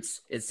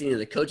recruits. It's seen in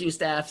the coaching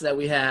staffs that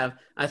we have.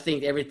 I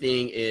think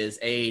everything is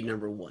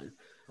number one.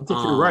 I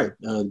think you're right.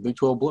 The Big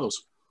 12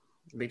 blows.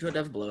 Big 12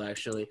 does blow,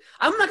 actually.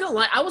 I'm not going to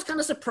lie. I was kind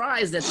of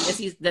surprised that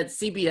that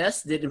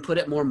CBS didn't put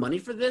up more money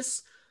for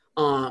this,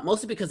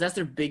 mostly because that's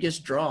their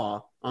biggest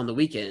draw on the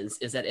weekends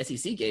is that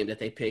SEC game that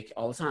they pick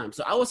all the time.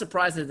 So I was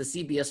surprised that the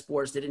CBS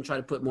Sports didn't try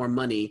to put more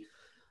money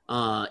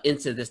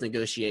into this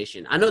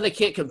negotiation. I know they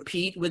can't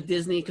compete with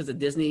Disney because the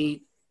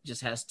Disney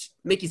just has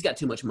Mickey's got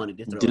too much money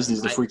to throw.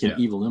 Disney's the freaking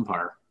evil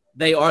empire.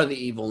 They are the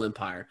evil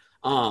empire.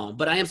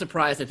 But I am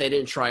surprised that they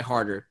didn't try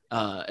harder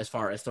as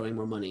far as throwing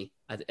more money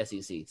at the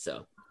SEC.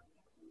 So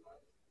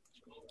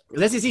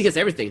the SEC gets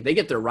everything. They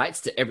get their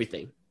rights to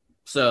everything.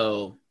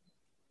 So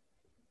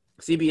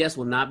CBS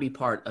will not be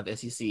part of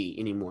SEC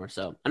anymore.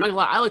 So I'm not gonna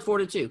lie, I look forward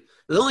to it too.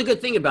 The only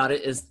good thing about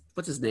it is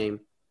what's his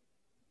name?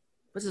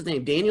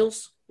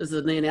 Daniels is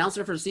the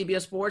announcer for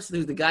CBS Sports.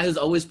 Who's the guy who's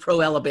always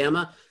pro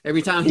Alabama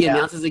every time he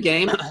announces a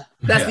game.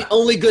 That's the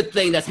only good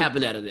thing that's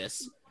happened out of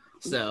this.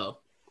 So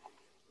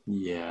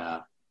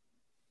yeah.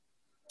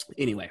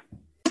 Anyway,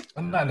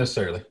 not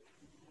necessarily.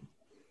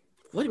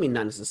 What do you mean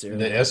not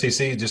necessarily? The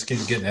SEC just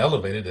keeps getting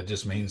elevated. It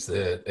just means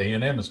that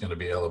A&M is going to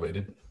be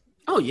elevated.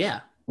 Oh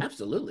yeah,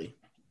 absolutely.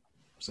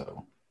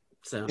 So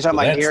you're talking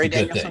about Gary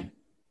Danielson?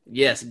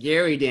 Yes,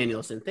 Gary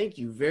Danielson. Thank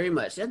you very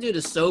much. That dude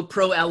is so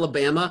pro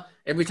Alabama.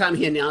 Every time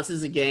he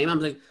announces a game,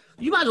 I'm like,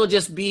 you might as well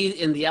just be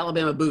in the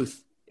Alabama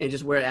booth and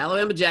just wear an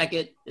Alabama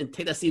jacket and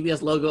take that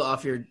CBS logo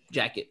off your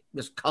jacket.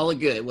 Just call it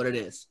good, what it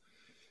is.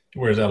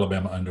 Where's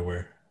Alabama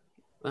underwear?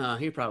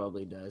 He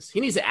probably does. He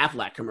needs an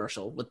Aflac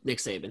commercial with Nick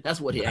Saban. That's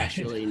what he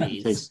actually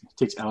needs.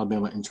 Takes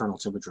Alabama internal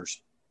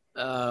temperatures.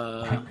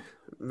 Man.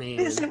 What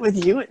is it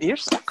with you? You're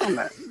stuck on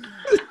that.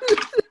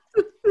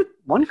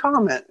 One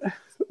comment.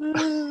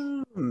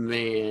 Oh,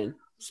 man.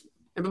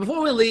 And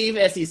before we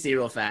leave SEC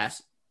real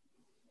fast,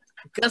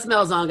 Gus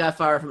Malzahn got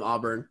fired from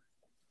Auburn.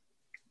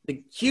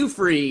 The Hugh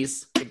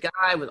Freeze, the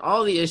guy with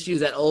all the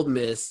issues at Ole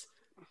Miss,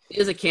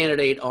 is a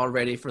candidate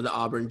already for the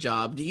Auburn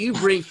job. Do you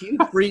bring Hugh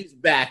Freeze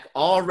back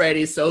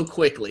already so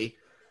quickly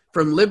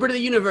from Liberty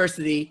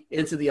University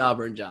into the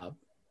Auburn job?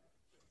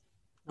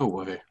 No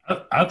way.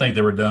 I think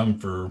they were dumb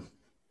for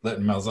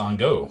letting Malzahn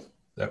go.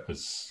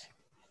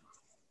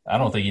 I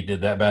don't think he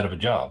did that bad of a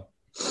job.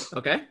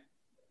 Okay.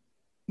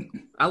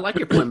 I like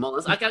your point,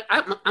 Mullins. I'm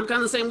kind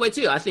of the same way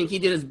too. I think he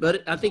did his,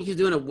 but I think he's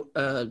doing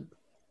a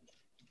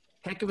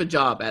heck of a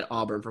job at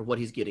Auburn for what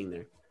he's getting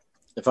there.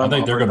 I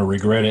think they're going to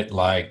regret it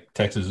like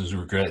Texas is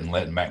regretting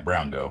letting Mac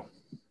Brown go.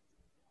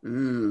 Okay.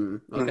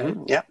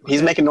 Mm-hmm. Yeah,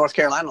 he's making North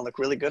Carolina look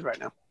really good right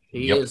now.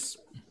 He is.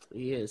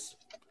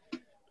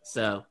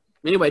 So,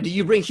 anyway, do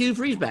you bring Hugh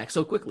Freeze back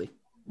so quickly?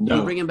 No. Do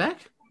you bring him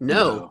back?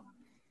 No.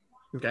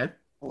 Okay. If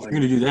you're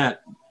going to do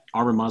that,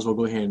 Auburn might as well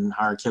go ahead and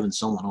hire Kevin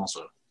Sumlin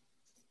also.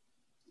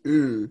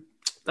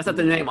 That's not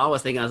the name I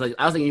was thinking. I was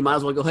thinking you might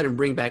as well go ahead and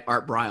bring back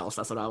Art Briles.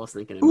 That's what I was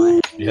thinking in my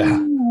head.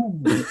 Yeah.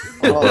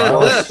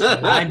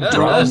 I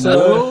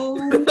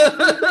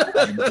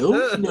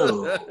don't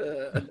know.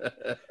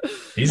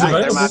 He's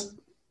available.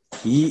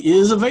 He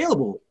is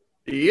available.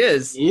 He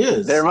is.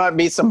 There might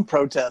be some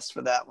protest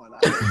for that one.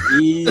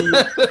 You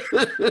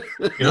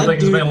don't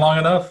think it's been long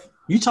enough?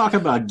 You talk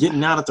about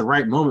getting out at the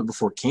right moment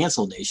before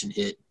Cancel Nation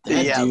hit.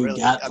 That dude really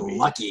got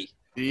lucky.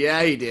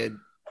 Yeah, he did.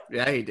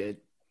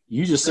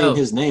 You just saying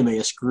his name may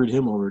have screwed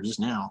him over just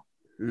now.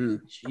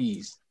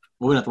 Jeez.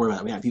 Well, we don't have to worry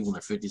about it. We have people in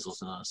their 50s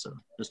listening to us, so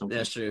there's no problem.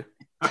 That's true.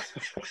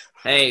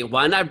 Hey,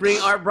 why not bring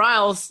Art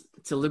Briles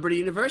to Liberty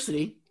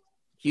University?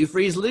 Hugh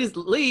Freeze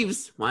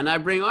leaves. Why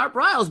not bring Art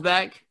Briles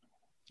back?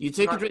 You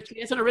took a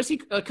chance on a risky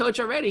coach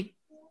already.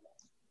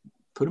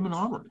 Put him in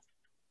Auburn.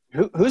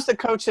 Who's the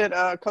coach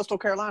at Coastal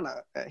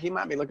Carolina? He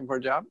might be looking for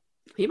a job.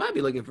 He might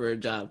be looking for a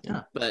job.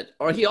 Yeah.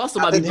 Or he also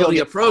might be building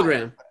a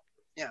program.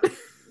 Yeah.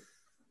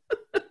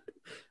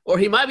 Or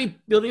he might be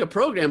building a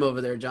program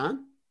over there,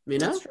 John. You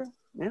know? That's true.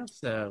 Yeah.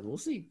 So we'll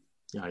see.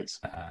 Yikes.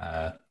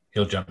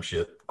 He'll jump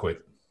ship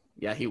quick.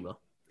 Yeah, he will.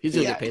 He's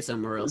going to get paid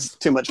somewhere else. It's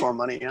too much more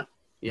money,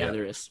 Yeah,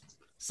 there is.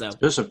 So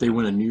especially if they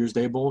win a New Year's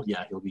Day Bowl,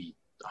 he'll be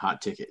a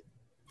hot ticket.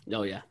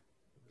 Oh, yeah.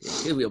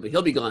 He will be.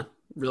 He'll be gone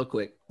real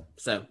quick.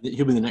 So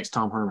he'll be the next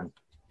Tom Herman.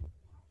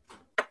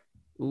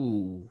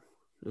 Ooh.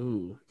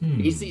 Ooh.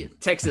 You see,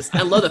 Texas.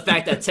 I love the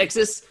fact that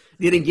Texas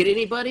didn't get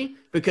anybody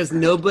because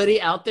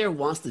nobody out there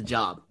wants the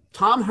job.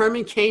 Tom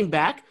Herman came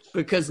back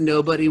because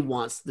nobody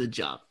wants the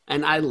job.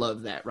 And I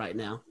love that right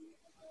now.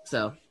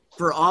 So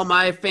for all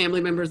my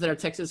family members that are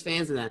Texas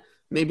fans and that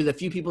maybe the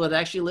few people that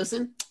actually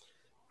listen,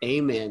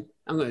 amen.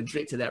 I'm going to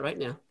drink to that right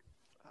now.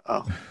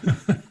 Oh,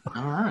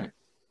 All right.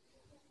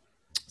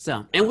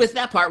 So, and with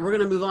that part, we're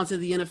going to move on to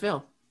the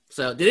NFL.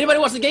 So did anybody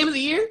watch the game of the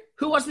year?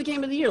 Who watched the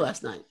game of the year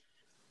last night?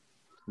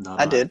 No,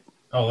 I did.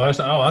 Oh, I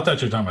thought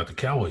you were talking about the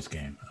Cowboys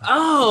game.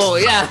 Oh,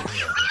 yeah.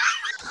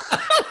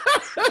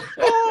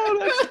 Oh,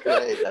 that's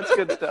great. That's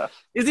good stuff.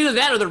 It's either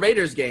that or the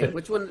Raiders game.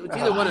 Which one? It's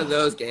either one of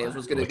those games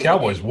was going to The be.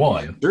 Cowboys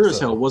won. Sure as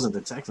hell wasn't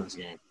the Texans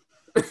game.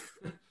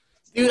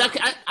 Dude, I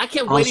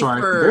kept I'm waiting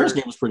sorry. for. The Bears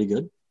game was pretty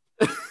good.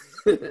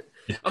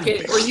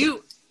 Okay,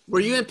 were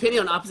you and Penny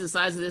on opposite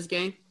sides of this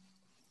game?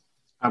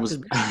 I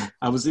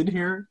was in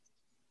here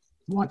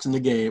watching the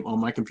game on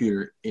my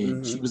computer,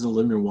 and she was in the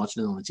living room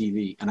watching it on the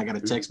TV, and I got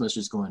a text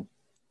message going,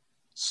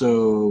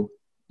 "So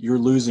you're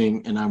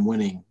losing and I'm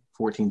winning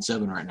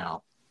 14-7 right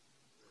now."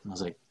 And I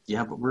was like,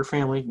 "Yeah, but we're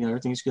family. You know,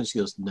 everything's good." She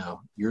goes,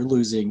 "No, you're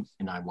losing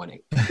and I'm winning."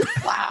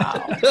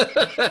 Wow.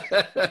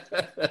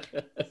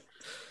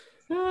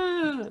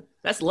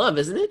 That's love,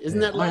 isn't it? Isn't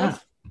that Oh, love? yeah.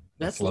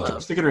 That's Love.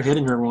 love. Sticking her head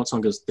in her every once in a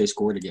while goes, "They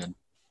scored again."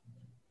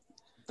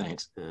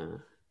 Thanks.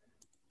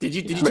 Did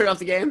you turn off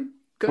the game?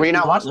 Good. Were you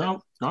not watching?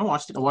 No, I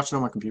watched it. I watched it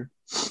on my computer.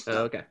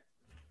 Oh, okay.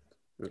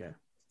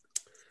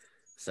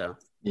 So,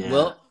 Yeah.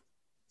 well,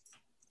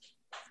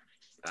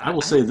 I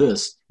will say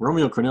this: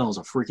 Romeo Crennel is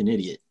a freaking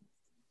idiot.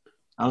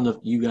 I don't know if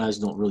you guys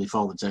don't really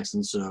follow the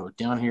Texans, so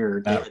down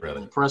here they Not had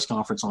really. a press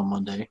conference on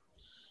Monday,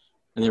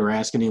 and they were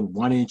asking him,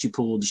 "Why didn't you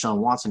pull Deshaun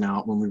Watson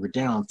out when we were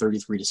down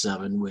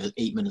 33-7 with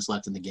 8 minutes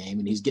left in the game?"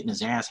 And he's getting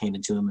his ass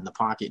handed to him in the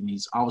pocket, and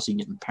he's obviously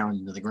getting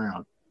pounded into the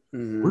ground.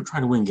 mhm. We're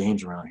trying to win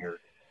games around here.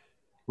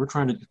 We're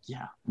trying to,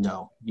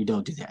 no, you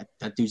don't do that.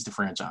 That dude's the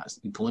franchise.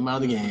 You pull him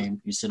out of the game,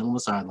 you sit him on the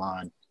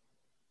sideline.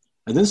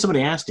 And then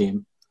somebody asked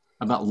him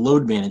about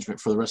load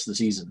management for the rest of the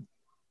season.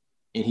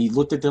 And he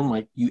looked at them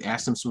like you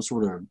asked him some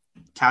sort of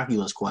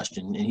calculus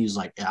question, and he was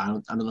like, "Yeah,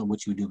 I don't know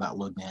what you would do about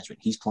load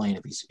management. He's playing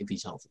if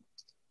he's healthy."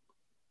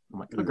 I'm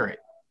like, "Oh, great.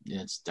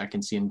 I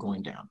can see him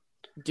going down."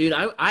 Dude,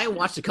 I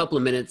watched a couple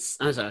of minutes.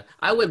 I'm sorry.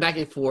 I went back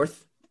and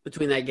forth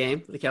between that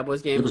game, the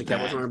Cowboys game, It was the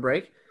Cowboys bad. were on a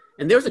break.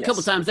 And there was a Yes.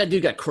 couple times that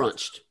dude got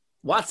crunched.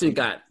 Watson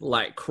got,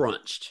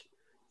 crunched.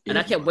 And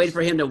I kept waiting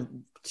for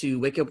him to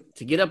wake up,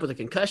 to get up with a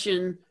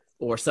concussion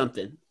or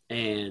something.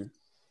 And,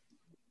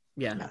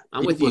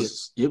 I'm with you.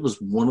 It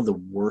was one of the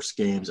worst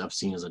games I've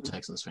seen as a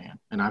Texans fan.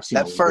 And I've seen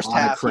That a first lot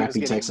half, of he was crappy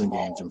getting Texan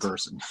games in mauled.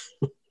 person.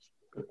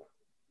 It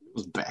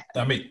was bad.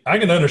 I mean, I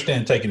can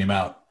understand taking him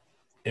out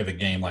of a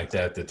game like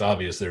that. That's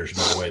obvious. There's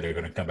no way they're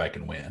going to come back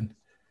and win.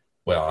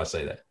 Well, I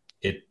say that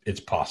it's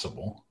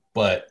possible,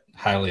 but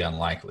highly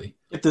unlikely.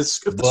 If the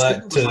score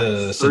But was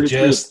to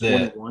suggest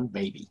 33-21,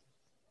 baby.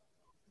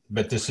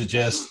 But to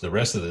suggest the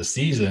rest of the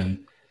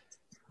season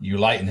you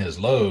lighten his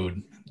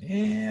load,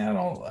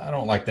 I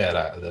don't like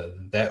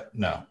that.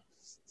 No.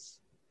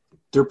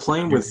 They're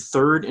playing with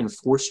third and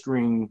fourth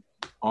string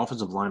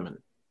offensive linemen.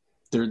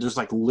 There's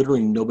like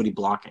literally nobody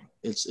blocking.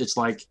 It's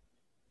like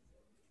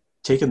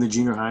taking the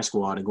junior high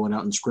squad and going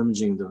out and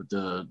scrimmaging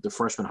the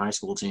freshman high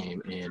school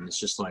team, and it's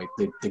just like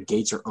the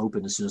gates are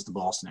open as soon as the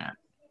ball snapped.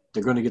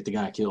 They're going to get the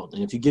guy killed,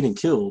 and if you get him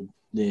killed,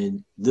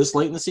 then this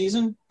late in the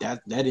season, that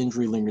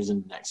injury lingers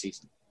into next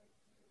season.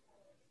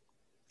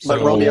 But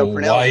So Romeo Crennel's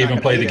why not even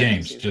gonna play be the there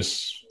games? next season.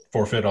 Just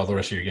forfeit all the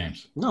rest of your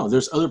games. No,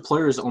 there's other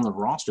players on the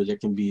roster that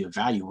can be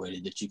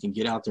evaluated that you can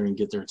get out there and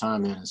get their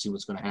time in and see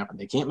what's going to happen.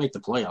 They can't make the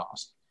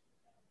playoffs.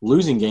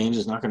 Losing games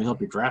is not going to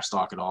help your draft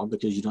stock at all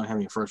because you don't have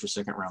any first or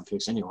second round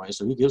picks anyway.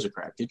 So who gives a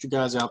crap? Get your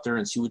guys out there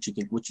and see what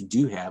you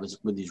do have is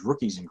with these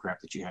rookies and crap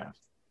that you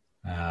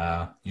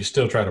have. You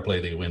still try to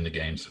play to win the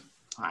games.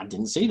 I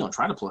didn't say don't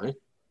try to play.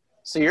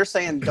 So you're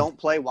saying don't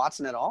play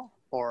Watson at all?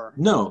 Or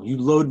No, you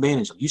load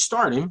manage him. You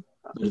start him,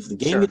 but if the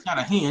game Sure. gets out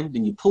of hand,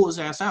 then you pull his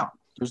ass out.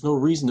 There's no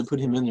reason to put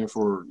him in there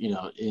for,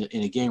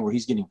 in a game where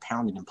he's getting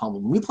pounded and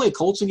pummeled. When we play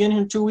Colts again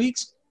in 2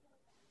 weeks,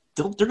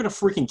 they're going to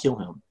freaking kill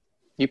him.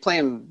 you play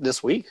him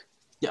this week?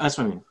 Yeah, that's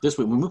what I mean. This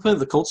week, when we play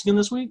the Colts again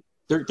this week,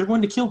 they're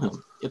going to kill him.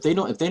 If they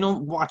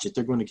don't watch it,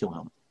 they're going to kill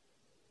him.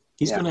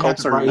 He's Yeah, going to have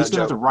Colts to are ride, no he's going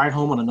to have to joke. ride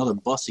home on another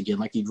bus again,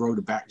 like he drove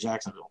to back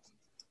Jacksonville.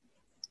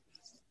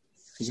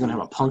 He's going to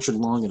have a punctured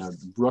lung and a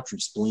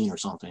ruptured spleen or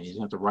something. He's going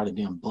to have to ride a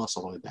damn bus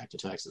all the way back to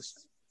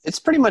Texas. It's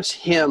pretty much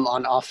him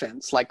on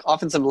offense, like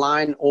offensive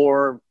line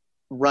or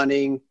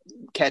running,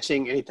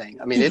 catching, anything.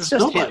 I mean, Dude, it's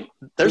just nobody.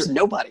 him. There's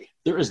nobody.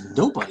 There is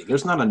nobody.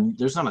 There's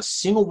not a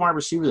single wide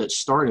receiver that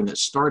started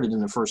in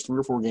the first 3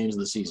 or 4 games of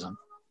the season.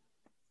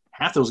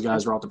 Half those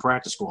guys are off the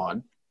practice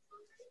squad.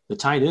 The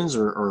tight ends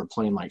are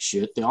playing like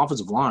shit. The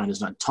offensive line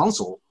is not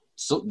Tunsil.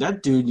 So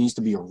that dude needs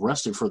to be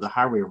arrested for the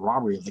highway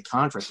robbery of the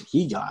contract that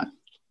he got.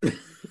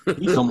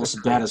 He's almost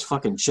as bad as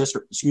fucking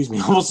Chester. Excuse me,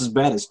 almost as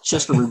bad as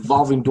Chester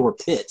revolving door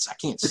Pitts. I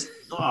can't.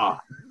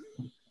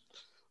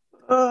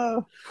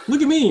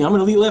 Look at me. I'm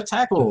an elite left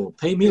tackle.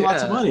 Pay me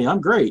lots of Yeah. money.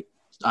 I'm great.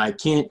 I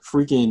can't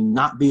freaking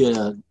not be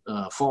a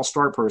false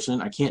start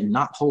person. I can't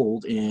not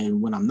hold.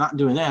 And when I'm not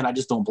doing that, I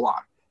just don't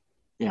block.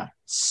 Yeah.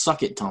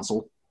 Suck it,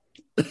 Tunsil.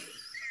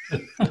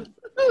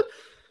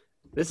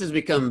 This has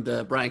become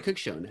the Brian Cook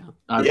show now.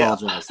 I Yeah.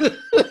 apologize. Do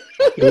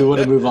we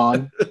want to move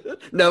on?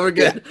 No, we're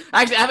good.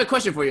 Actually, I have a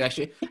question for you.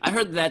 Actually, I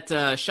heard that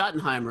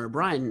Schottenheimer,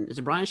 Brian, is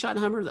it Brian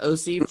Schottenheimer, the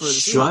OC for the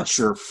Shut Seahawks?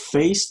 your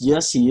face.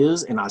 Yes, he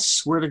is. And I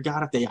swear to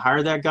God, if they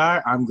hire that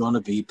guy, I'm going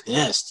to be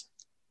pissed.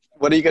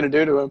 What are you going to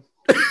do to him?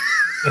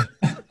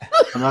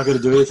 I'm not going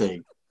to do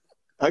anything.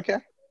 Okay.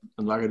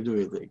 I'm not going to do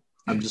anything.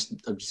 I'm just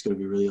going to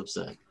be really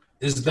upset.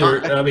 Is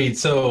there? I mean,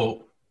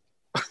 so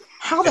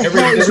How the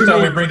every hell is your time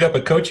we name? bring up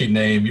a coaching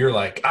name, you're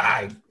like,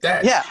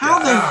 Yeah, How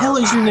the hell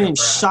is your name Brian.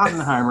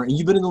 Schottenheimer, and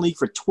you've been in the league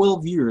for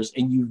 12 years,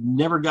 and you've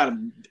never got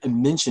a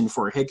mention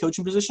for a head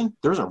coaching position?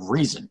 There's a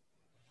reason.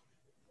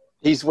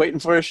 He's waiting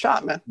for his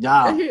shot, man.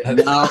 Yeah,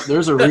 no,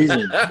 there's a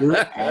reason. Your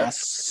ass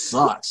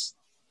sucks.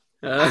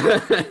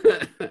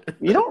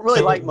 You don't really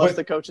So like most what- of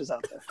the coaches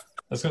out there.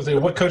 I was going to say,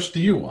 what coach do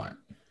you want?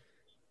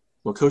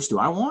 What coach do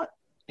I want?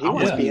 He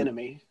wants Yeah. the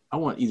enemy. I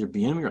want either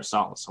Bieniemy or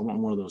Salas. I want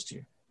one of those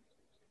two.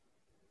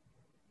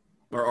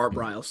 or Art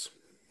Briles.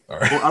 All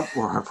right.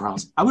 Or our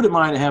Prowse. I wouldn't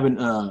mind having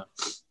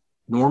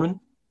Norman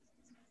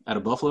out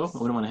of Buffalo. I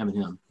wouldn't mind having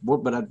him.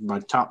 But my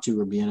top two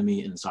are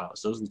Bieniemy and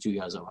Silas. Those are the two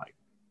guys I like.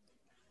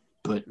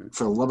 But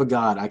for the love of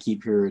God, I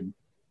keep hearing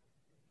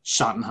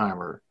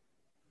Schottenheimer.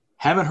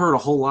 Haven't heard a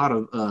whole lot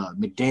of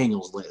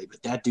McDaniels lately,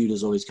 but that dude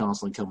is always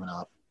constantly coming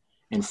up.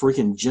 And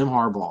freaking Jim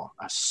Harbaugh.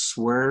 I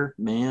swear,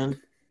 man,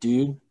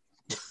 dude.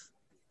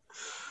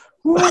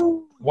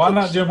 Woo. Why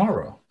not Jim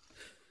Harbaugh?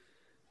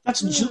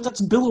 That's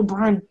Bill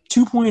O'Brien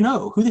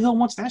 2.0. Who the hell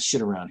wants that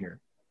shit around here?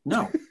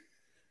 No.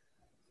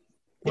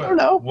 I don't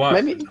know.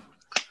 Why? Maybe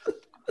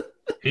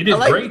He did I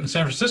like- great in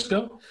San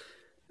Francisco.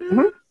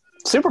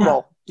 Super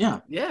Bowl.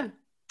 Yeah, Yeah,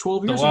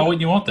 12 So years why ago.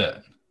 wouldn't you want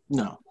that?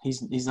 No,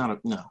 he's not a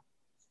no. I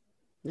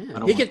yeah.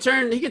 don't He want- could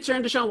turn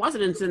Deshaun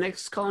Watson into the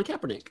next Colin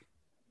Kaepernick.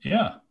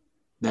 Yeah.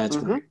 That's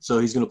Mhm. great. So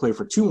he's going to play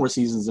for 2 more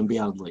seasons and be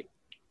out of the league.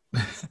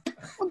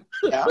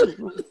 Yeah,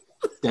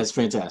 That's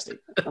fantastic.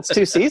 that's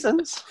 2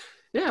 seasons.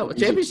 Yeah, well,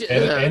 championship.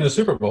 And the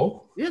Super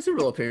Bowl. Yeah, Super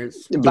Bowl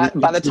appearance. By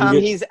the do we time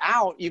get- he's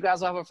out, you guys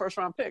will have a first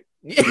round pick.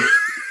 Yeah.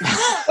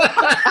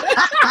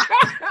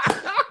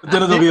 But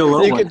then it'll be a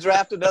low You one. could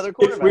draft another If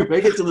we quarterback.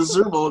 make it to the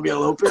Super Bowl, it'll be a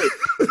low pick.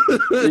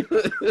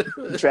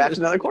 Draft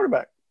another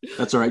quarterback.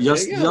 That's all right. There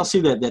you go. Y'all see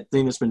that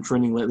thing that's been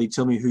trending lately?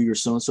 Tell me who your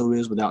so-and-so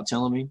is without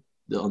telling me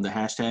on the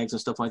hashtags and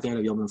stuff like that.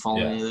 Have y'all been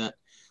following Yeah. any of that?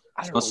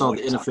 I don't I know saw what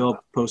the you're talking NFL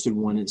about. posted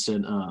one that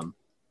said,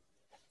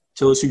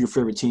 tell us who your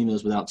favorite team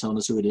is without telling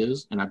us who it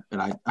is. And I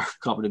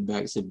commented back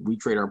and said, we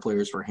trade our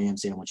players for ham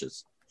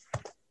sandwiches.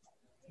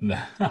 You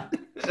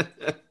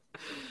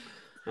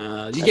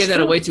gave that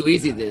away too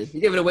easy then. You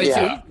gave it away Yeah.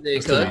 too easy,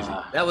 That's then, too Coach. easy.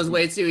 That was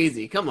way too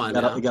easy. Come on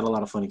now. We got a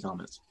lot of funny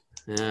comments.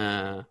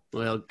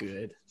 Well,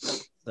 good.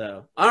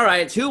 So, all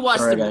right. Who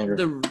watched All right,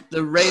 Andrew.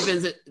 the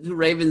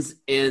Ravens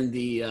and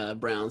the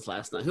Browns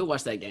last night? Who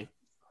watched that game?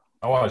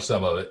 I watched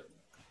some of it.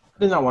 I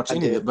did not watch I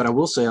any of did. it, but I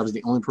will say I was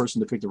the only person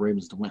to pick the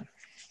Ravens to win.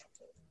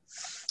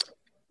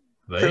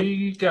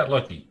 They got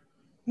lucky.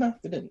 No,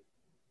 they didn't.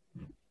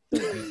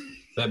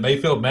 That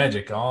Mayfield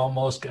Magic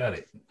almost got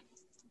it.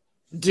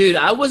 Dude,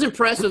 I was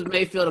impressed with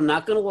Mayfield. I'm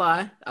not gonna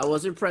lie, I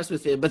was impressed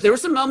with him. But there were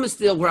some moments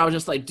still where I was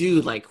just like,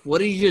 dude, like, what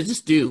did you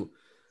just do?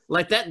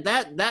 Like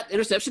that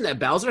interception that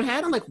Bowser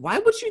had. I'm like, why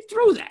would you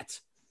throw that?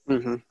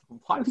 Mhm.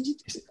 Why would you?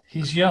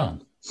 He's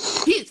young.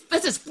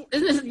 Isn't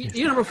this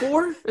year number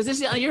 4? Is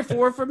this year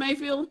 4 for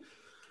Mayfield?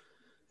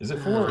 Is it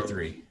 4 or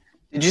 3?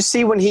 Did you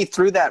see when he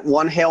threw that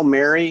one Hail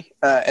Mary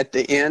at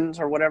the end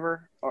or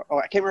whatever? Or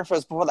I can't remember if it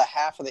was before the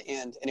half of the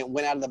end, and it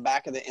went out of the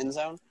back of the end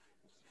zone.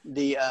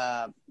 The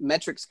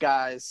metrics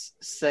guys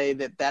say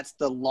that that's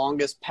the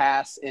longest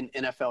pass in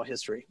NFL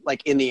history,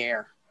 like in the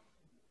air.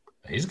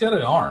 He's got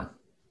an arm.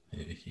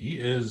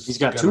 He's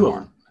got an 2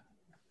 of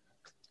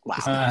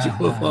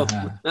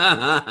them.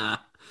 Wow.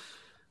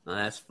 Well,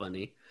 that's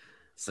funny.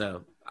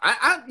 So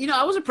I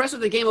was impressed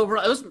with the game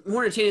overall. It was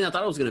more entertaining than I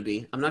thought it was going to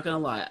be. I'm not going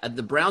to lie.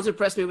 The Browns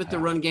impressed me with the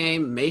run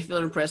game.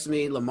 Mayfield impressed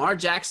me. Lamar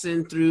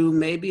Jackson threw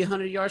maybe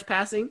 100 yards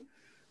passing,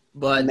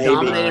 but Maybe.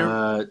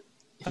 dominated.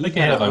 I think he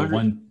had like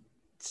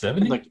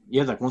 170. like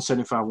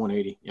 175,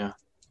 180. Yeah.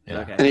 Yeah.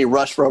 Okay. And he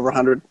rushed for over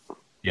 100.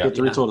 He had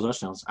 3 Yeah. total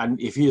touchdowns.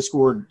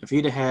 If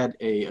he'd had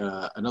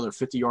another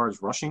 50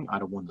 yards rushing,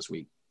 I'd have won this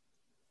week.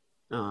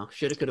 Oh,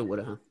 shoulda, coulda,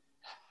 woulda, huh?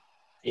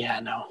 Yeah,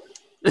 no.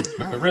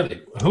 But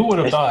really, who would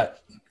have thought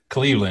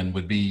Cleveland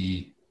would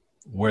be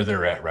where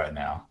they're at right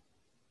now?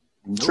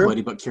 True.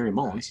 Nobody but Kerry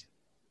Mullins.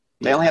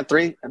 They only had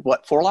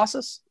 4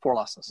 losses? 4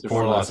 losses. They're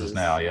 4 losses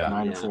now, yeah.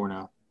 9-4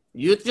 now.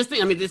 You just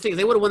think? I mean, just think if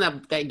they would have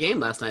won that game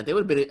last night, they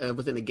would have been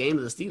within a game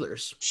of the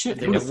Steelers. Shit,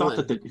 They who'd have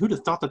would've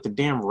thought that the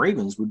damn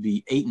Ravens would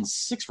be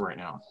 8-6 right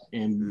now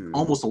and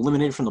almost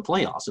eliminated from the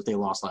playoffs if they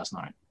lost last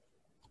night?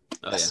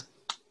 Oh Yes.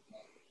 yeah.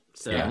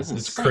 So Yeah, it's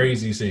it's insane.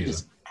 crazy It's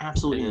season.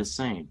 absolutely Yeah.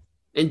 insane.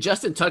 And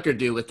Justin Tucker,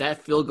 dude, with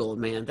that field goal,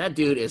 man, that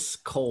dude is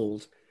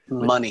cold.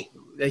 Money.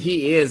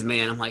 He is,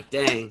 man. I'm like,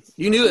 dang.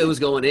 You knew it was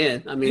going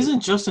in. I mean, isn't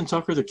Justin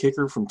Tucker the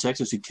kicker from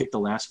Texas who kicked the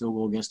last field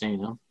goal against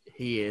A&M?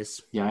 he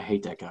is. Yeah, I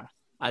hate that guy.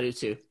 I do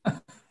too.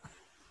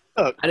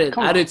 Look,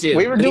 I do too.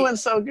 We were doing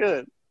so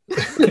good.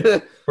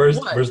 Where's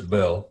What? the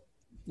bell?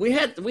 We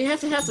have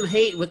to have some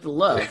hate with the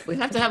love. We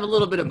have to have a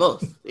little bit of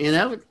both. You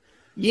know,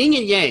 yin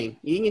and yang.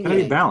 Yin and I need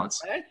yang.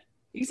 balance. Right?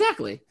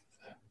 Exactly.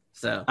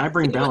 So I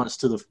bring balance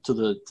to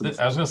the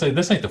I was gonna say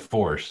this ain't the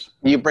Force.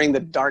 You bring the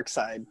dark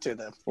side to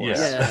the force.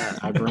 yeah.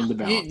 I bring the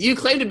balance. You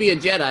claim to be a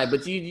Jedi,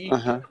 but you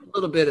Uh-huh. a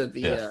little bit of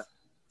the Yeah.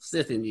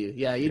 Sith in you.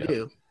 Yeah, you Yeah.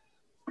 do.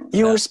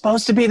 You were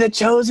supposed to be the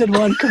chosen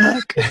one,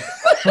 Cook.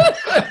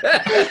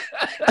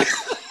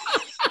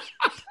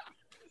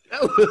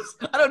 That was,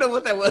 I don't know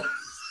what that was.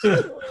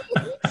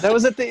 That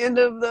was at the end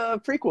of the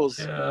prequels.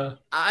 Yeah.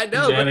 I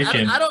know, but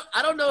Anakin.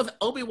 I don't know if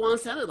Obi-Wan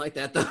sounded like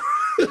that though.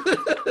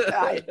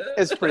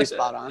 It's pretty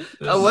spot on.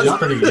 Oh, was It's it?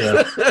 pretty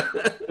good.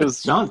 It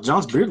was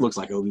John's beard looks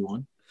like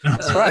Obi-Wan.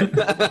 that's right.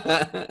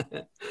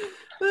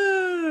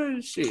 Oh,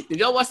 shoot. Did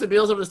y'all watch the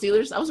Bills over the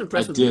Steelers? I was I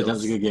impressed with did. the That Bills.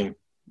 was a good game.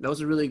 That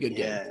was a really good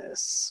game.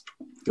 Yes.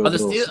 Go Are the,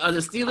 Bills. are the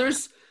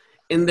Steelers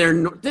in their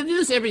 – they do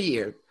this every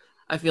year.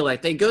 I feel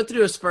like they go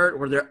through a spurt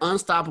where they're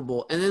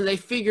unstoppable, and then they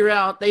figure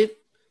out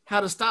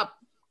how to stop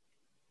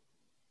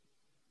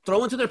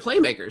throwing to their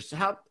playmakers.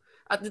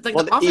 It's like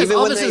Well, the offense even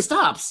all when of a sudden they-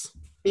 stops.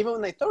 Even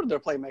when they throw to their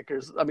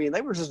playmakers, I mean,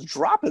 they were just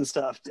dropping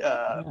stuff.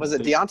 Was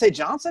it they- Deontay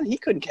Johnson? He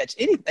couldn't catch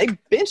anything. They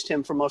benched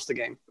him for most of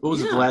the game. What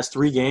was it? Yeah. The last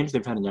 3 games,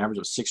 they've had an average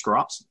of 6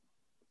 drops.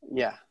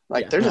 Yeah,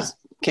 like Yeah. they're just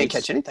can't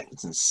It's- catch anything.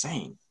 It's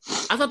insane.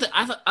 I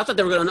thought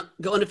they were going to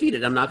go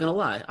undefeated. I'm not going to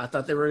lie. I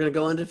thought they were going to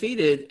go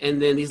undefeated, and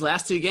then these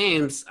last 2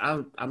 games,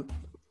 I'm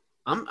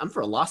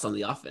for a loss on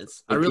the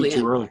offense. I They really peaked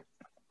too am. early.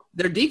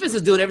 Their defense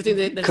is doing everything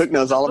they're Cook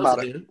knows all supposed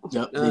about to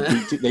it.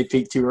 do. Yep, they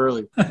peaked too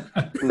early.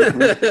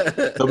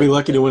 Mhm. They'll be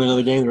lucky to win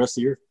another game the rest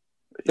of the year.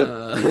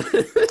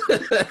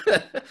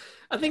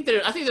 I think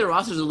their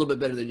roster's a little bit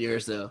better than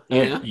yours, though.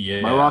 Yeah. Yeah.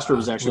 Yeah. My roster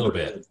was a actually little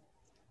pretty bit.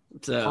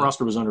 good. So My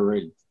roster was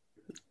underrated.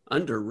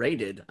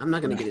 underrated. I'm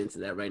not going to get into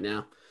that right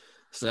now.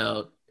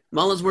 So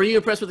Mullins, were you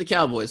impressed with the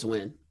Cowboys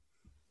win?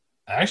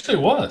 I actually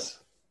was.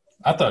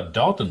 I thought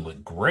Dalton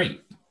looked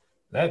great.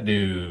 That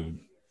dude,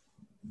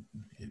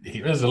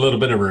 he was a little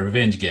bit of a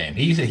revenge game.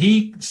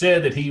 He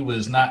said that he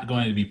was not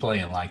going to be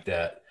playing like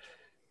that,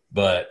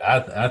 but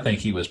I think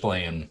he was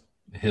playing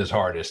his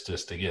hardest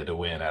just to get a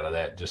win out of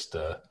that, just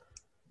to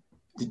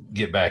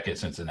get back at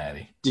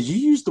Cincinnati. Did you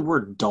use the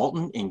word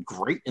Dalton and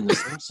great in the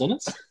same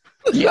sentence?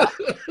 Yeah,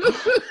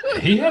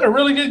 He had a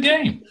really good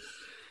game.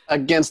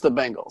 against the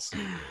Bengals.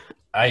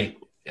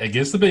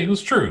 Against the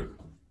Bengals, true.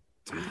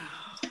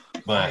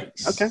 But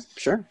Okay,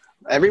 sure.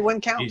 Every win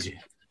counts.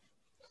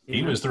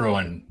 he was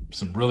throwing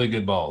some really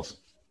good balls.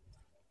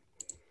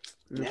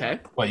 Okay.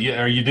 What,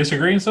 are you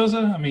disagreeing,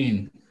 Sosa? I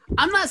mean,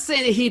 I'm not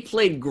saying that he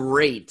played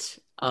great.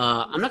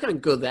 I'm not going to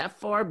go that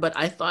far, but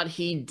I thought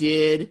he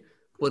did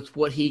with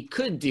what he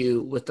could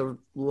do with the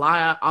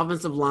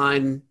offensive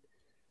line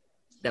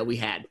that we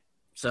had.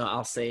 So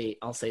I'll say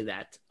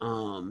that.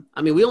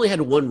 I mean, we only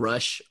had 1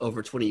 rush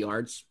over 20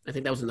 yards. I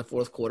think that was in the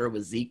 4th quarter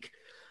with Zeke.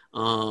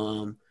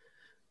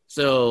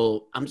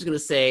 So I'm just going to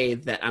say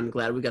that I'm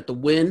glad we got the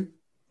win.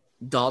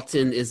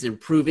 Dalton is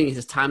improving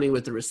his timing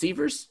with the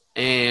receivers,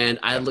 and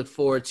I look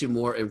forward to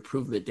more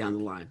improvement down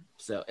the line.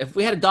 So if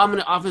we had a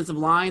dominant offensive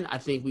line, I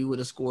think we would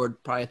have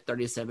scored probably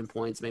 37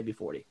 points, maybe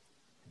 40.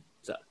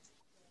 So,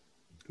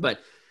 but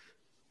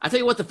I tell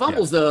you what, the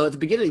fumbles, though, at the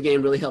beginning of the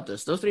game really helped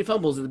us. Those 3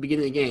 fumbles at the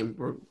beginning of the game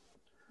were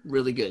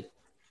really good.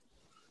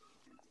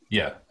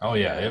 yeah. Oh,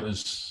 yeah. It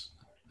was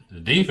 – the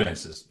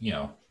defense is,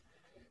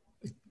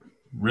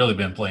 really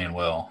been playing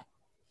well.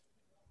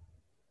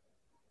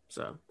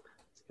 So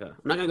I'm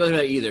not going to go through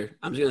that either.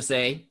 I'm just going to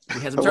say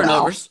we had some Wow.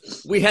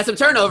 turnovers. We had some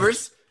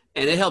turnovers,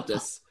 and it helped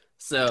us.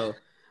 So,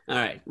 all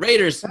right.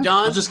 Raiders, I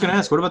John. was just going to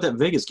ask, what about that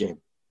Vegas game?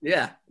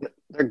 Yeah.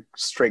 They're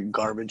straight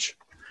garbage.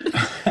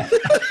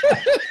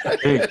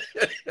 Hey,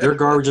 their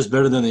garbage is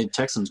better than the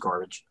Texans'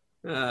 garbage.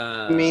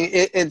 I mean,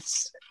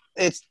 it's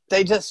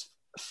they just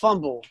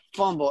fumble.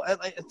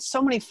 It's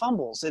so many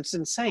fumbles. It's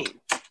insane.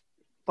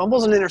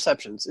 Fumbles and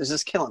interceptions is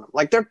just killing them.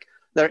 Like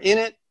they're in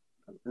it,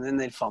 and then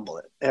they fumble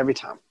it every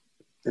time.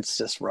 It's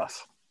just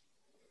rough.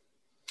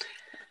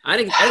 I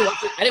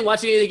didn't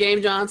watch any of the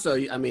game, John. So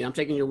I mean, I'm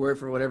taking your word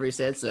for whatever he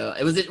said. So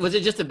was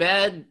it just a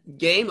bad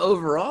game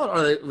overall,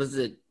 or was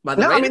it by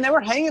the No, Raiders? I mean they were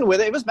hanging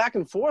with it. It was back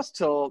and forth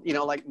till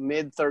like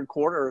mid 3rd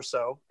quarter or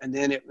so, and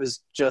then it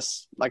was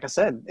just like I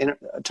said,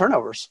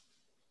 turnovers.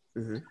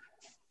 Mm-hmm.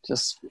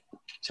 Just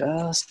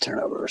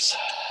turnovers.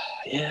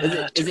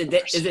 Yeah. Is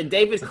it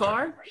David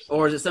Carr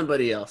or is it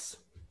somebody else?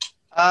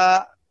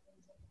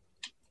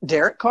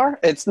 Derek Carr?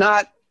 It's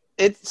not.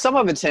 It's some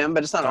of it's him,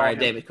 but it's not all. Sorry, him.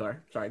 David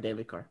Carr. Sorry,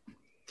 David Carr.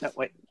 No,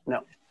 wait,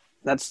 no.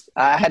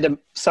 I had to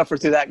suffer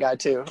through that guy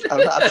too.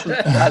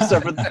 I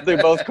suffered through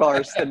both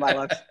cars in my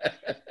life.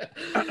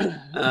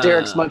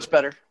 Derek's much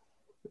better.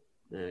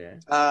 Okay.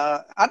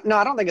 No,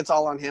 I don't think it's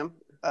all on him.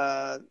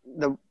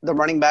 the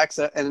running backs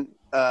and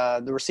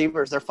the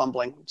receivers, they're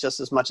fumbling just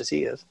as much as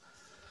he is.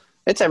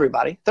 It's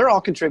everybody. They're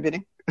all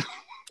contributing.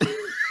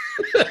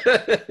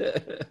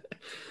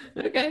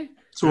 Okay.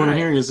 So what I'm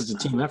hearing is it's a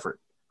team effort.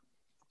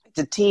 It's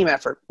a team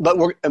effort, but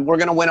we're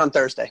going to win on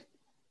Thursday.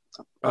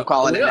 I'm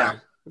calling it now.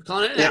 We're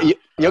calling it Yeah, now.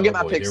 you'll get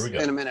my boy, picks here we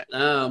go. in a minute.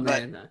 Oh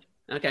man.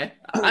 Okay.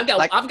 I've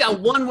got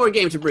one more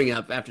game to bring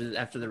up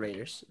after the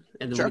Raiders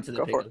and then Sure, we'll get to the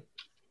go for pick.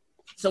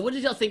 So what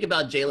did y'all think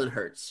about Jalen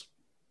Hurts?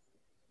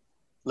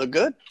 Look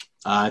good.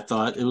 I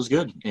thought it was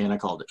good, and I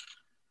called it.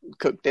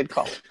 Cook did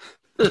call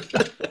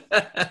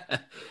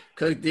it.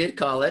 Cook did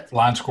call it.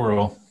 Blind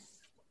squirrel.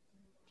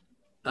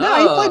 No,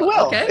 he played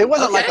well. Okay, It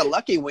wasn't okay. like a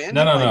lucky win.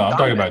 No. He played I'm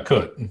talking dominant. about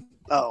Cook.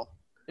 Oh,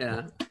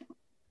 Yeah.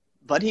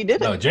 but he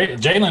did it. No,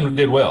 Jalen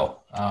did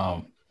well.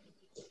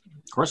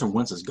 Carson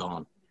Wentz is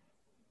gone.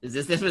 Is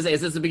this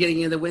the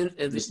beginning of the win?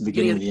 This is the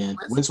beginning of the end.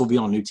 Wentz will be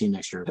on a new team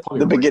next year. Probably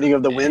The right. beginning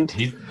of the wind.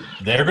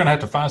 They're going to have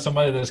to find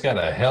somebody that's got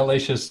a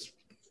hellacious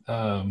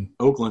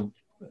Oakland.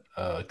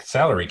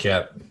 salary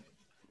cap.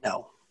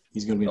 No,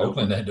 He's going to be in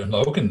Oakland.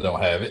 Oakland don't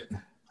have it.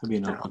 He'll be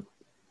in Oakland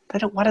they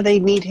don't. Why do they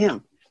need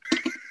him?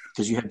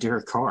 because you have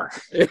Derek Carr.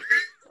 They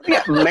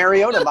got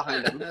Mariota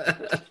behind him.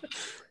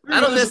 I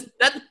don't know. Is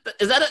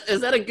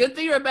that a good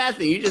thing or a bad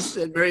thing? You just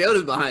said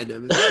Mariota's behind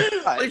him. What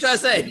are you trying to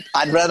say?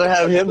 I'd rather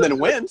have him than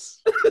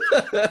Wentz.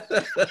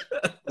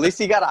 At least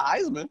he got a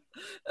Heisman.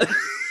 I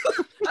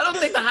don't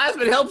think the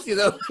Heisman helps you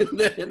though in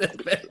the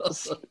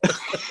NFL.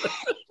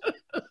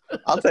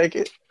 I'll take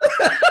it.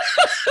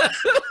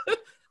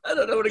 I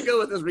don't know where to go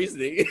with this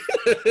reasoning.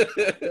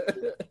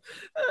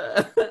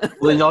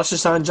 Well, then y'all should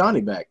sign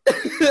Johnny back.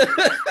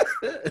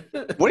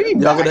 What do you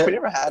mean Y'all back? gonna- We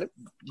never had him.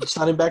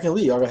 Sign him back in the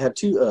league. Y'all going to have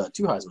two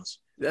Heismans.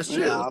 That's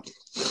true. Yeah.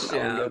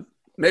 Yeah.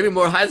 Maybe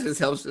more Heisman's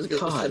helps is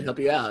going to help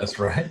you out. That's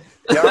right.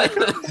 You all right?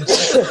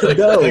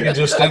 They can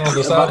just stand on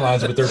the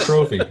sidelines with their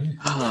trophy.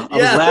 I Yeah.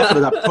 was laughing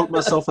and I poked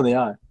myself in the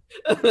eye.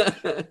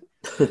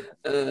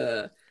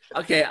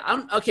 Okay.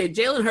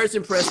 Jalen Hurts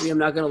impressed me. I'm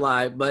not gonna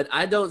lie, but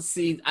I don't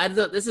see.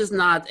 This is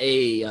not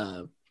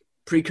a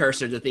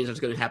precursor to things that's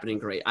going to happen in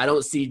great. I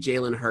don't see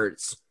Jalen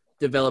Hurts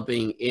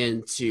developing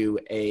into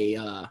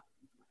a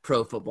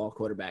pro football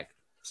quarterback.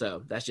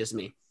 So that's just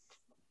me.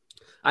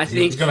 I think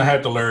He's going to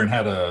have to learn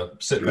how to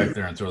sit back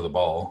there and throw the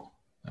ball.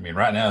 I mean,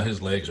 right now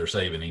his legs are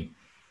saving him.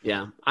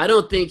 Yeah, I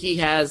don't think he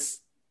has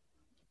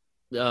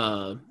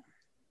the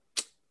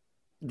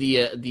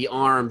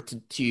arm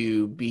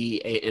to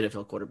be an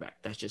NFL quarterback.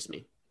 That's just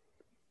me.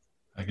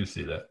 I can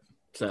see that.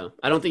 So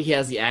I don't think he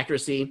has the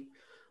accuracy.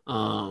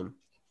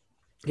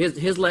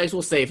 His legs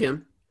will save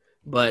him,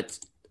 but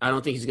I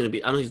don't think he's going to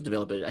be. I don't think he's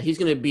developing it. He's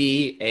going to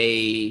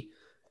be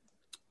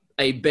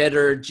a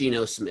better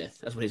Geno Smith.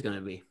 That's what he's going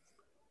to be.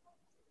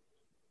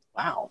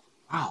 Wow.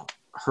 Wow.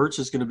 Hurts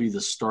is going to be the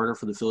starter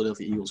for the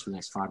Philadelphia Eagles for the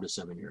next 5 to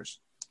 7 years.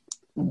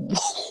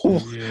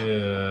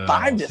 Yeah. 5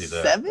 I to see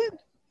that. 7?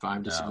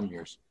 5 to No. 7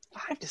 years.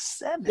 5 to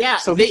 7. Yeah,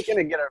 So he's going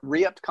to get a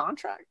re-upped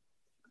contract.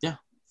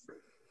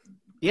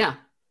 Yeah.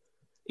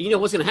 You know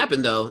what's going to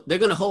happen though? They're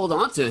going to hold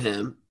on to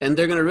him, and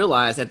they're going to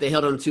realize that they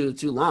held him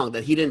too long,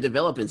 that he didn't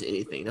develop into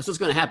anything. That's what's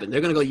going to happen.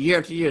 They're going to go year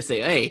after year,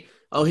 say, "Hey,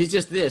 oh, he's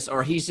just this,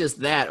 or he's just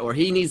that, or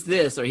he needs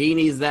this, or he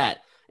needs that,"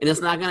 and it's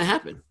not going to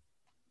happen.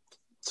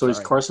 So he's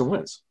Sorry. Carson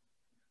Wentz.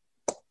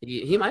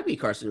 He might be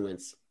Carson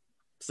Wentz,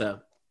 so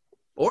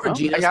or Well,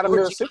 Geno I got him to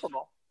or, the Super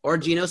Bowl. or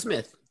Geno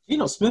Smith.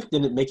 Geno Smith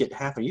didn't make it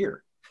half a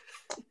year.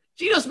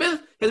 Geno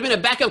Smith has been a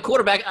backup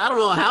quarterback. I don't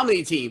know how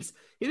many teams.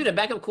 He's been a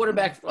backup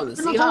quarterback on the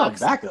We're not talking about Seahawks.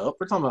 backup.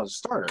 We're talking about a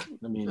starter.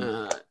 I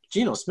mean,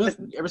 Geno Smith,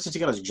 ever since he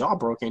got his jaw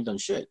broke, ain't done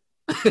shit.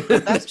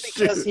 That's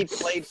because he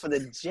played for the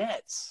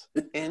Jets.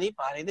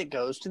 Anybody that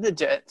goes to the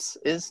Jets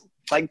is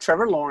like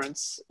Trevor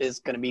Lawrence is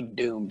going to be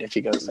doomed if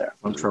he goes there.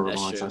 I'm Trevor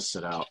That's Lawrence. true. I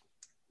sit out.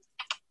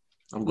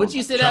 I'm Would going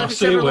you back. sit Trying out to for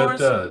see Trevor what,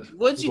 Lawrence?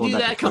 Would you going do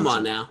back that? to Come Clemson.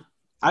 on now.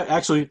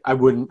 I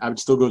wouldn't. I would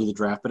still go to the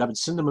draft, but I would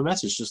send him a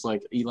message just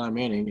like Eli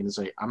Manning and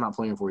say, "I'm not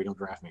playing for you. Don't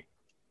draft me."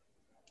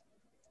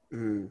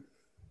 Mm.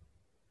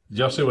 Did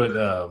y'all see what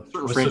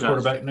what's franchise. the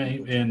quarterback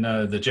name in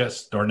the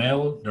Jets?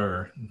 Darnell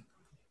or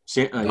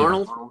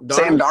Darnold?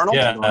 Sam Darnold?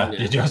 yeah? Darnold.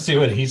 Did y'all see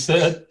what he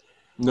said?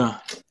 No.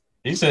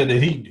 He said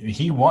that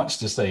he wants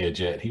to stay a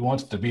Jet. He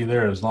wants to be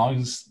there as long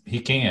as he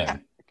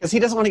can. Because he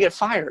doesn't want to get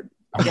fired.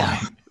 I'm Yeah.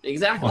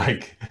 Exactly.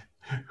 like,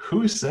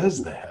 who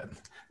says that?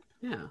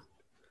 Yeah.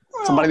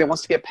 Somebody that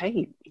wants to get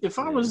paid. If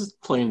I was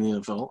playing in the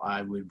NFL,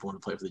 I would want to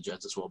play for the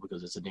Jets as well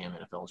because it's a damn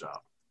NFL job.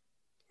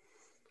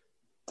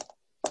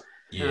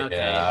 Yeah.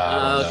 Okay. I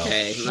don't know.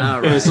 Okay. All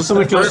Okay, right. so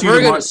someone comes to you We're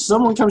tomorrow. gonna-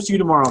 Someone comes to you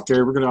tomorrow.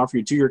 Okay, we're going to offer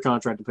you a 2-year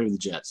contract to play for the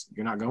Jets.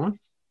 You're not going?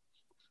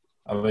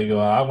 I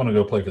want to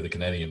go play for the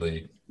Canadian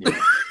League.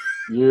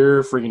 You're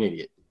a freaking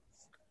idiot.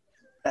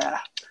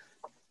 Ah,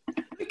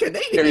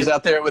 Canadian. Gary's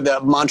out there with the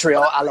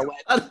Montreal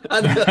Alouette.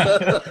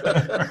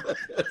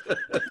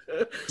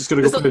 Just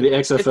going to go play the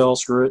XFL.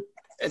 Screw it.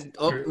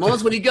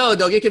 Mullins, when you go,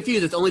 don't get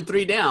confused. It's only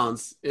 3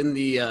 downs in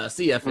the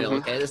CFL. Mhm.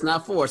 Okay, it's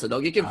not 4, so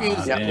don't get confused.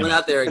 Ah, Going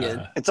out there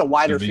again. It's a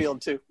wider Could be.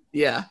 field, too.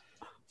 Yeah,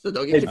 so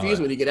don't get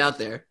confused when you get out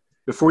there.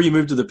 Before you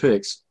move to the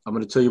picks, I'm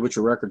going to tell you what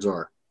your records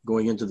are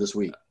going into this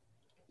week.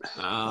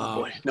 Oh,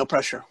 boy. No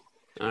pressure.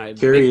 All right.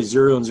 Kerry is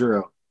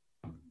 0-0.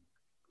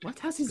 What?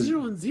 How's he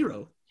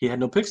 0-0? He had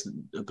no picks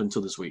up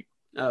until this week.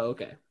 Oh,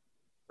 okay.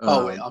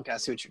 Wait. Okay, I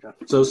see what you're doing.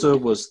 Sosa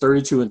was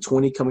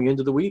 32-20 coming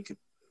into the week.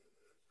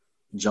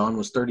 John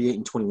was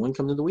 38-21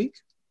 coming into the week.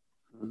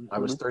 I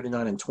was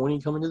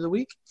 39-20 coming into the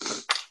week.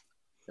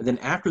 And then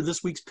after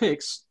this week's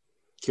picks,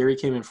 Kerry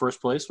came in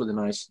first place with a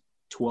nice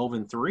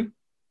 12-3.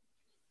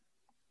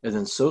 And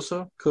then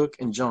Sosa, Cook,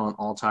 and John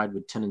all tied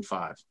with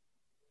 10-5.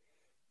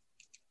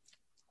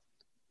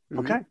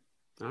 Okay.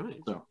 All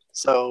right.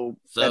 So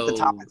at the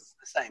top, it's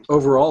the same.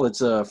 Overall,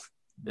 it's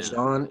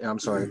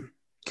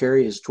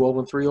Kerry is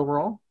 12-3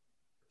 overall.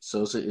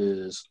 Sosa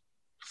is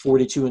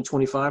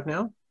 42-25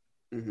 now.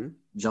 Mm-hmm.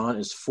 John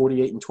is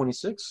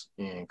 48-26,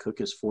 and Cook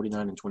is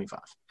 49-25.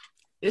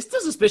 It's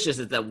still suspicious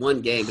that that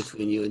one game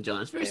between you and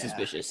John. It's very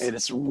suspicious. It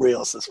is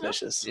real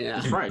suspicious. Yeah.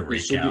 That's right.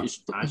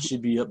 I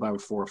should be up by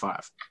 4 or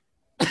 5.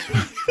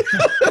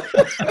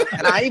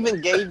 And I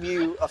even gave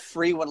you a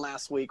free one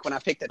last week when I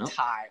picked a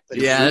tie.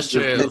 Yeah, that's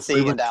true.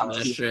 Tennessee and Dallas.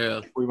 That's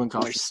true. We won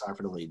conference tie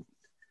for the lead.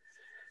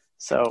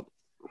 So,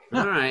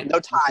 All right. no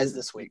ties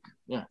this week.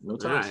 Yeah, no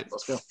ties. All right.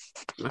 Let's go.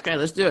 Okay,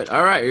 let's do it.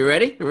 All right. You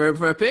ready? You ready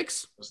for our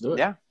picks? Let's do it.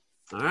 Yeah.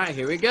 All right,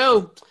 here we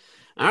go.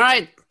 All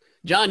right,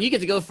 John, you get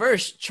to go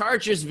first.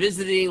 Chargers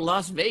visiting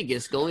Las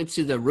Vegas, going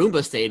to the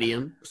Roomba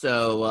Stadium.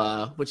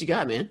 So, what you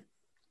got, man?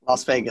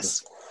 Las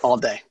Vegas all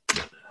day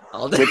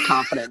All day. with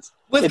confidence.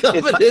 With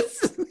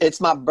confidence.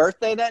 It's my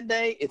birthday that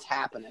day. It's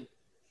happening.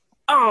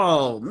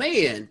 Oh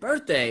man,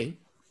 birthday.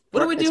 What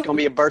do we do? It's gonna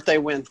be a birthday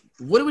win.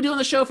 What do we do on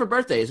the show for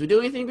birthdays? We do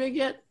anything big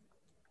yet?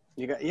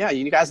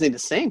 You guys need to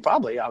sing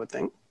probably. I would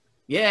think.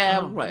 Yeah,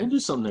 We'll right. do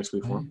something next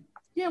week for him.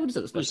 Yeah, we'll do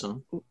something Do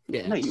special. something.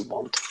 Yeah, No, you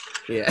won't.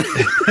 yeah,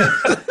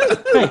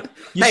 Hey,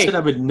 you Hey. said I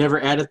would never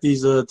add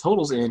these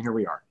totals, and here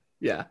we are.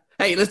 yeah.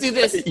 Hey, let's do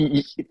this.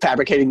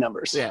 Fabricating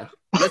numbers. Yeah,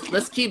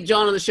 let's keep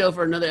John on the show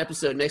for another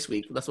episode next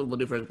week. That's what we'll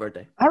do for his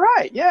birthday. All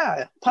right. Yeah.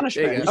 There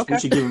Punishment. you go. Okay. We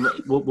should give him.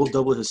 We'll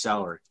double his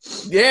salary.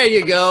 There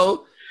you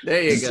go.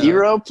 There you go.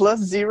 0 plus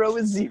 0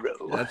 is 0.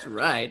 That's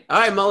right. All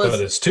right, But Mullins.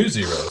 it's 2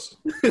 zeros.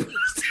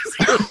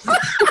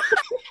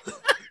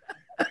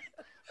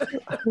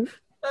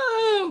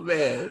 Oh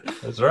man,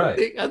 That's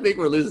right. I think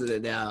we're losing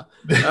it now.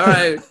 All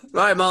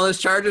right, Mullins.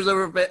 Chargers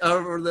over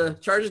the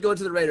Chargers going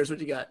to the Raiders. What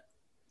you got?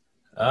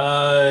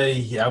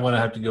 Yeah, I'm gonna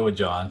have to go with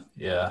John.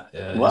 Yeah.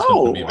 It's Whoa.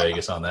 going to be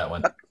Vegas on that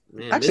one.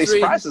 Man, Actually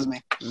surprises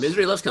me.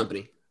 Misery loves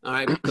company. All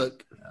right,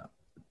 Cook.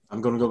 I'm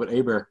going to go with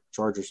Aber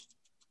Chargers.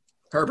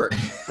 Herbert.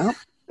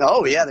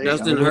 Oh yeah, there you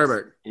Justin go.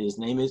 Herbert. His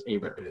name is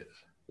Aber.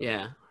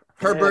 Yeah.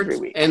 Every Herbert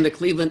week. and the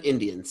Cleveland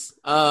Indians.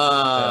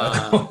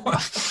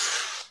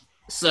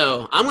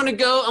 So I'm gonna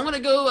go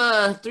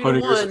 3-1.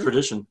 100 years of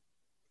tradition.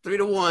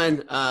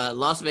 3-1.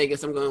 Las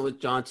Vegas. I'm going with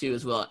John too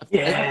as well.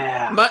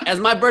 Yeah. As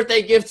my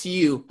birthday gift to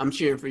you, I'm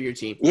cheering for your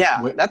team.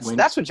 Yeah, When-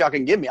 that's what y'all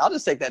can give me. I'll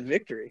just take that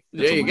victory.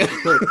 There you go.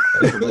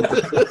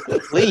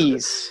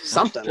 Please,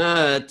 something.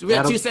 We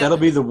have That'll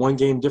be the one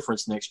game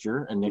difference next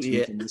year and next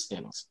Yeah. week in the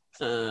standings.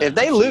 If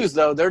they lose,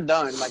 though, they're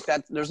done. Like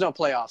that, there's no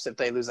playoffs if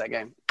they lose that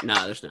game. No,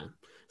 there's none.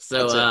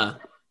 So, That's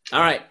all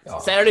right. Oh.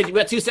 Saturday, we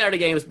got 2 Saturday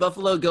games.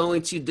 Buffalo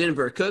going to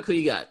Denver. Cook, who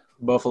you got?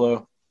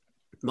 Buffalo.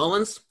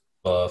 Mullins?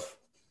 Buff.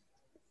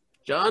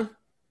 John?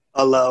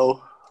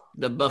 Hello.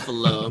 The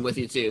Buffalo. I'm with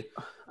you too.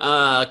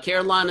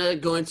 Carolina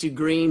going to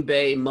Green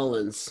Bay.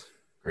 Mullins.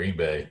 Green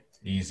Bay.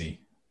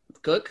 Easy.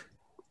 Cook?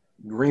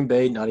 Green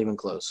Bay, not even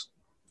close.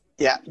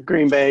 Yeah,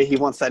 Green Bay. He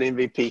wants that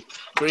MVP.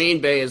 Green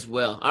Bay as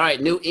well. All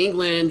right. New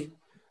England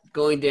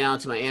going down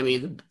to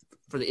Miami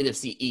for the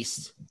AFC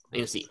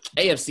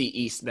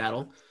East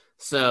battle.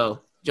 So,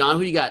 John,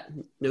 who you got?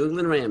 New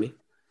England or Miami?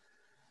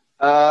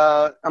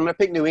 I'm gonna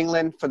pick New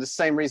England for the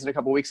same reason a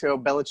couple weeks ago.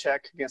 Belichick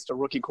against a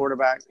rookie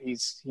quarterback.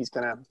 He's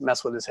gonna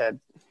mess with his head.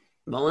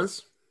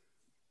 Mullins?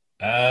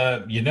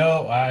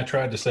 I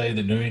tried to say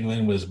that New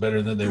England was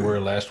better than they were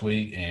last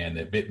week, and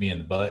it bit me in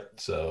the butt.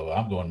 So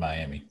I'm going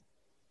Miami.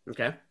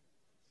 Okay.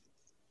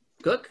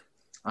 Cook?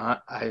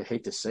 I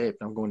hate to say it,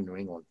 but I'm going to New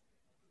England.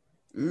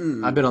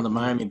 Mm. I've been on the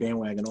Miami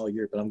bandwagon all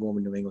year, but I'm going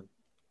with New England.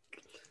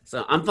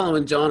 So I'm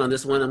following John on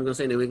this one. I'm going to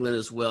say New England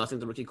as well. I think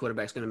the rookie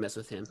quarterback's going to mess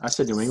with him. I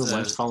said New England. Why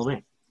don't you follow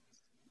me?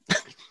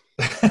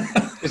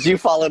 Because you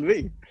followed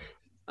me.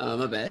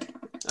 My bad.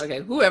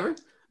 Okay, whoever.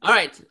 All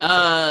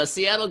right.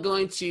 Seattle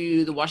going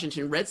to the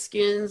Washington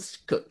Redskins.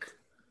 Cook.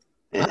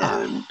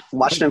 And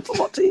Washington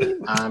football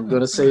team. I'm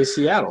going to say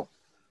Seattle.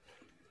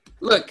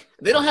 Look,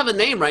 they don't have a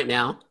name right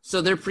now,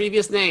 so their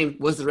previous name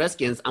was the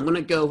Redskins. I'm going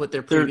to go with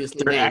their previous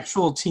Their name.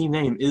 actual team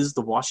name is the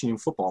Washington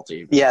football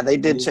team. Yeah, they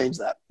did change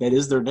that. That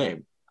is their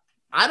name.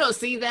 I don't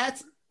see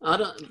that. I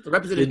don't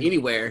represented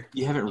anywhere.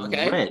 You haven't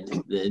Okay. read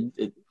it.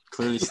 It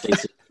clearly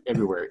states it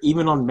everywhere.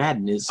 Even on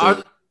Madden, it's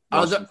Are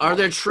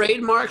their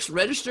trademarks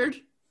registered?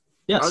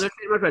 yes Are their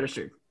trademarks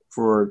registered?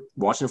 for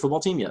Washington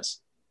football team.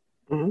 Yes,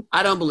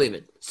 I don't believe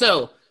it.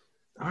 So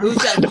Who's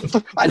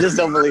got? I just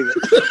don't believe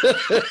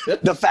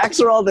it. The facts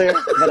are all there,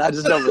 but I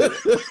just don't believe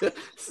it.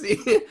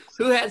 See,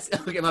 who has?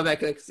 Okay, my bad.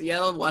 Cook.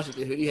 Seattle and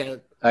Washington. Who do you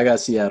have? I got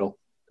Seattle.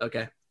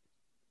 Okay.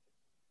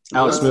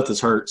 Alex Smith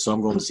is hurt, so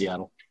I'm going to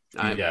Seattle.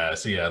 All right. Yeah,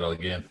 Seattle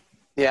again.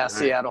 Yeah,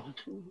 Seattle.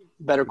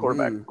 Better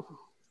quarterback.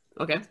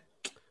 Okay.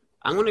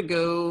 I'm going to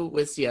go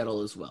with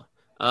Seattle as well.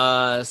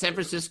 San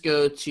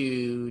Francisco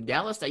to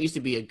Dallas. That used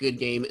to be a good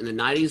game in the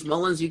 90s.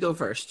 Mullins, you go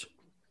first.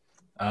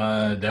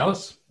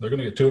 Dallas, they're going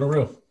to get 2 in a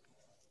row.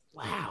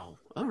 Wow.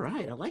 All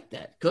right. I like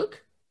that.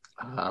 Cook?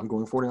 I'm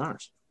going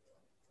 49ers.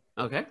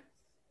 Okay.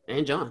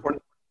 And John?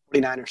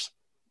 49ers.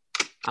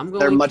 I'm going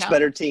They're a much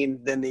better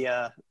team than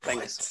the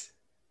Bengals.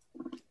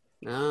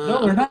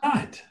 No, they're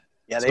not.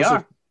 Yeah, they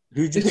are.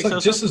 Who'd you It's pick?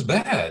 like just as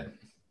bad.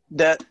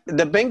 The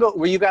Bengals,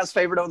 were you guys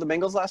favored over the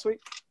Bengals last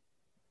week?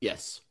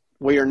 Yes.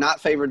 We are not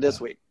favored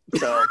this week.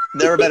 So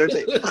they're a better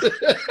team.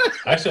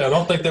 Actually, I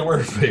don't think they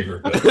were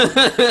favored.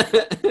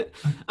 But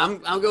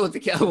I'm going with the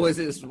Cowboys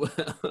as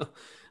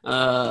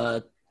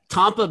well.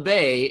 Tampa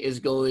Bay is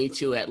going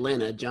to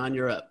Atlanta. John,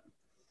 you're up.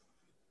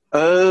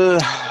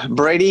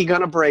 Brady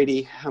gonna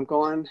Brady. I'm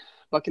going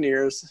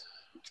Buccaneers.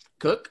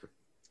 Cook?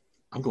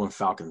 I'm going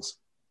Falcons.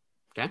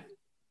 Okay.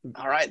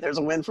 All right, there's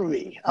a win for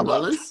me. I'm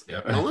up. Mullins?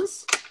 Yeah.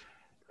 Mullins?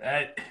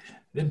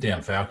 them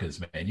damn Falcons,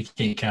 man, you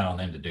can't count on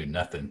them to do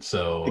nothing.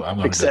 So I'm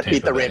going to Except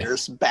beat the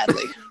Raiders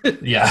badly.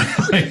 Yeah,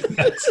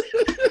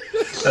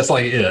 that's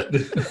like it.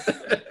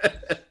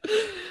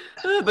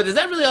 But is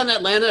that really on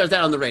Atlanta or is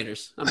that on the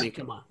Raiders? I mean,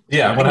 come on.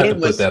 Yeah, I'm going to have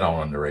to It put that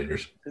on the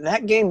Raiders.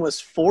 That game was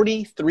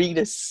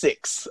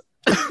 43-6.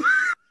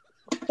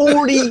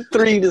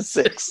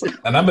 43-6.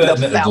 And I'm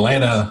betting The that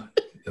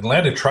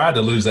Atlanta tried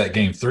to lose that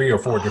game 3 or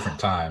 4 different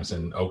times,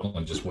 and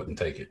Oakland just wouldn't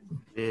take it.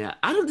 Yeah,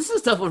 this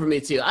is a tough one for me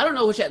too. I don't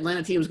know which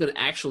Atlanta team is going to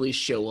actually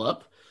show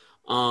up,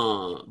 but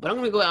I'm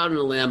going to go out on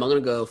a limb. I'm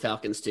going to go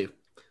Falcons too.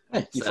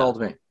 Hey, you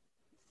followed me.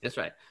 That's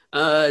right.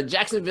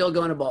 Jacksonville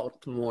going to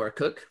Baltimore.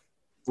 Cook.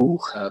 Ooh,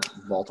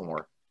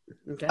 Baltimore.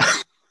 Okay.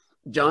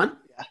 John.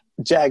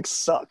 Jags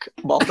suck.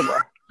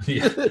 Baltimore.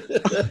 Yeah,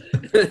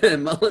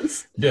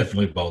 Mullins.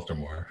 definitely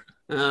Baltimore.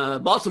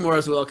 Baltimore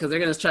as well, because they're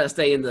going to try to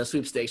stay in the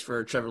sweepstakes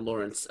for Trevor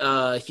Lawrence.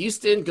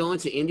 Houston going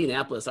to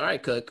Indianapolis. All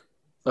right, Cook.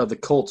 The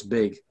Colts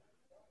big.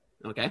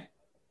 Okay.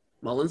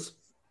 Mullins.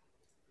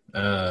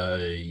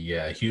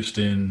 Yeah,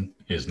 Houston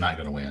is not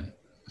going to win.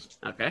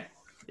 Okay.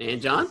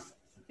 And John?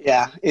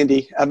 Yeah,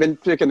 Indy. I've been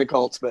picking the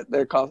Colts, but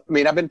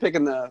I've been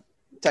picking the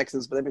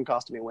Texans, but they've been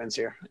costing me wins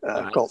here.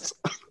 Right. Colts.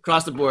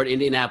 Across the board,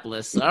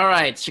 Indianapolis. All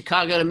right.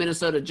 Chicago to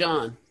Minnesota.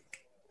 John.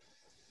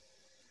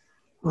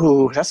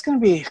 Ooh, that's going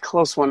to be a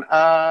close one.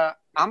 I'm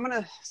going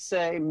to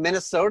say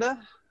Minnesota.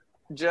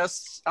 I'm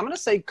going to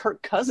say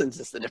Kirk Cousins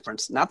is the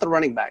difference, not the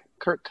running back.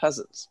 Kirk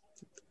Cousins.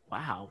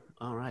 Wow.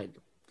 All right.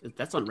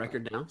 That's on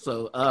record now.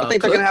 So I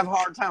think they're going to have a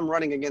hard time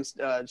running against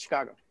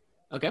Chicago.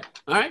 Okay.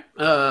 All right.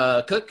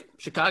 Cook,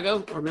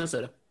 Chicago or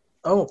Minnesota?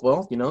 Oh,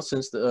 well,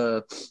 since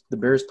the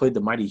Bears played the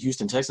mighty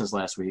Houston Texans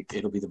last week,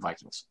 it'll be the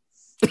Vikings.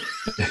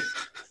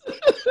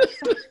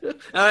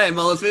 All right,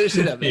 Mullins, finish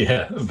it up. Man.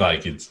 Yeah,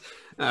 Vikings.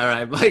 All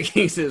right,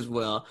 Vikings as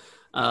well.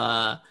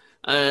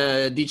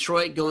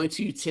 Detroit going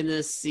to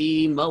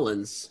Tennessee.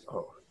 Mullins.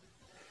 Oh,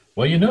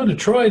 Well,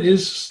 Detroit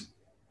is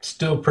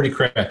still pretty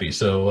crappy,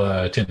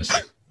 so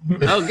Tennessee.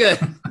 Oh, good.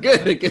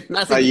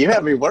 Nice. You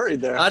have me worried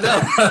there. I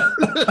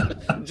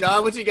know.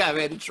 John, what you got,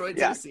 man? Detroit,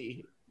 Yeah.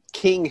 Tennessee.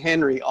 King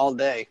Henry all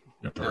day.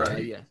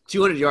 Right. Yeah.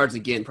 200 yards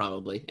again,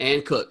 probably.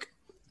 And Cook.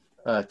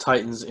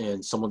 Titans,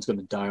 and someone's going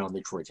to die on the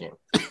Detroit team.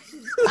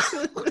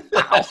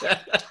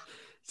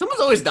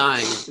 Someone's always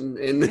dying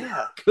in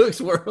Cook's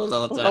world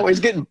all the time. Always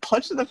getting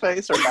punched in the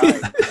face or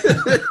dying.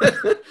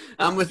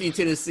 I'm with you,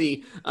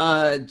 Tennessee.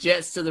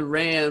 Jets to the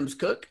Rams.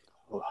 Cook.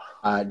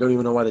 I don't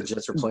even know why the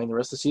Jets are playing the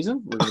rest of the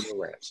season. We're going to go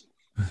Rams.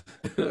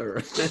 All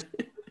right.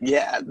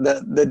 Yeah,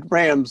 the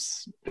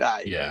Rams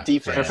Yeah.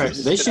 defense. In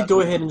fact, they should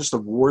go ahead and just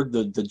award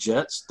the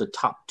Jets the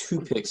top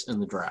 2 picks in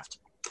the draft.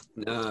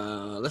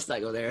 No, let's not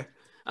go there.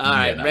 All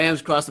right, no.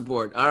 Rams across the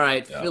board. All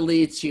right, Yeah.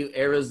 Philly to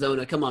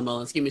Arizona. Come on,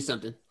 Mullins, give me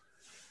something.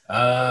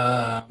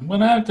 I'm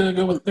going to have to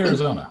go with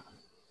Arizona.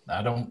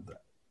 I don't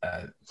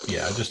I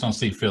just don't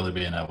see Philly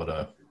being able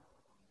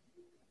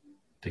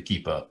to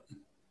keep up.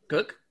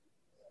 Cook?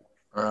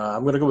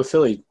 I'm going to go with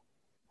Philly.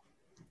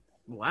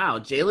 Wow,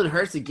 Jalen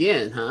Hurts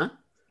again, huh?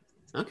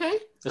 Okay.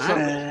 It's, All not,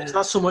 right. it's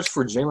not so much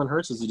for Jalen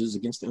Hurts as it is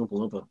against the Oompa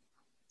Loompa.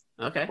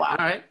 Okay. Wow.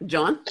 All right,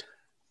 John?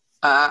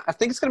 I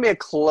think it's going to be a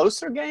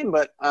closer game,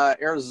 but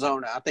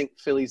Arizona. I think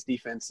Philly's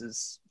defense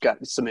has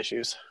got some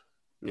issues.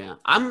 Yeah,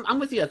 I'm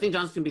with you. I think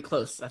John's going to be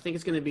close. I think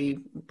it's going to be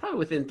probably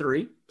within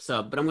 3.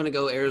 But I'm going to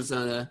go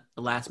Arizona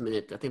the last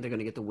minute. I think they're going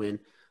to get the win,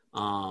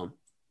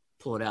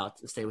 pull it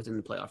out, and stay within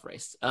the playoff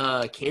race.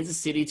 Kansas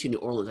City to New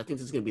Orleans. I think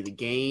this is going to be the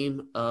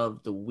game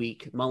of the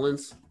week.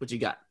 Mullins, what you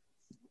got?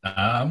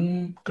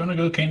 I'm going to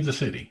go Kansas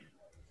City.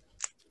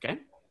 Okay.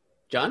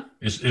 John?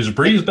 Is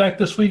Breeze back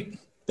this week?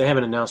 They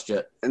haven't announced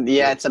yet. And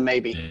yeah, it's a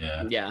maybe.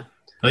 Yeah. Yeah.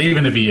 Well,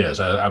 even if he is,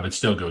 I would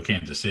still go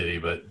Kansas City,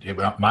 but it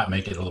might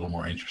make it a little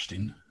more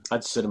interesting.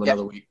 I'd sit him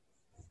another week.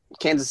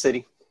 Kansas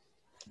City.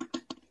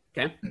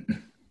 Okay.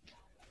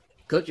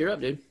 Coach, you're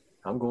up, dude.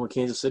 I'm going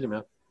Kansas City,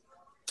 man.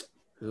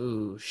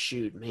 Ooh,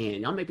 shoot,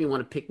 man. Y'all make me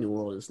want to pick New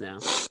Orleans now.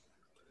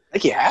 I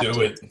think you have Do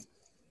to. it.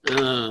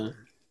 Do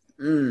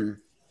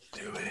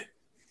it.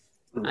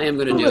 I am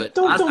going to do it.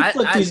 Don't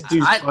let these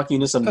dudes talking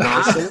to some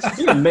nonsense.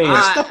 Be a man.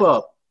 Step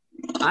up.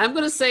 I'm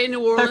going to say New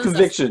Have Orleans.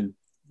 conviction.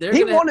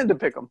 He wanted to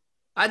pick them.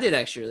 I did,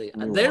 actually.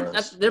 New They're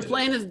Orleans.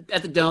 playing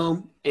at the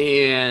Dome,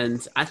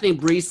 and I think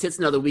Breeze sits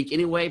another week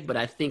anyway, but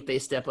I think they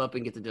step up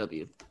and get the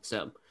W.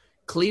 So,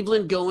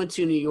 Cleveland going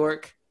to New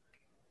York.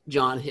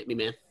 John, hit me,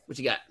 man. What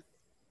you got?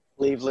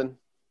 Cleveland.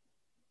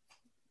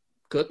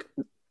 Cook?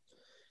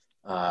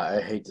 I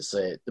hate to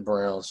say it. The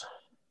Browns.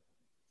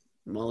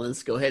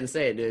 Mullins, go ahead and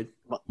say it, dude.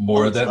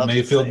 More of Mullins that loves to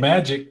Mayfield say it.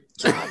 magic.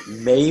 God,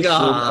 Mayfield.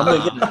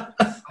 God.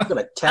 I'm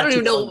gonna I don't tattoo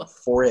even know- on my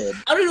forehead.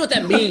 I don't even know what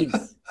that means.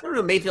 I don't know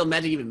what Mayfield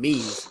Magic even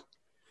means.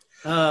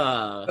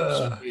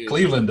 Shoot.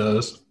 Cleveland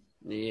does.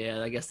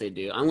 Yeah, I guess they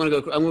do. I'm gonna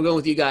go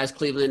with you guys,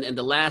 Cleveland. And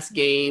the last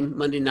game,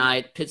 Monday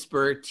night,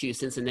 Pittsburgh to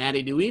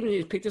Cincinnati. Do we even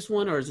need to pick this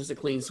one, or is this a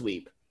clean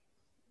sweep?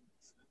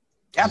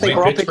 Yeah, I think Wait,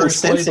 we're all picking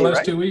Pittsburgh's played the Cincy, last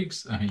right? 2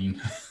 weeks. I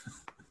mean,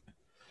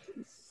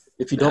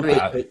 If you don't I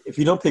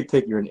mean-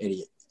 pick, you're an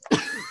idiot.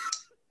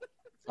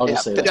 I'll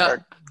just say that.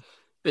 Pittsburgh.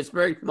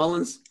 Pittsburgh,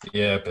 Mullins,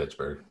 yeah,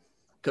 Pittsburgh.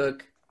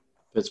 Cook,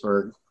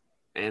 Pittsburgh.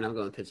 and I'm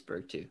going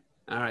Pittsburgh too.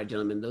 All right,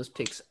 gentlemen, those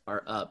picks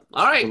are up.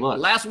 All right, Good luck.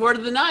 last word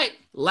of the night.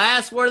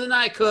 Last word of the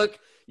night, Cook.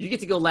 You get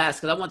to go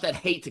last because I want that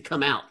hate to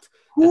come out at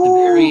the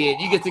very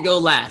end. You get to go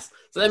last.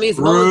 So that means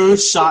Mullins.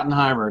 Bruce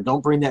Schottenheimer.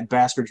 Don't bring that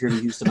bastard here to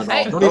Houston at all.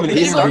 Hey, Don't even you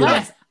go interview him.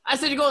 last. I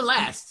said you're going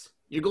last.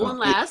 You're going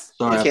last.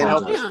 Sorry, I You can't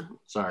help apologize. Calm down.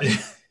 Sorry.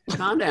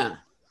 Calm down.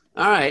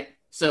 All right.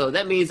 So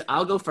that means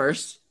I'll go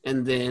first,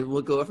 and then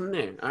we'll go from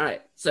there. All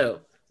right.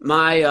 So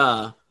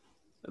my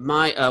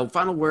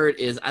final word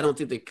is I don't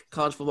think the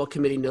college football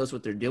committee knows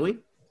what they're doing.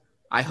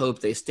 I hope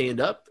they stand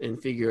up and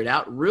figure it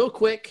out real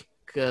quick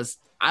because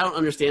I don't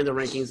understand the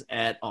rankings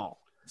at all.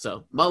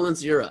 So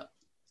Mullins, you're up.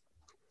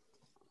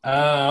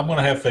 I'm going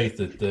to have faith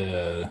that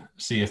the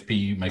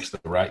CFP makes the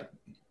right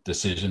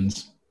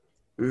decisions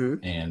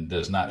Mm-hmm. and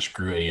does not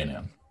screw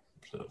A&M.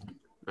 So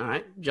All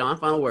right. John,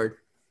 final word.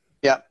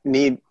 Yeah,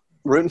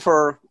 rooting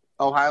for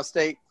Ohio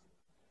State,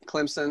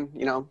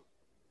 Clemson,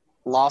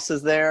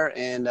 losses there.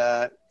 And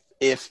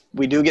if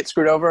we do get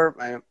screwed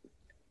over,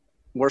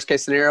 worst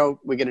case scenario,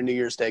 we get a New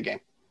Year's Day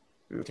game.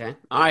 Okay.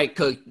 All right,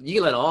 Cook. You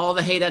can let all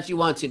the hate out you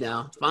want to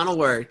now. Final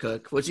word,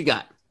 Cook. What you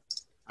got?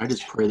 I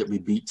just pray that we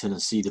beat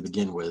Tennessee to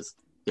begin with,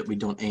 that we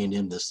don't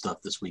A&M this stuff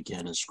this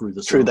weekend and screw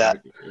this True over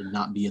that. and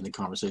not be in the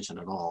conversation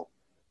at all.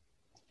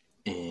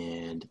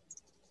 And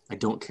I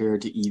don't care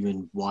to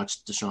even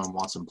watch Deshaun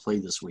Watson play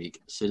this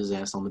week. Sit his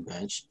ass on the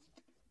bench.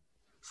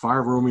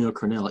 Fire Romeo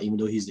Cornell, even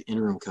though he's the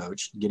interim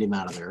coach. Get him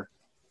out of there.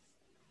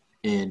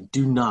 And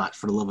do not,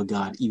 for the love of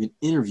God, even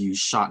interview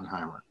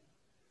Schottenheimer.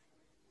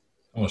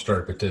 I'm going to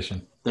start a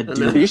petition. That You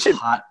dude is should-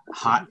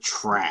 hot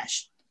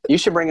trash. You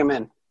should bring him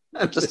in.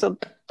 Just an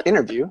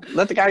interview.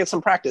 Let the guy get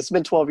some practice. It's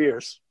been 12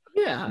 years.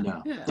 Yeah.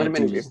 No, Yeah. Let him that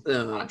dude interview.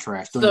 is hot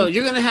trash. Don't So even-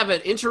 you're going to have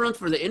an interim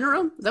for the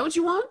interim? Is that what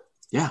you want?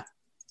 Yeah.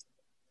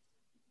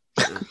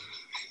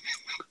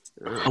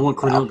 I want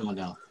Cornell gone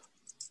down.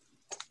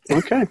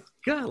 Okay.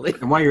 Golly.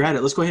 And while you're at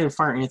it, let's go ahead and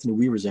fire Anthony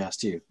Weaver's ass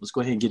too. Let's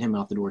go ahead and get him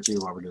out the door too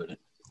while we're doing it.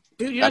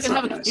 Dude, you're not That's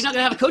going not nice.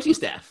 to have a coaching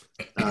staff.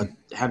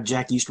 Have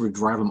Jack Eastwood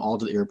drive them all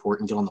to the airport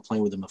and get on the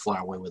plane with them and fly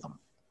away with them.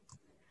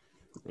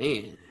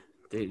 Man,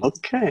 dude.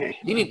 Okay.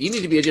 You need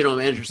to be a general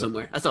manager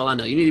somewhere. That's all I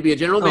know. You need to be a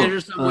general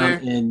manager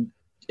somewhere. And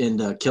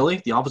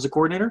Kelly, the opposite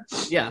coordinator,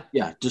 Yeah.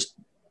 just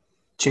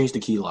change the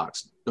key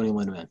locks. Don't even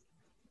let him in.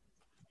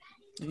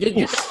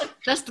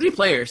 That's 3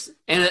 players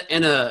and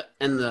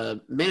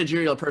the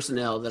managerial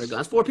personnel that are gone.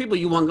 That's 4 people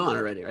you want gone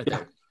already right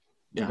there.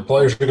 Yeah. The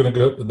players are going to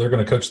go. They're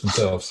going to coach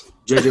themselves.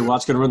 JJ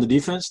Watt's going to run the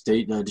defense.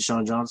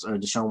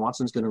 Deshaun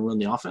Watson's going to run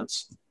the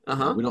offense.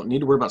 Uh-huh. We don't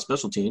need to worry about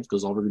special teams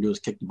because all we're going to do is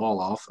kick the ball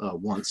off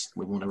once.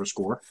 We won't ever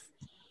score.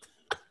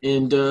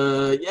 And, We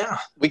that'd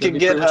could be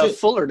get pretty much it.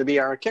 Fuller to be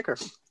our kicker.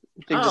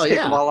 He can just kick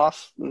yeah. the ball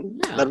off. Yeah.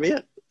 That'll be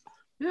it.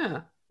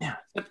 Yeah. Yeah.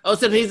 Oh,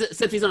 except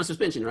he's on a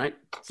suspension, right?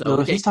 So No,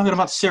 okay. he's talking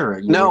about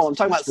Sarah. No, I'm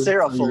talking about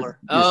Sarah Fuller.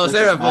 Oh,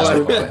 Sarah Fuller.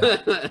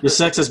 You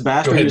sexist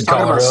bastard. ahead He was and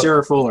talking call her about up.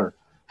 Sarah Fuller.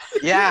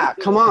 Yeah,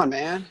 come on,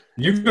 man.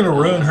 You're going to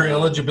ruin her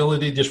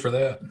eligibility just for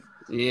that.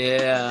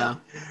 Yeah.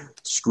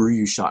 Screw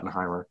you,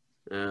 Schottenheimer.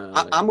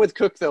 I'm with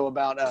Cook though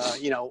about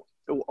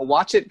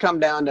watch it come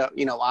down to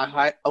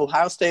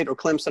Ohio State or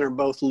Clemson or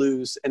both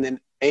lose, and then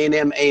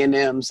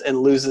A&M's and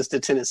loses to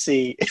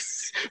Tennessee,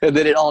 and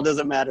then it all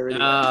doesn't matter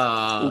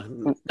anymore.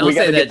 Don't We say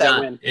gotta that, get that John.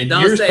 win. In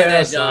Don't years say that,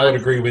 past, I would John.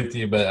 agree with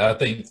you, but I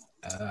think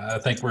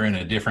we're in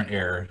a different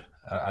era.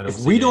 I don't If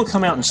see we don't anything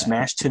come out doing and that.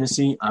 smash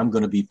Tennessee, I'm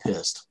going to be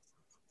pissed.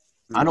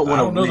 I I don't want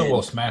don't know to that win.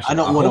 we'll smash. I it.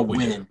 don't want to hope we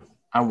do. win.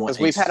 I want Because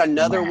we've had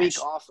another smash.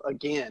 week off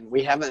again.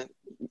 We haven't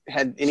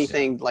had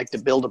anything like to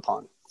build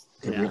upon.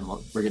 Okay, Yeah.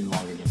 we're getting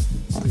long again.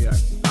 We are.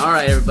 All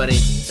right, everybody.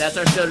 That's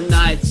our show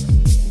tonight.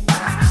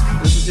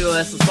 Listen to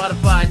us on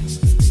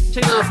Spotify.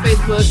 Check it out on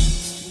Facebook.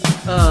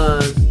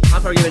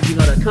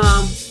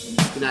 offourgame@gmail.com.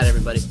 Good night,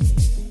 everybody.